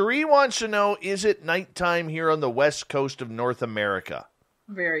 Cheri wants to know, is it nighttime here on the west coast of North America?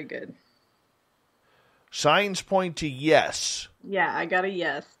 Very good. Signs point to yes. Yeah, I got a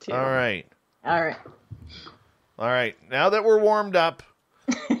yes, too. All right. All right. All right. Now that we're warmed up,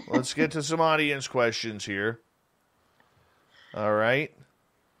 let's get to some audience questions here. All right.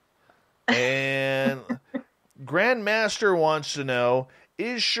 And Grandmaster wants to know,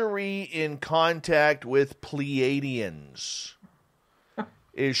 is Cheri in contact with Pleiadians?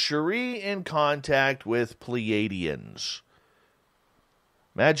 Is Cheri in contact with Pleiadians?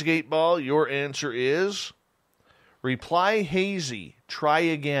 Magic 8 Ball, your answer is... Reply hazy. Try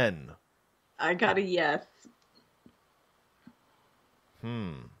again. I got a yes.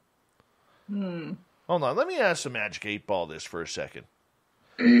 Hold on. Let me ask the Magic 8 Ball this for a second.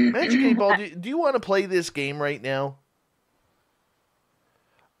 Magic 8 Ball, do you want to play this game right now?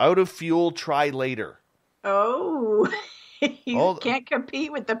 Out of fuel, try later. Oh, you can't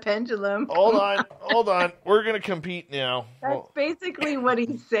compete with the pendulum. Hold on. We're going to compete now. That's basically what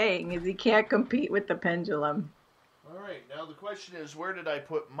he's saying, is he can't compete with the pendulum. All right. Now the question is, where did I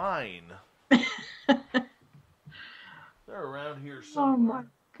put mine? They're around here somewhere. Oh, my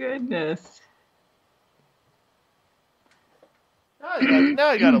goodness. Now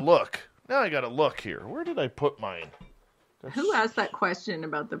I got to look. Now I got to look here. Where did I put mine? Who asked that question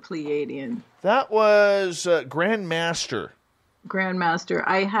about the Pleiadians? That was Grandmaster. Grandmaster.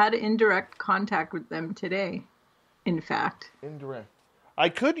 I had indirect contact with them today, in fact. Indirect. I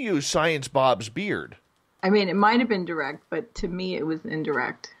could use Science Bob's beard. I mean, it might have been direct, but to me it was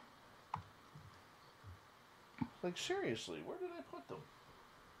indirect. Like, seriously, where did I put them?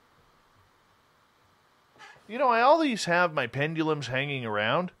 You know, I always have my pendulums hanging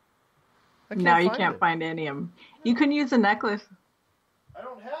around. No, you can't find any of them. You can use a necklace. I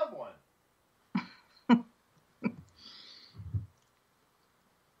don't have one.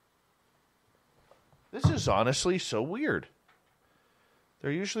 This is honestly so weird. They're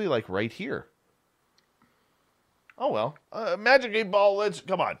usually like right here. Oh well, Magic 8 Ball.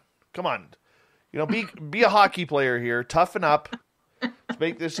 Come on. You know, be a hockey player here. Toughen up. Let's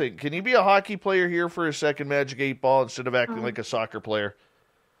make this thing. Can you be a hockey player here for a second, Magic 8 Ball, instead of acting like a soccer player?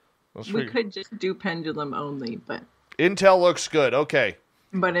 We could just do pendulum only, but... Intel looks good. Okay.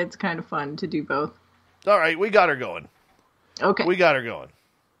 But it's kind of fun to do both. All right. We got her going. Okay. We got her going.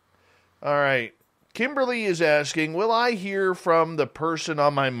 All right. Kimberly is asking, will I hear from the person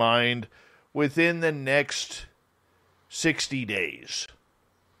on my mind within the next 60 days?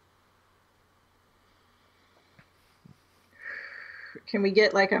 Can we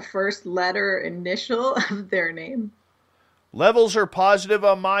get like a first letter initial of their name? Levels are positive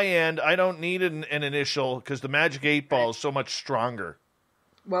on my end. I don't need an initial because the Magic 8 Ball is so much stronger.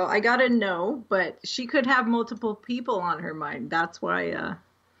 Well, I got a no, but she could have multiple people on her mind. That's why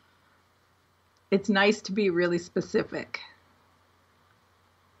it's nice to be really specific.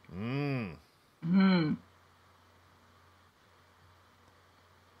 All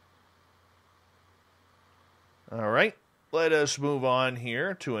right. Let us move on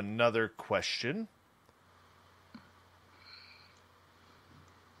here to another question.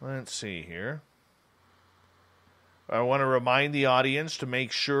 Let's see here. I want to remind the audience to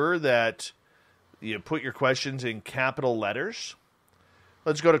make sure that you put your questions in capital letters.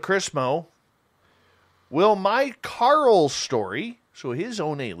 Let's go to Chris Mo. Will my Carl story, so his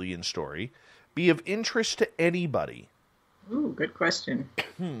own alien story, be of interest to anybody? Ooh, good question.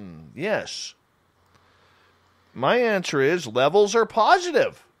 Yes. My answer is levels are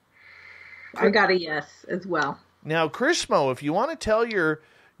positive. I got a yes as well. Now, Chris Mo, if you want to tell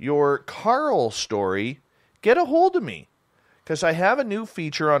your Carl story, get a hold of me, because I have a new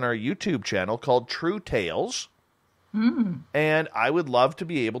feature on our YouTube channel called True Tales, and I would love to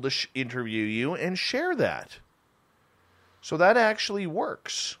be able to interview you and share that. So that actually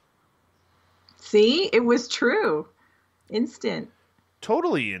works. See, it was true. Instant.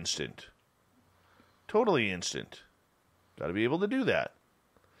 Totally instant. Totally instant. Got to be able to do that.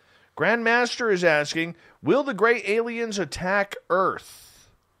 Grandmaster is asking, will the gray aliens attack Earth?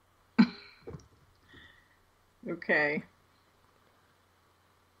 Okay.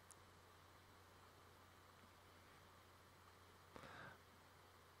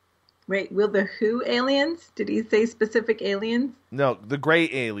 Wait, will the who aliens? Did he say specific aliens? No, the gray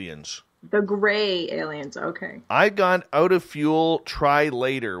aliens. The gray aliens, okay. I got out of fuel, try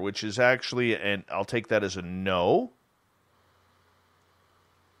later, which is actually, and I'll take that as a no.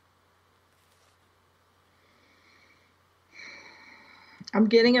 I'm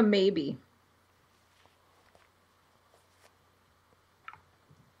getting a maybe.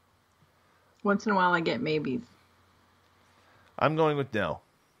 Once in a while I get maybes. I'm going with no.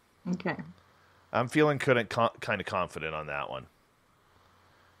 Okay. I'm feeling kind of confident on that one.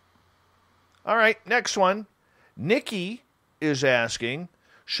 All right, next one. Nikki is asking,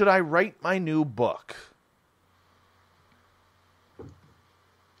 should I write my new book?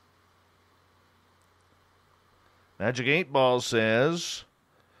 Magic 8 Ball says,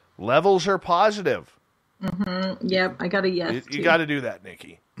 levels are positive. Yep, I got a yes. You got to do that,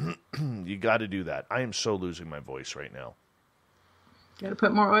 Nikki. You got to do that. I am so losing my voice right now. Got to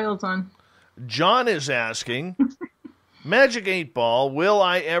put more oils on. John is asking, Magic 8 Ball, will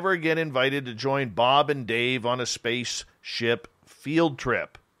I ever get invited to join Bob and Dave on a spaceship field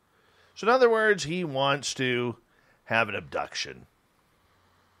trip? So in other words, he wants to have an abduction.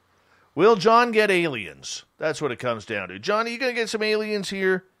 Will John get aliens? That's what it comes down to. John, are you going to get some aliens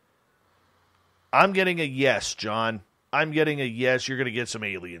here? I'm getting a yes, John. I'm getting a yes. You're going to get some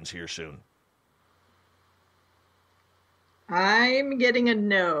aliens here soon. I'm getting a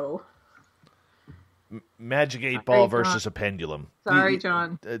no. Magic 8 Ball versus a pendulum. Sorry,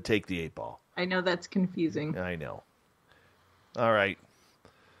 John. Take the 8 Ball. I know that's confusing. I know. All right.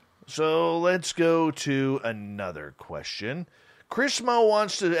 So let's go to another question. Chris Mo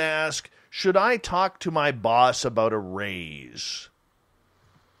wants to ask, should I talk to my boss about a raise?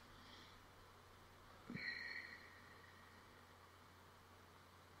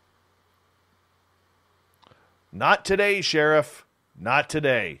 Not today, Sheriff. Not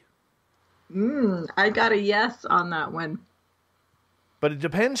today. I got a yes on that one. But it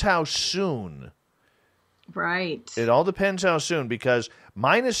depends how soon. Right. It all depends how soon, because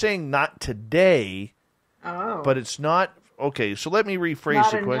mine is saying not today, but it's not. Okay, so let me rephrase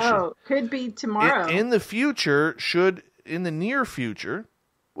Not the a question. no. Could be tomorrow. In the future, in the near future,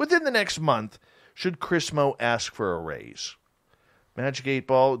 within the next month, should Chris Mo ask for a raise? Magic 8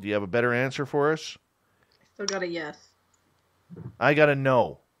 Ball, do you have a better answer for us? Still got a yes. I got a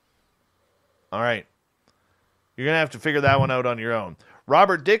no. All right. You're going to have to figure that one out on your own.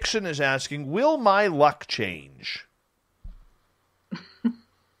 Robert Dixon is asking, will my luck change?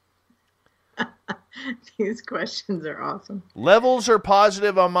 These questions are awesome. Levels are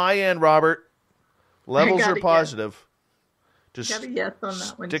positive on my end, Robert. Levels are positive. Just got a yes on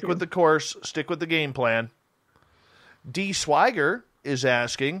that one, stick too. with the course. Stick with the game plan. D. Swigger is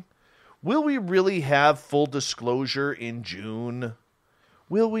asking, will we really have full disclosure in June?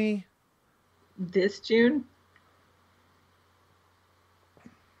 Will we? This June?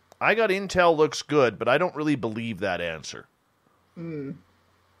 I got intel looks good, but I don't really believe that answer. I'm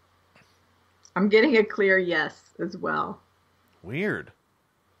getting a clear yes as well. Weird.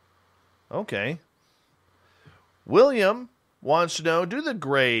 Okay. William wants to know, do the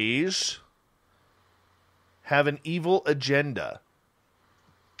Greys have an evil agenda?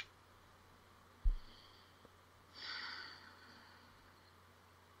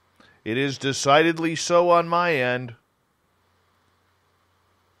 It is decidedly so on my end.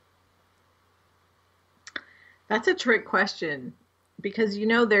 That's a trick question because,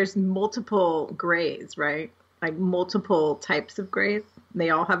 there's multiple Greys, right? Like multiple types of Greys.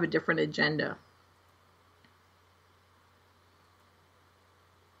 They all have a different agenda.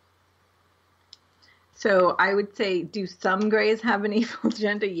 So I would say, do some Greys have an evil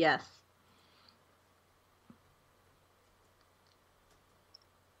agenda? Yes.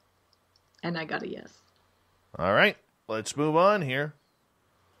 And I got a yes. All right, let's move on here.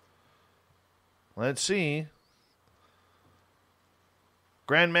 Let's see.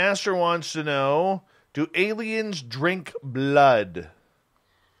 Grandmaster wants to know, do aliens drink blood?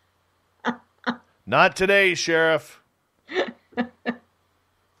 Not today, Sheriff.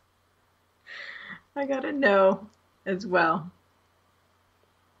 I got a no as well.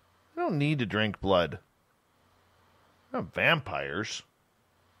 I don't need to drink blood. They're not vampires.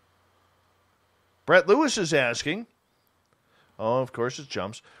 Brett Lewis is asking, oh, of course it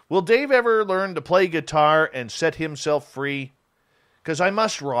jumps, will Dave ever learn to play guitar and set himself free? Because I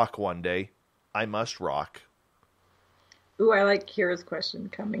must rock one day. I must rock. Ooh, I like Kira's question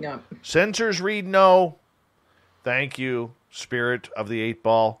coming up. Censors read no. Thank you, Spirit of the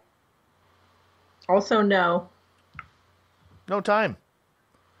 8-Ball. Also no. No time.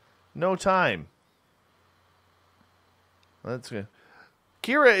 No time. That's good.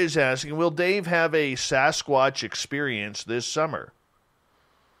 Kira is asking, will Dave have a Sasquatch experience this summer?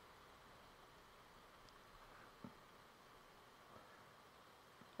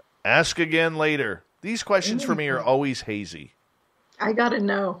 Ask again later. These questions for me are always hazy. I gotta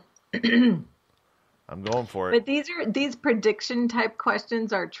know. I'm going for it. But these prediction type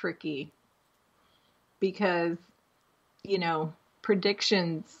questions are tricky because,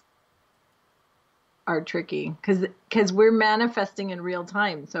 predictions are tricky because we're manifesting in real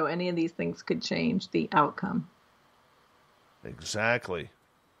time. So any of these things could change the outcome. Exactly.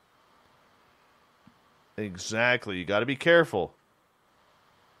 You got to be careful.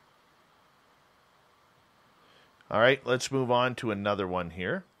 All right, let's move on to another one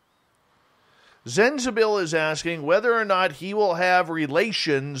here. Zenzabil is asking whether or not he will have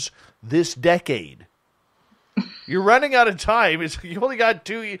relations this decade. You're running out of time. You only got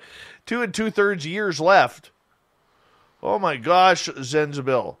 2 2/3 years left. Oh my gosh,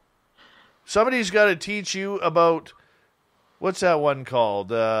 Zenzabil. Somebody's got to teach you about, what's that one called?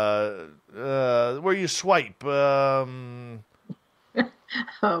 Where you swipe.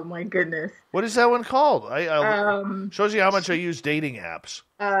 Oh my goodness. What is that one called? Shows you how much I use dating apps.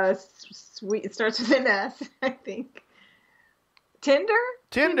 It starts with an S, I think. Tinder,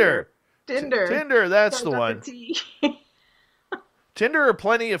 that's the one. Tinder or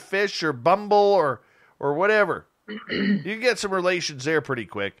Plenty of Fish or Bumble or whatever. You can get some relations there pretty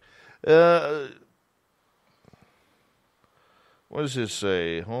quick. What does this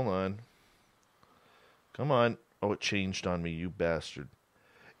say? Hold on. Come on. Oh, it changed on me, you bastard.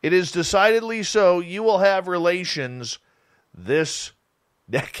 It is decidedly so. You will have relations this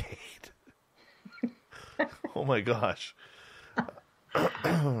decade. Oh my gosh.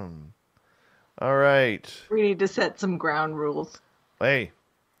 All right. We need to set some ground rules. Hey,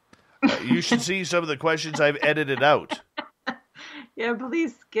 you should see some of the questions I've edited out. Yeah,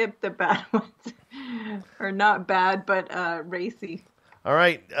 please skip the bad ones. Or not bad, but racy. All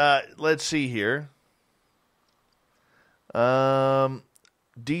right, let's see here.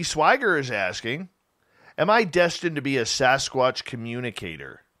 D. Swiger is asking, am I destined to be a Sasquatch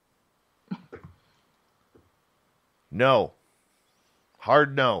communicator? No.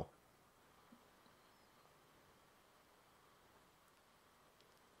 Hard no.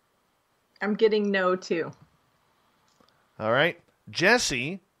 I'm getting no, too. All right.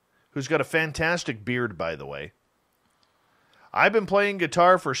 Jesse, who's got a fantastic beard, by the way. I've been playing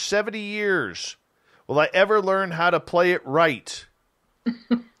guitar for 70 years. Will I ever learn how to play it right?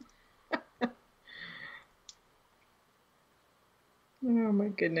 Oh, my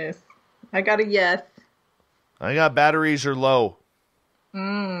goodness. I got a yes. I got batteries are low.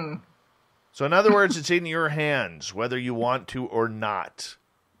 So in other words, it's in your hands, whether you want to or not.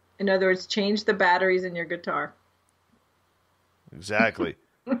 In other words, change the batteries in your guitar. Exactly.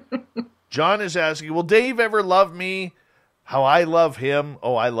 John is asking, will Dave ever love me how I love him?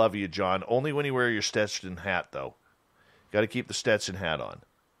 Oh, I love you, John. Only when you wear your Stetson hat, though. Got to keep the Stetson hat on.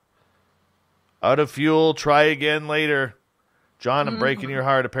 Out of fuel, try again later. John, I'm breaking your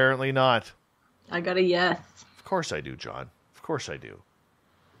heart. Apparently not. I got a yes. Of course I do, John. Of course I do.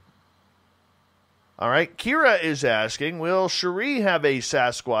 All right. Kira is asking, will Cheri have a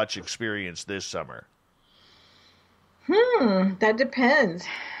Sasquatch experience this summer? That depends.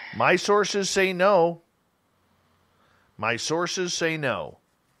 My sources say no. My sources say no.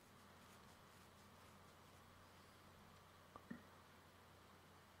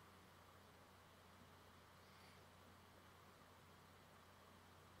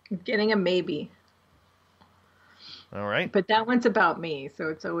 I'm getting a maybe. All right. But that one's about me, so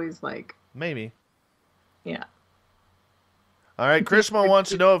it's always like... Maybe. Yeah. All right. Chrismo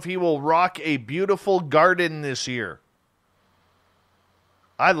wants to know if he will rock a beautiful garden this year.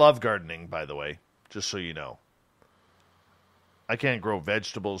 I love gardening, by the way, just so you know. I can't grow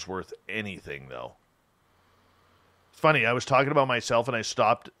vegetables worth anything, though. It's funny. I was talking about myself, and I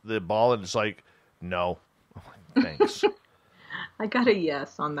stopped the ball, and it's like, no. Thanks. I got a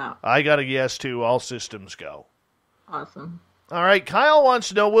yes on that. I got a yes, too. All systems go. Awesome. All right. Kyle wants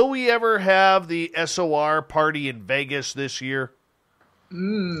to know, will we ever have the SOR party in Vegas this year?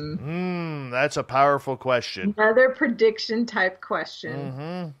 That's a powerful question. Another prediction type question.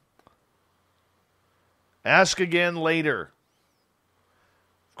 Mm-hmm. Ask again later.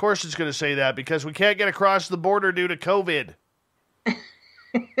 Of course it's going to say that because we can't get across the border due to COVID.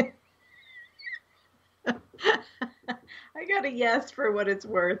 I got a yes for what it's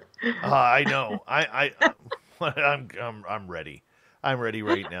worth. I know. I'm ready. I'm ready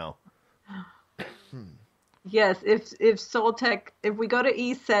right now. Yes, if Soltech, if we go to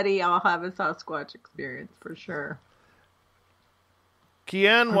East City, I'll have a Sasquatch experience for sure.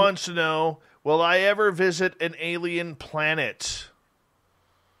 Kian wants to know, will I ever visit an alien planet?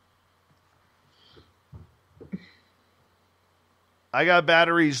 I got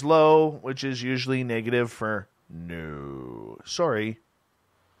batteries low, which is usually negative for no. Sorry.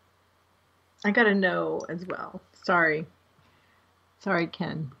 I got a no as well. Sorry,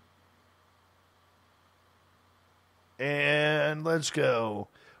 Ken. And let's go.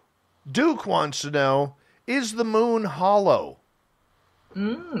 Duke wants to know, is the moon hollow?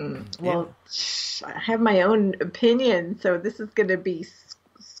 Well, I have my own opinion, so this is going to be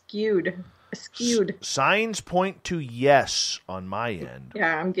skewed. Signs point to yes on my end.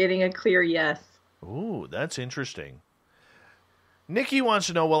 Yeah, I'm getting a clear yes. Ooh, that's interesting. Nikki wants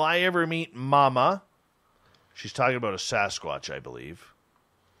to know, will I ever meet Mama? She's talking about a Sasquatch, I believe.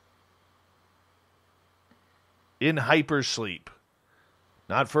 In hypersleep.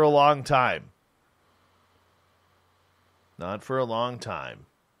 Not for a long time. Not for a long time.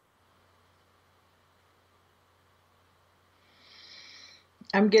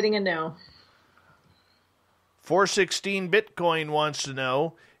 I'm getting a no. 416 Bitcoin wants to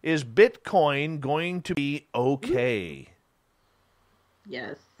know, is Bitcoin going to be okay?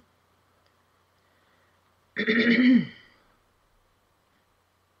 Yes.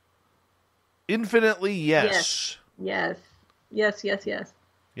 Infinitely yes. Yes.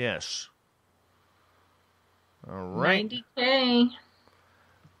 Yes. All right. 90K.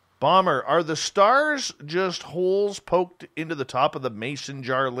 Bomber, are the stars just holes poked into the top of the mason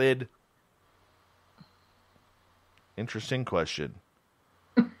jar lid? Interesting question.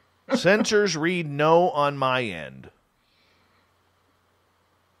 Sensors read no on my end.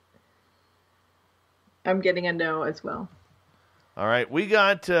 I'm getting a no as well. All right, we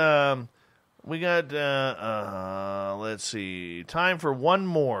got let's see, time for one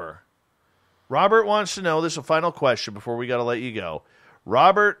more. Robert wants to know, this is a final question before we got to let you go.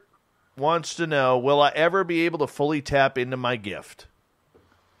 Robert wants to know, will I ever be able to fully tap into my gift?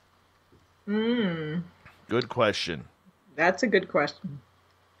 Good question. That's a good question.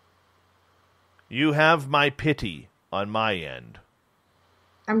 You have my pity on my end.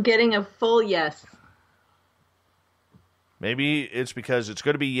 I'm getting a full yes. Maybe it's because it's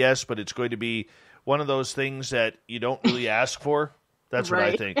going to be yes, but it's going to be one of those things that you don't really ask for. That's what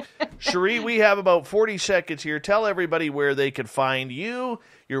I think. Cheri, we have about 40 seconds here. Tell everybody where they can find you,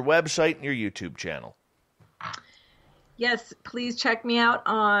 your website, and your YouTube channel. Yes, please check me out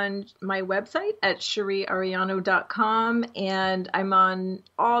on my website at CheriArellano.com. And I'm on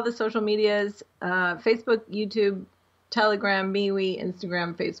all the social medias, Facebook, YouTube, Telegram, MeWe,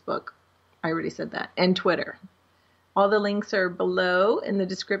 Instagram, Facebook. I already said that. And Twitter. All the links are below in the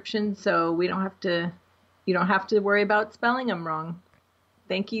description, so you don't have to worry about spelling them wrong.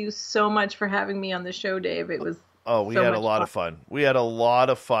 Thank you so much for having me on the show, Dave. It was we had a lot of fun. We had a lot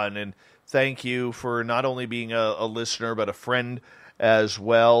of fun, and thank you for not only being a listener, but a friend as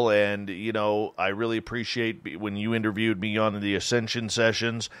well. And, I really appreciate when you interviewed me on the Ascension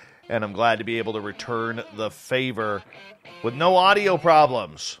Sessions. and I'm glad to be able to return the favor with no audio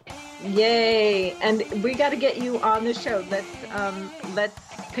problems. Yay! And we got to get you on the show. Let's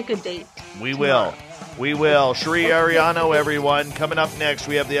pick a date. We tomorrow. will. Chery Arellano, everyone. Coming up next,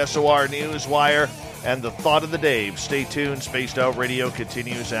 we have the SOR Newswire and the Thought of the Dave. Stay tuned. Spaced Out Radio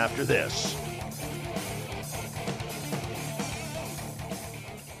continues after this.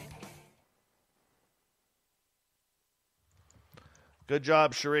 Good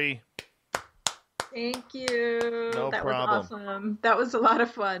job, Chery. Thank you. No that problem. was awesome. That was a lot of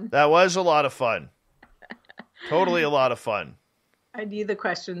fun. That was a lot of fun. Totally a lot of fun. I knew the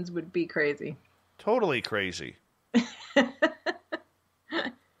questions would be crazy. Totally crazy.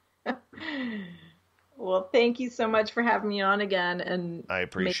 Well, thank you so much for having me on again and I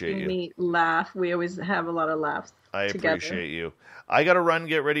appreciate making you. me laugh. We always have a lot of laughs I together. appreciate you. I got to run,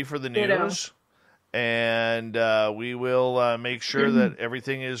 get ready for the Ditto. news, and we will make sure that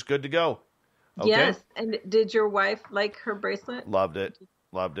everything is good to go. Okay? Yes. And did your wife like her bracelet? Loved it.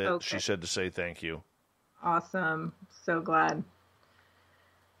 Loved it. Okay. She said to say thank you. Awesome. So glad.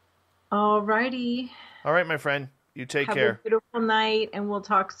 All righty. All right, my friend. You take Have care. a beautiful night, and we'll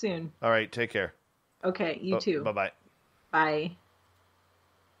talk soon. All right, take care. Okay, you too. Bye-bye. Bye.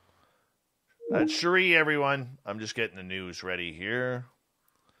 That's Chery, everyone. I'm just getting the news ready here.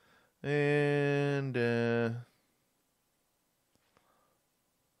 And,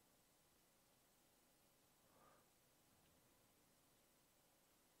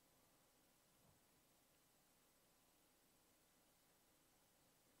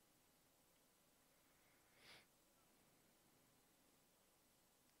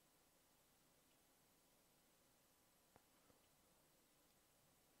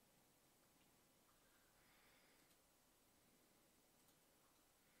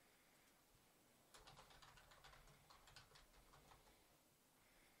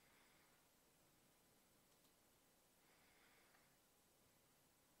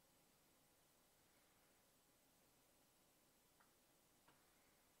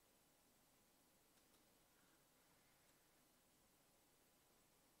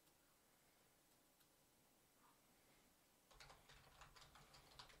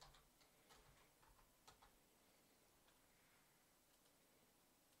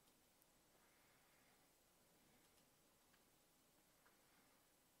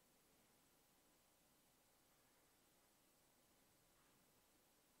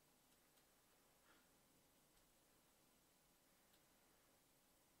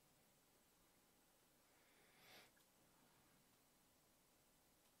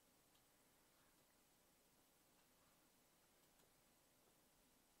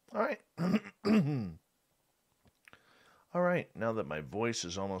 all right. All right, now that my voice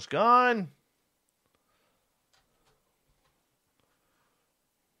is almost gone.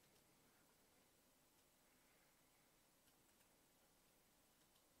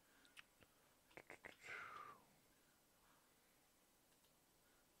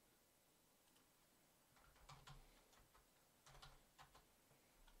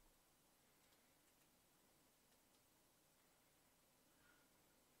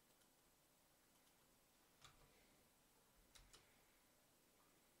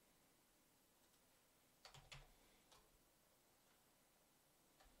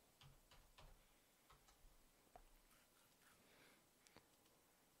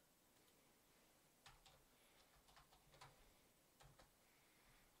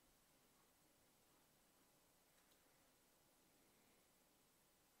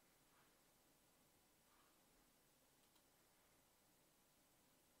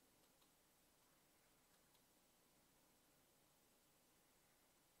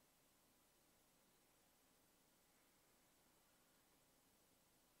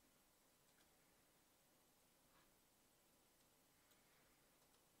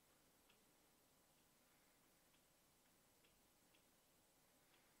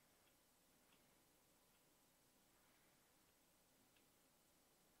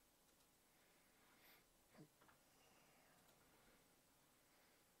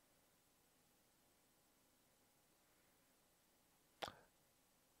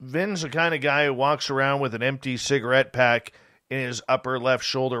 Vin's the kind of guy who walks around with an empty cigarette pack in his upper left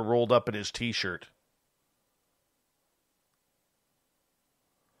shoulder rolled up in his t-shirt.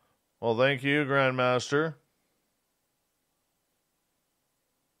 Well, thank you, Grandmaster.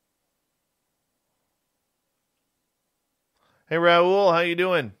 Hey, Raul, how you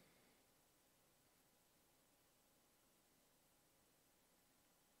doing?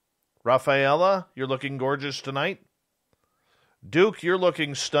 Rafaela, you're looking gorgeous tonight. Duke, you're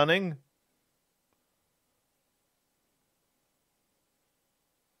looking stunning.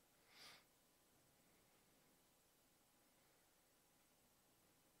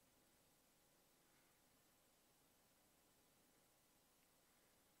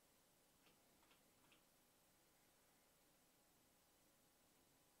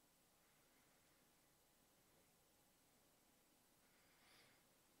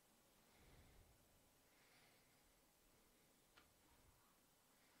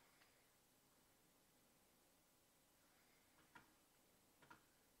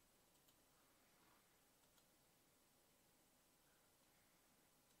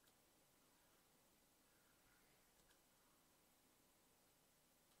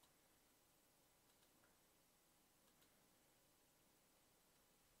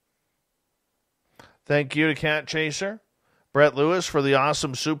 Thank you to Cat Chaser. Brett Lewis for the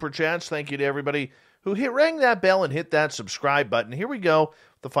awesome super chats. Thank you to everybody who rang that bell and hit that subscribe button. Here we go,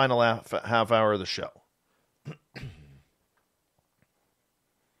 the final half hour of the show.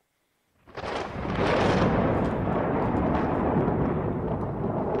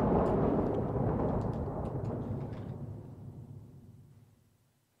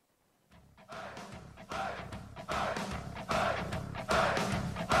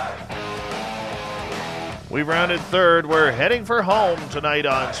 We've rounded third. We're heading for home tonight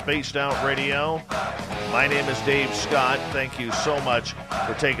on Spaced Out Radio. My name is Dave Scott. Thank you so much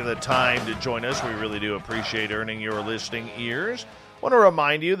for taking the time to join us. We really do appreciate earning your listening ears. I want to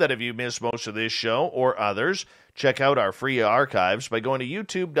remind you that if you missed most of this show or others, check out our free archives by going to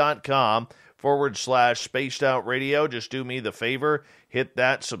youtube.com/Spaced Out Radio. Just do me the favor, hit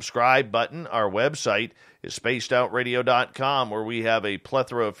that subscribe button. Our website is spacedoutradio.com, where we have a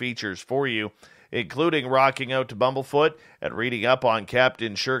plethora of features for you, including rocking out to Bumblefoot and reading up on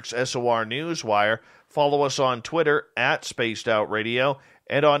Captain Shirk's SOR Newswire. Follow us on Twitter at Spaced Out Radio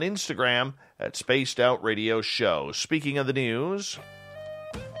and on Instagram at Spaced Out Radio Show. Speaking of the news,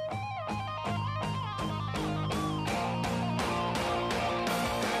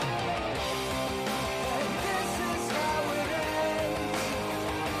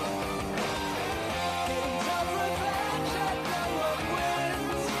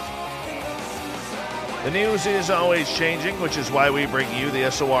 the news is always changing, which is why we bring you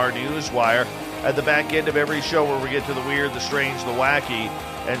the SOR Newswire at the back end of every show, where we get to the weird, the strange, the wacky,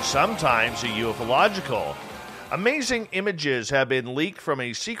 and sometimes the ufological. Amazing images have been leaked from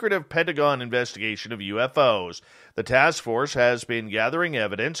a secretive Pentagon investigation of UFOs. The task force has been gathering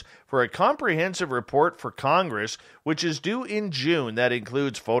evidence for a comprehensive report for Congress, which is due in June, that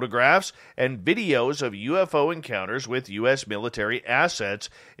includes photographs and videos of UFO encounters with U.S. military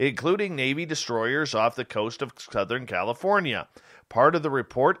assets, including Navy destroyers off the coast of Southern California. Part of the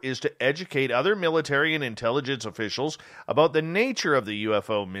report is to educate other military and intelligence officials about the nature of the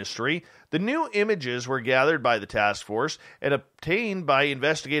UFO mystery. The new images were gathered by the task force and obtained by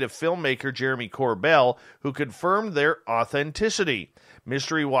investigative filmmaker Jeremy Corbell, who confirmed their authenticity.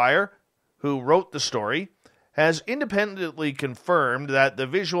 Mystery Wire, who wrote the story, has independently confirmed that the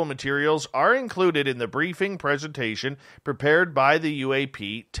visual materials are included in the briefing presentation prepared by the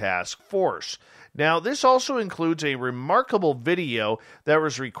UAP task force. Now, this also includes a remarkable video that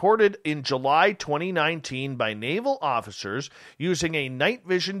was recorded in July 2019 by naval officers using a night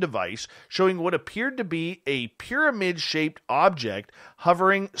vision device showing what appeared to be a pyramid-shaped object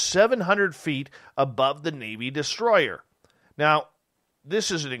hovering 700 feet above the Navy destroyer. Now,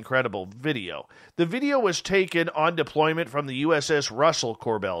 this is an incredible video. The video was taken on deployment from the USS Russell,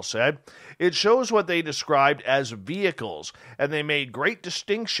 Corbell said. It shows what they described as vehicles, and they made great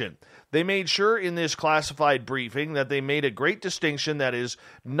distinction. They made sure in this classified briefing that they made a great distinction that is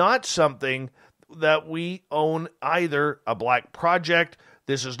not something that we own either, a black project.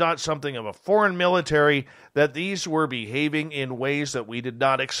 This is not something of a foreign military, that these were behaving in ways that we did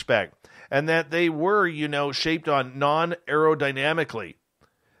not expect, and that they were, shaped on non-aerodynamically.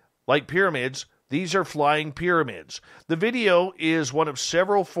 Like pyramids, these are flying pyramids. The video is one of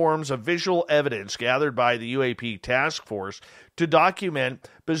several forms of visual evidence gathered by the UAP task force to document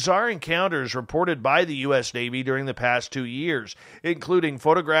bizarre encounters reported by the U.S. Navy during the past 2 years, including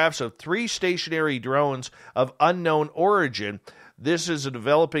photographs of 3 stationary drones of unknown origin. This is a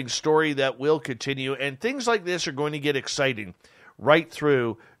developing story that will continue, and things like this are going to get exciting right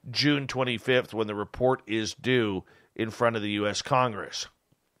through June 25th, when the report is due in front of the U.S. Congress.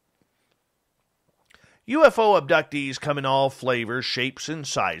 UFO abductees come in all flavors, shapes, and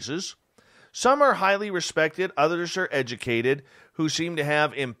sizes. Some are highly respected, others are educated, who seem to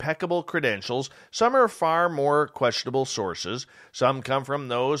have impeccable credentials. Some are far more questionable sources. Some come from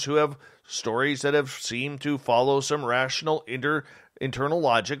those who have stories that have seemed to follow some rational internal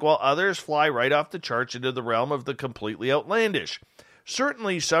logic, while others fly right off the charts into the realm of the completely outlandish.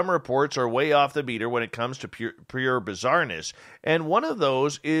 Certainly, some reports are way off the meter when it comes to pure bizarreness, and one of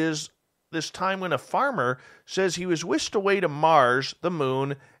those is this time when a farmer says he was whisked away to Mars, the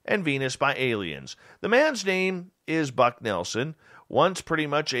moon, and Venus by aliens. The man's name is Buck Nelson, once pretty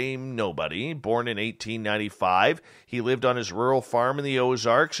much a nobody. Born in 1895, he lived on his rural farm in the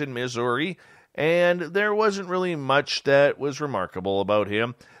Ozarks in Missouri, and there wasn't really much that was remarkable about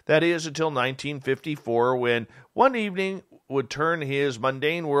him. That is, until 1954, when one evening would turn his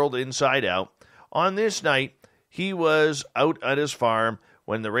mundane world inside out. On this night, he was out at his farm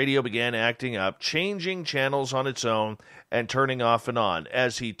when the radio began acting up, changing channels on its own and turning off and on.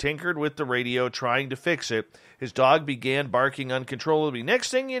 As he tinkered with the radio trying to fix it, his dog began barking uncontrollably. Next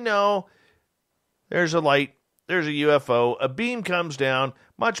thing you know, There's a light. There's a UFO. A beam comes down,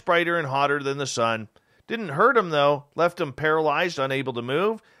 much brighter and hotter than the sun. Didn't hurt him, though. Left him paralyzed, unable to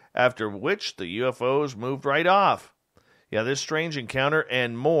move, after which the UFOs moved right off. Yeah, this strange encounter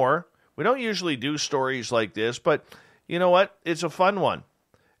and more. We don't usually do stories like this, but you know what? It's a fun one.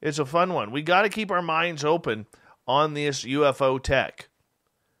 It's a fun one. We got to keep our minds open on this UFO tech.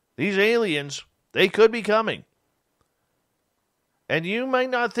 These aliens, they could be coming. And you might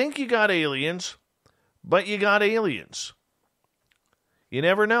not think you got aliens, but you got aliens. You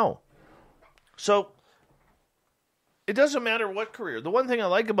never know. So, it doesn't matter what career. The one thing I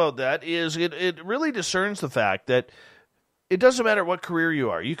like about that is it really discerns the fact that it doesn't matter what career you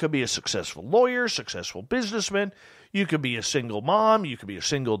are. You could be a successful lawyer, successful businessman. You could be a single mom. You could be a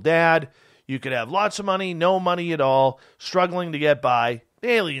single dad. You could have lots of money, no money at all, struggling to get by. The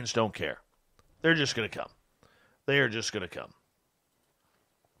aliens don't care. They're just going to come. They are just going to come.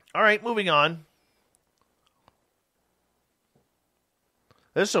 All right, moving on.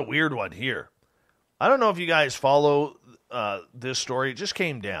 This is a weird one here. I don't know if you guys follow this story. It just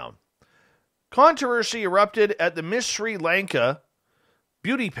came down. Controversy erupted at the Miss Sri Lanka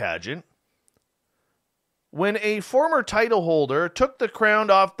beauty pageant when a former title holder took the crown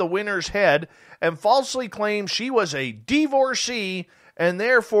off the winner's head and falsely claimed she was a divorcee and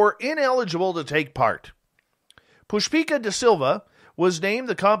therefore ineligible to take part. Pushpika De Silva was named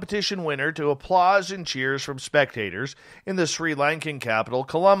the competition winner to applause and cheers from spectators in the Sri Lankan capital,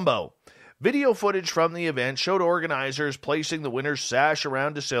 Colombo. Video footage from the event showed organizers placing the winner's sash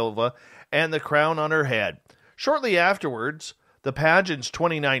around De Silva and the crown on her head. Shortly afterwards, the pageant's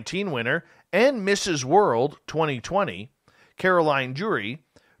 2019 winner and Mrs. World 2020, Caroline Jury,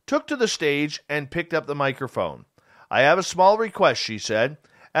 took to the stage and picked up the microphone. "I have a small request," she said.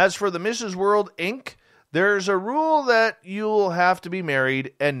 "As for the Mrs. World Inc., there's a rule that you'll have to be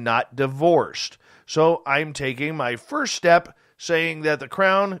married and not divorced. So I'm taking my first step saying that the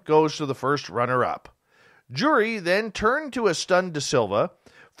crown goes to the first runner-up." Jury then turned to a stunned De Silva,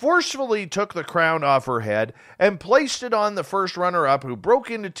 forcefully took the crown off her head, and placed it on the first runner-up, who broke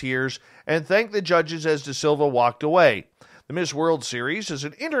into tears and thanked the judges as De Silva walked away. The Miss World Series is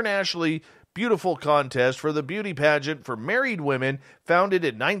an internationally beautiful contest for the beauty pageant for married women founded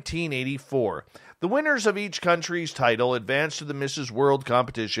in 1984. The winners of each country's title advance to the Mrs. World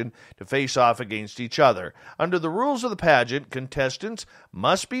competition to face off against each other. Under the rules of the pageant, contestants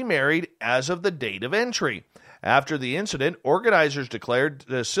must be married as of the date of entry. After the incident, organizers declared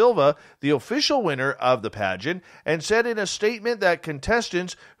De Silva the official winner of the pageant and said in a statement that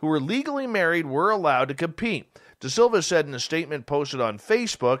contestants who were legally married were allowed to compete. De Silva said in a statement posted on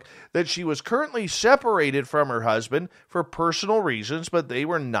Facebook that she was currently separated from her husband for personal reasons, but they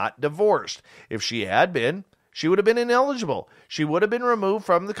were not divorced. If she had been, she would have been ineligible. She would have been removed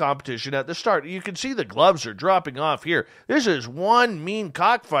from the competition at the start. You can see the gloves are dropping off here. This is one mean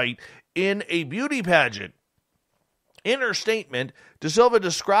cockfight in a beauty pageant. In her statement, De Silva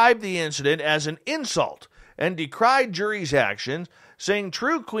described the incident as an insult and decried Jury's actions, saying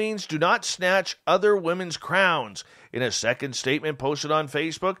true queens do not snatch other women's crowns. In a second statement posted on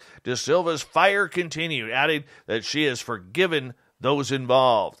Facebook, De Silva's fire continued, adding that she has forgiven those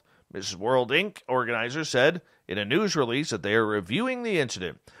involved. Mrs. World Inc. organizer said in a news release that they are reviewing the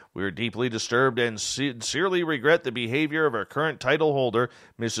incident. "We are deeply disturbed and sincerely regret the behavior of our current title holder,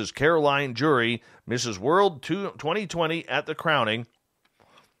 Mrs. Caroline Jury, Mrs. World 2020 at the crowning,"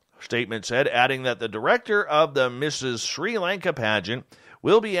 statement said, adding that the director of the Mrs. Sri Lanka pageant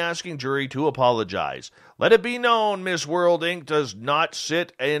will be asking Jury to apologize. "Let it be known, Miss World Inc. does not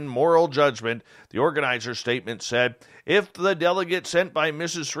sit in moral judgment," the organizer statement said. "If the delegate sent by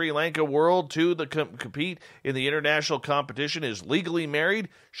Mrs. Sri Lanka World to the compete in the international competition is legally married,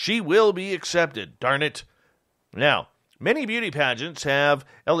 she will be accepted. Darn it." Now, many beauty pageants have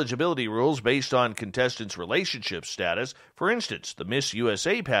eligibility rules based on contestants' relationship status. For instance, the Miss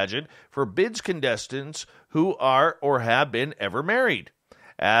USA pageant forbids contestants who are or have been ever married,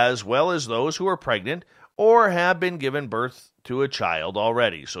 as well as those who are pregnant or have been given birth to a child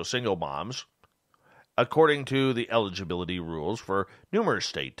already, so single moms. According to the eligibility rules for numerous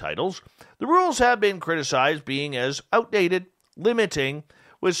state titles, the rules have been criticized being as outdated, limiting,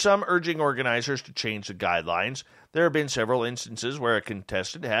 with some urging organizers to change the guidelines. There have been several instances where a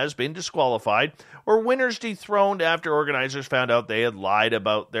contestant has been disqualified or winners dethroned after organizers found out they had lied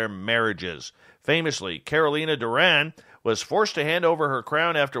about their marriages. Famously, Carolina Duran was forced to hand over her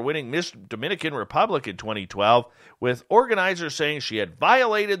crown after winning Miss Dominican Republic in 2012, with organizers saying she had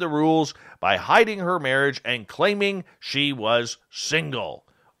violated the rules by hiding her marriage and claiming she was single.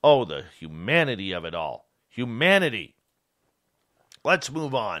 Oh, the humanity of it all. Humanity. Let's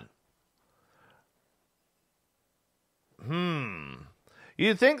move on.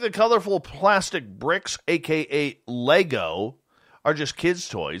 You'd think the colorful plastic bricks, aka Lego, are just kids'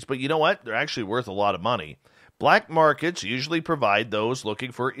 toys, but you know what? They're actually worth a lot of money. Black markets usually provide those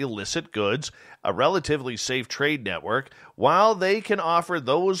looking for illicit goods a relatively safe trade network, while they can offer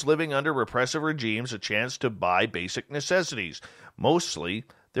those living under repressive regimes a chance to buy basic necessities. Mostly,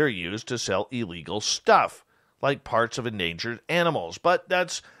 they're used to sell illegal stuff, like parts of endangered animals. But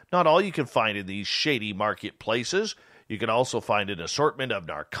that's not all you can find in these shady marketplaces. You can also find an assortment of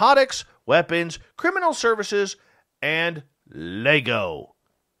narcotics, weapons, criminal services, and Lego.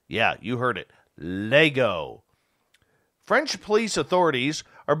 Yeah, you heard it. Lego. French police authorities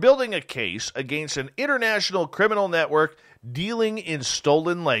are building a case against an international criminal network dealing in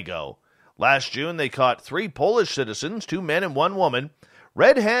stolen Lego. Last June, they caught 3 Polish citizens, 2 men and 1 woman,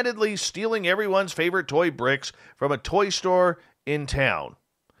 red-handedly stealing everyone's favorite toy bricks from a toy store in town.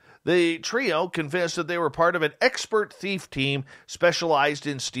 The trio confessed that they were part of an expert thief team specialized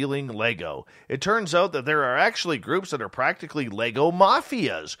in stealing Lego. It turns out that there are actually groups that are practically Lego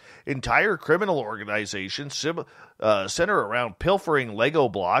mafias. Entire criminal organizations center around pilfering Lego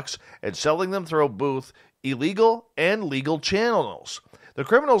blocks and selling them through both illegal and legal channels. The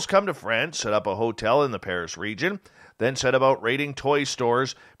criminals come to France, set up a hotel in the Paris region, then set about raiding toy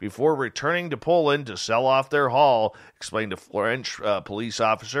stores before returning to Poland to sell off their haul, explained a French police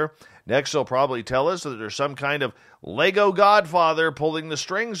officer. Next, they'll probably tell us that there's some kind of Lego godfather pulling the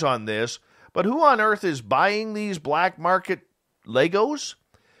strings on this. But who on earth is buying these black market Legos?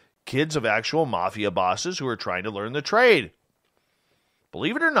 Kids of actual mafia bosses who are trying to learn the trade.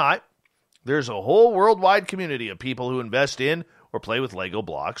 Believe it or not, there's a whole worldwide community of people who invest in or play with Lego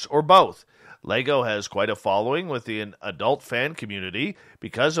blocks, or both. Lego has quite a following within the adult fan community.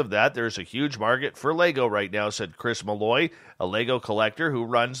 Because of that, there's a huge market for Lego right now, said Chris Malloy, a Lego collector who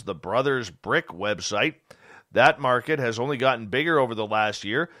runs the Brothers Brick website. That market has only gotten bigger over the last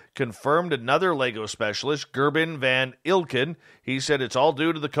year, confirmed another Lego specialist, Gerben van Ilken. He said it's all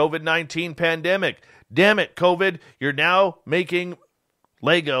due to the COVID-19 pandemic. Damn it, COVID, you're now making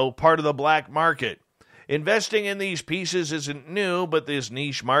Lego part of the black market. Investing in these pieces isn't new, but this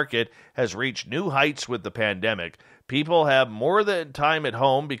niche market has reached new heights with the pandemic. People have more than time at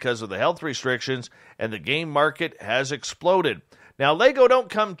home because of the health restrictions, and the game market has exploded. Now, Lego don't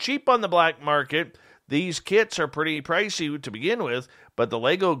come cheap on the black market. These kits are pretty pricey to begin with, but the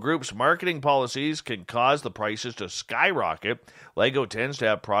Lego Group's marketing policies can cause the prices to skyrocket. Lego tends to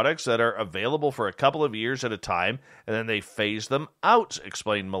have products that are available for a couple of years at a time, and then they phase them out,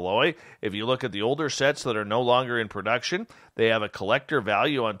 explained Malloy. If you look at the older sets that are no longer in production, they have a collector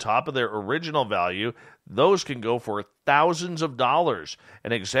value on top of their original value. Those can go for thousands of dollars.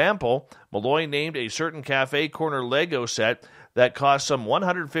 An example, Malloy named a certain Cafe Corner Lego set that cost some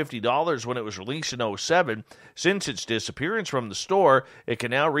 $150 when it was released in 2007. Since its disappearance from the store, it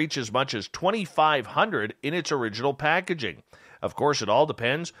can now reach as much as $2,500 in its original packaging. Of course, it all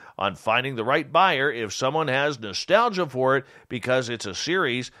depends on finding the right buyer. If someone has nostalgia for it because it's a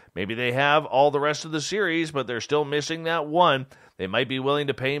series, maybe they have all the rest of the series, but they're still missing that one, they might be willing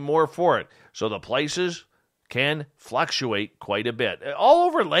to pay more for it. So the prices can fluctuate quite a bit. All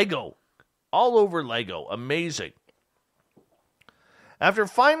over Lego. All over Lego. Amazing. After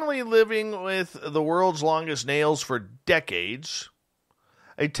finally living with the world's longest nails for decades,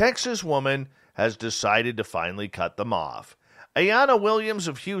 a Texas woman has decided to finally cut them off. Ayanna Williams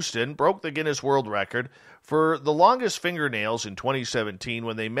of Houston broke the Guinness World Record for the longest fingernails in 2017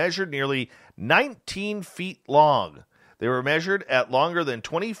 when they measured nearly 19 feet long. They were measured at longer than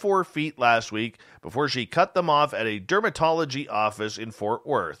 24 feet last week before she cut them off at a dermatology office in Fort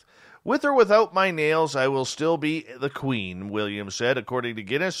Worth. With or without my nails, I will still be the queen, Williams said, according to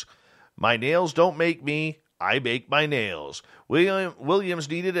Guinness. My nails don't make me, I make my nails. Williams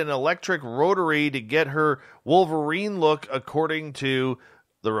needed an electric rotary to get her Wolverine look, according to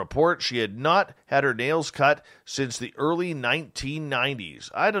the report. She had not had her nails cut since the early 1990s.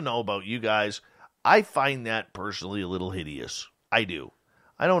 I don't know about you guys. I find that personally a little hideous. I do.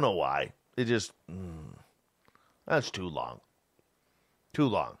 I don't know why. It just, that's too long. Too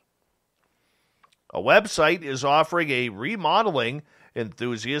long. A website is offering a remodeling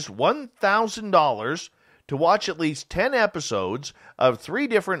enthusiast $1,000 to watch at least 10 episodes of 3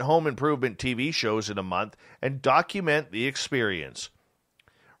 different home improvement TV shows in a month and document the experience.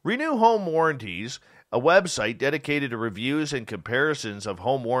 Renew Home Warranties, a website dedicated to reviews and comparisons of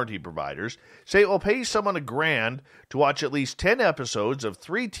home warranty providers, say it will pay someone $1,000 to watch at least 10 episodes of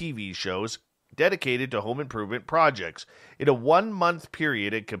 3 TV shows dedicated to home improvement projects in a 1-month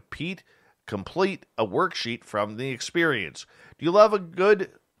period and complete a worksheet from the experience. Do you love a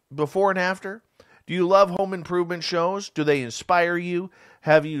good before and after? Do you love home improvement shows? Do they inspire you?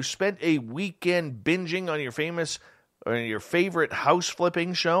 Have you spent a weekend binging on your favorite house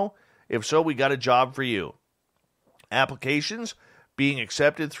flipping show? If so, we got a job for you. Applications being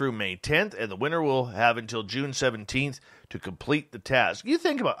accepted through May 10th, and the winner will have until June 17th to complete the task. You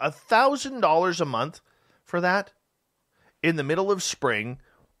think about $1,000 a month for that in the middle of spring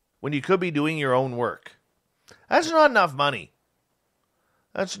when you could be doing your own work. That's not enough money.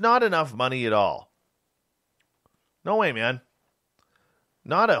 That's not enough money at all. No way, man.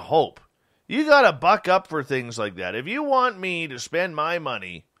 Not a hope. You got to buck up for things like that. If you want me to spend my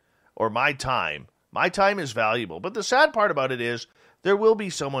money or my time is valuable. But the sad part about it is there will be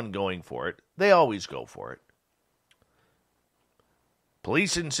someone going for it. They always go for it.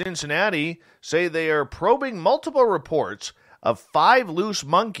 Police in Cincinnati say they are probing multiple reports of 5 loose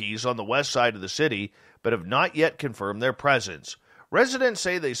monkeys on the west side of the city, but have not yet confirmed their presence. Residents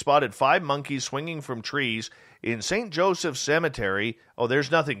say they spotted 5 monkeys swinging from trees in St. Joseph's Cemetery. Oh,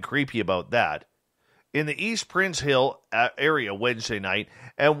 there's nothing creepy about that. In the East Prince Hill area Wednesday night,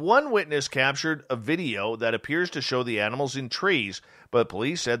 and one witness captured a video that appears to show the animals in trees, but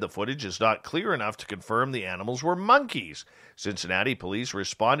police said the footage is not clear enough to confirm the animals were monkeys. Cincinnati police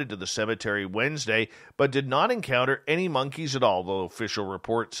responded to the cemetery Wednesday, but did not encounter any monkeys at all, the official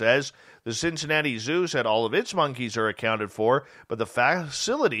report says. The Cincinnati Zoo said all of its monkeys are accounted for, but the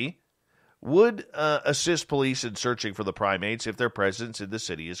facility would assist police in searching for the primates if their presence in the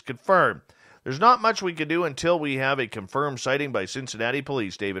city is confirmed. There's not much we can do until we have a confirmed sighting by Cincinnati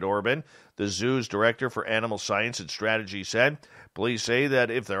police, David Orban, the zoo's director for animal science and strategy, said. Police say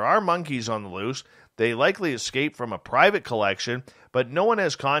that if there are monkeys on the loose, they likely escaped from a private collection, but no one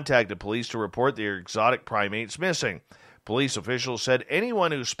has contacted police to report their exotic primates missing. Police officials said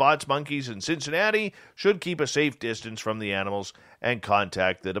anyone who spots monkeys in Cincinnati should keep a safe distance from the animals and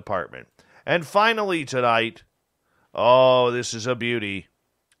contact the department. And finally tonight, oh, this is a beauty.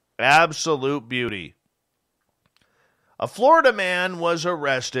 Absolute beauty. A Florida man was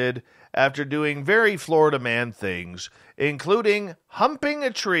arrested after doing very Florida man things, including humping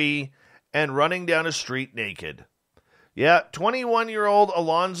a tree and running down a street naked. Yeah, 21-year-old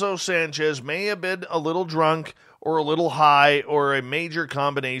Alonzo Sanchez may have been a little drunk or a little high or a major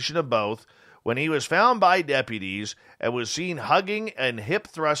combination of both when he was found by deputies and was seen hugging and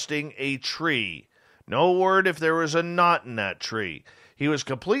hip-thrusting a tree. No word if there was a knot in that tree. He was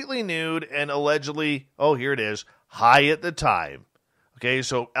completely nude and allegedly, oh, here it is, high at the time. Okay,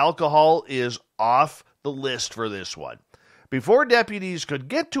 so alcohol is off the list for this one. Before deputies could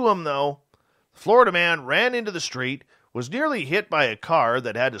get to him, though, the Florida man ran into the street, was nearly hit by a car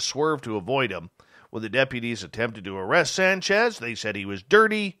that had to swerve to avoid him. When the deputies attempted to arrest Sanchez, they said he was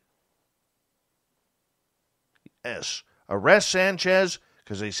dirty. Yes, arrest Sanchez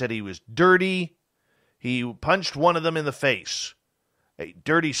because they said he was dirty. He punched one of them in the face. A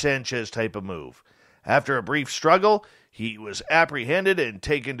dirty Sanchez type of move. After a brief struggle, he was apprehended and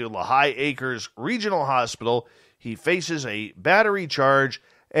taken to Lehigh Acres Regional Hospital. He faces a battery charge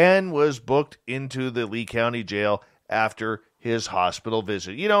and was booked into the Lee County Jail after his hospital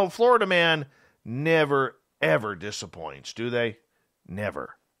visit. You know, Florida man never, ever disappoints, do they?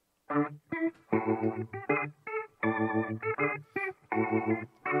 Never.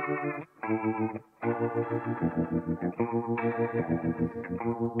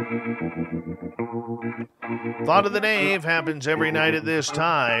 Thought of the Dave happens every night at this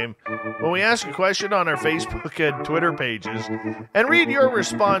time when we ask a question on our Facebook and Twitter pages and read your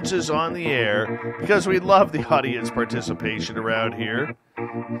responses on the air because we love the audience participation around here.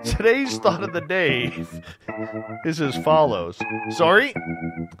 Today's Thought of the Dave is as follows. Sorry,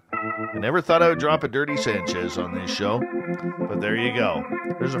 I never thought I would drop a dirty Sanchez on this show, but there you go.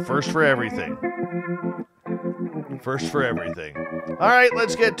 There's a first for everything. First for everything. All right,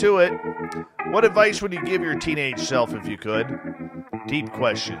 let's get to it. What advice would you give your teenage self if you could? Deep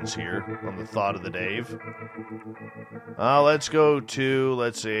questions here on the Thought of the Dave. Let's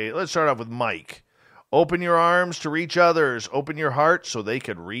start off with Mike. Open your arms to reach others. Open your heart so they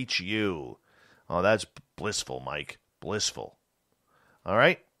could reach you. Oh, that's blissful, Mike. Blissful. All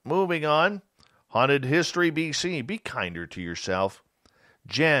right, moving on. Haunted History BC. Be kinder to yourself.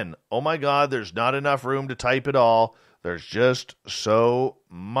 Jen, oh my God, there's not enough room to type it all. There's just so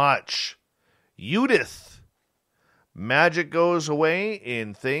much. Judith, magic goes away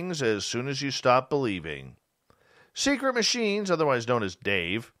in things as soon as you stop believing. Secret Machines, otherwise known as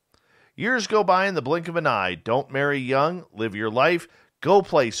Dave. Years go by in the blink of an eye. Don't marry young. Live your life. Go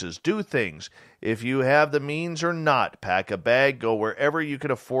places. Do things. If you have the means or not, pack a bag. Go wherever you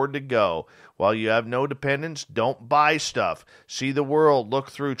can afford to go. While you have no dependents, don't buy stuff. See the world. Look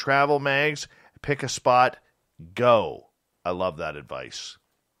through travel mags. pick a spot, go. I love that advice.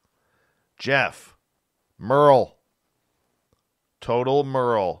 Jeff, Merle. Total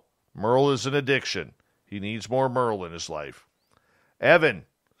Merle. Merle is an addiction. He needs more Merle in his life. Evan,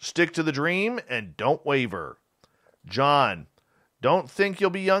 stick to the dream and don't waver. John, don't think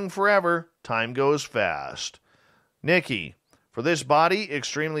you'll be young forever. Time goes fast. Nikki, for this body,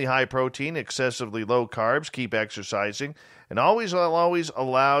 extremely high protein, excessively low carbs, keep exercising, and always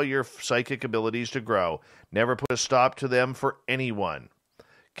allow your psychic abilities to grow. Never put a stop to them for anyone.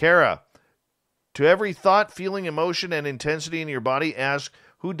 Kara, to every thought, feeling, emotion, and intensity in your body, ask,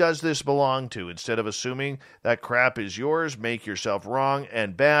 who does this belong to? Instead of assuming that crap is yours, make yourself wrong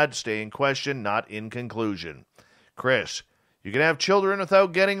and bad. Stay in question, not in conclusion. Chris, you can have children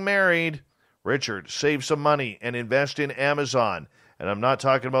without getting married. Richard, save some money and invest in Amazon. And I'm not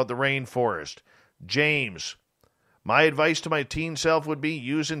talking about the rainforest. James, my advice to my teen self would be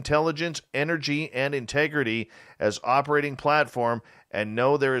use intelligence, energy, and integrity as operating platform and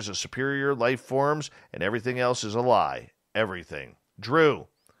know there is a superior life forms and everything else is a lie. Everything. Drew,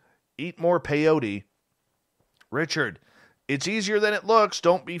 eat more peyote. Richard, it's easier than it looks.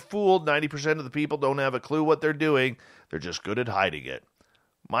 Don't be fooled. 90% of the people don't have a clue what they're doing. They're just good at hiding it.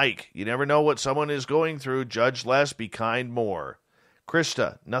 Mike, you never know what someone is going through. Judge less, be kind more.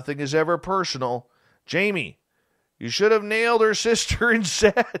 Krista, nothing is ever personal. Jamie, you should have nailed her sister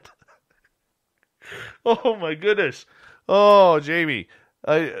instead. Oh, my goodness. Oh, Jamie,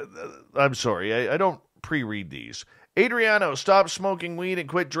 I'm sorry. I don't pre-read these. Adriano, stop smoking weed and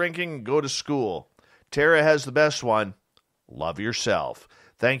quit drinking and go to school. Tara has the best one. Love yourself.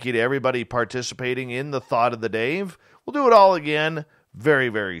 Thank you to everybody participating in the Thought of the Day. We'll do it all again very,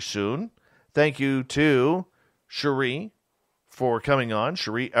 very soon. Thank you to Chery for coming on.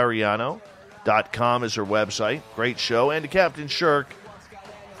 CheriArellano.com is her website. Great show. And to Captain Shirk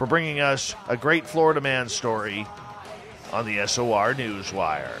for bringing us a great Florida man story on the SOR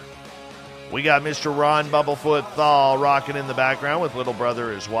Newswire. We got Mr. Ron Bumblefoot Thal rocking in the background with Little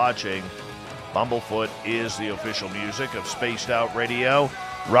Brother is Watching. Bumblefoot is the official music of Spaced Out Radio,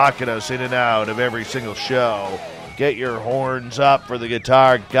 rocking us in and out of every single show. Get your horns up for the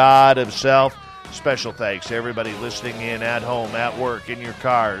guitar god himself. Special thanks to everybody listening in at home, at work, in your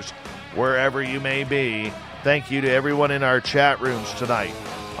cars, wherever you may be. Thank you to everyone in our chat rooms tonight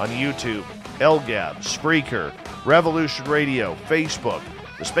on YouTube, LGAB, Spreaker, Revolution Radio, Facebook,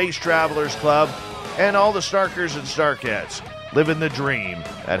 the Space Travelers Club, and all the Snarkers and Snarkettes. Living the dream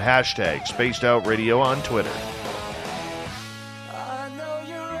at hashtag Spaced Out Radio on Twitter.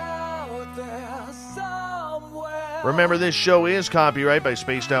 Remember, this show is copyright by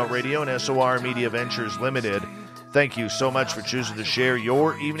Spaced Out Radio and SOR Media Ventures Limited. Thank you so much for choosing to share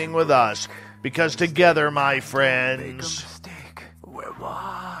your evening with us, because together, my friends,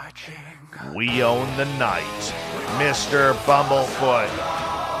 we own the night. Mr. Bumblefoot,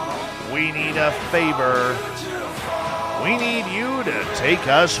 we need a favor. We need you to take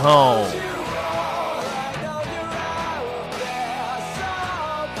us home.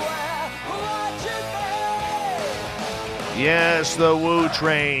 Yes, the Woo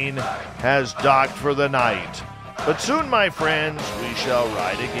train has docked for the night. But soon, my friends, we shall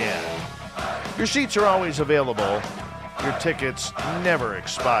ride again. Your seats are always available. Your tickets never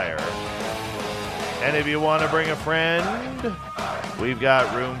expire. And if you want to bring a friend, we've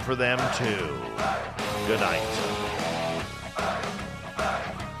got room for them too. Good night.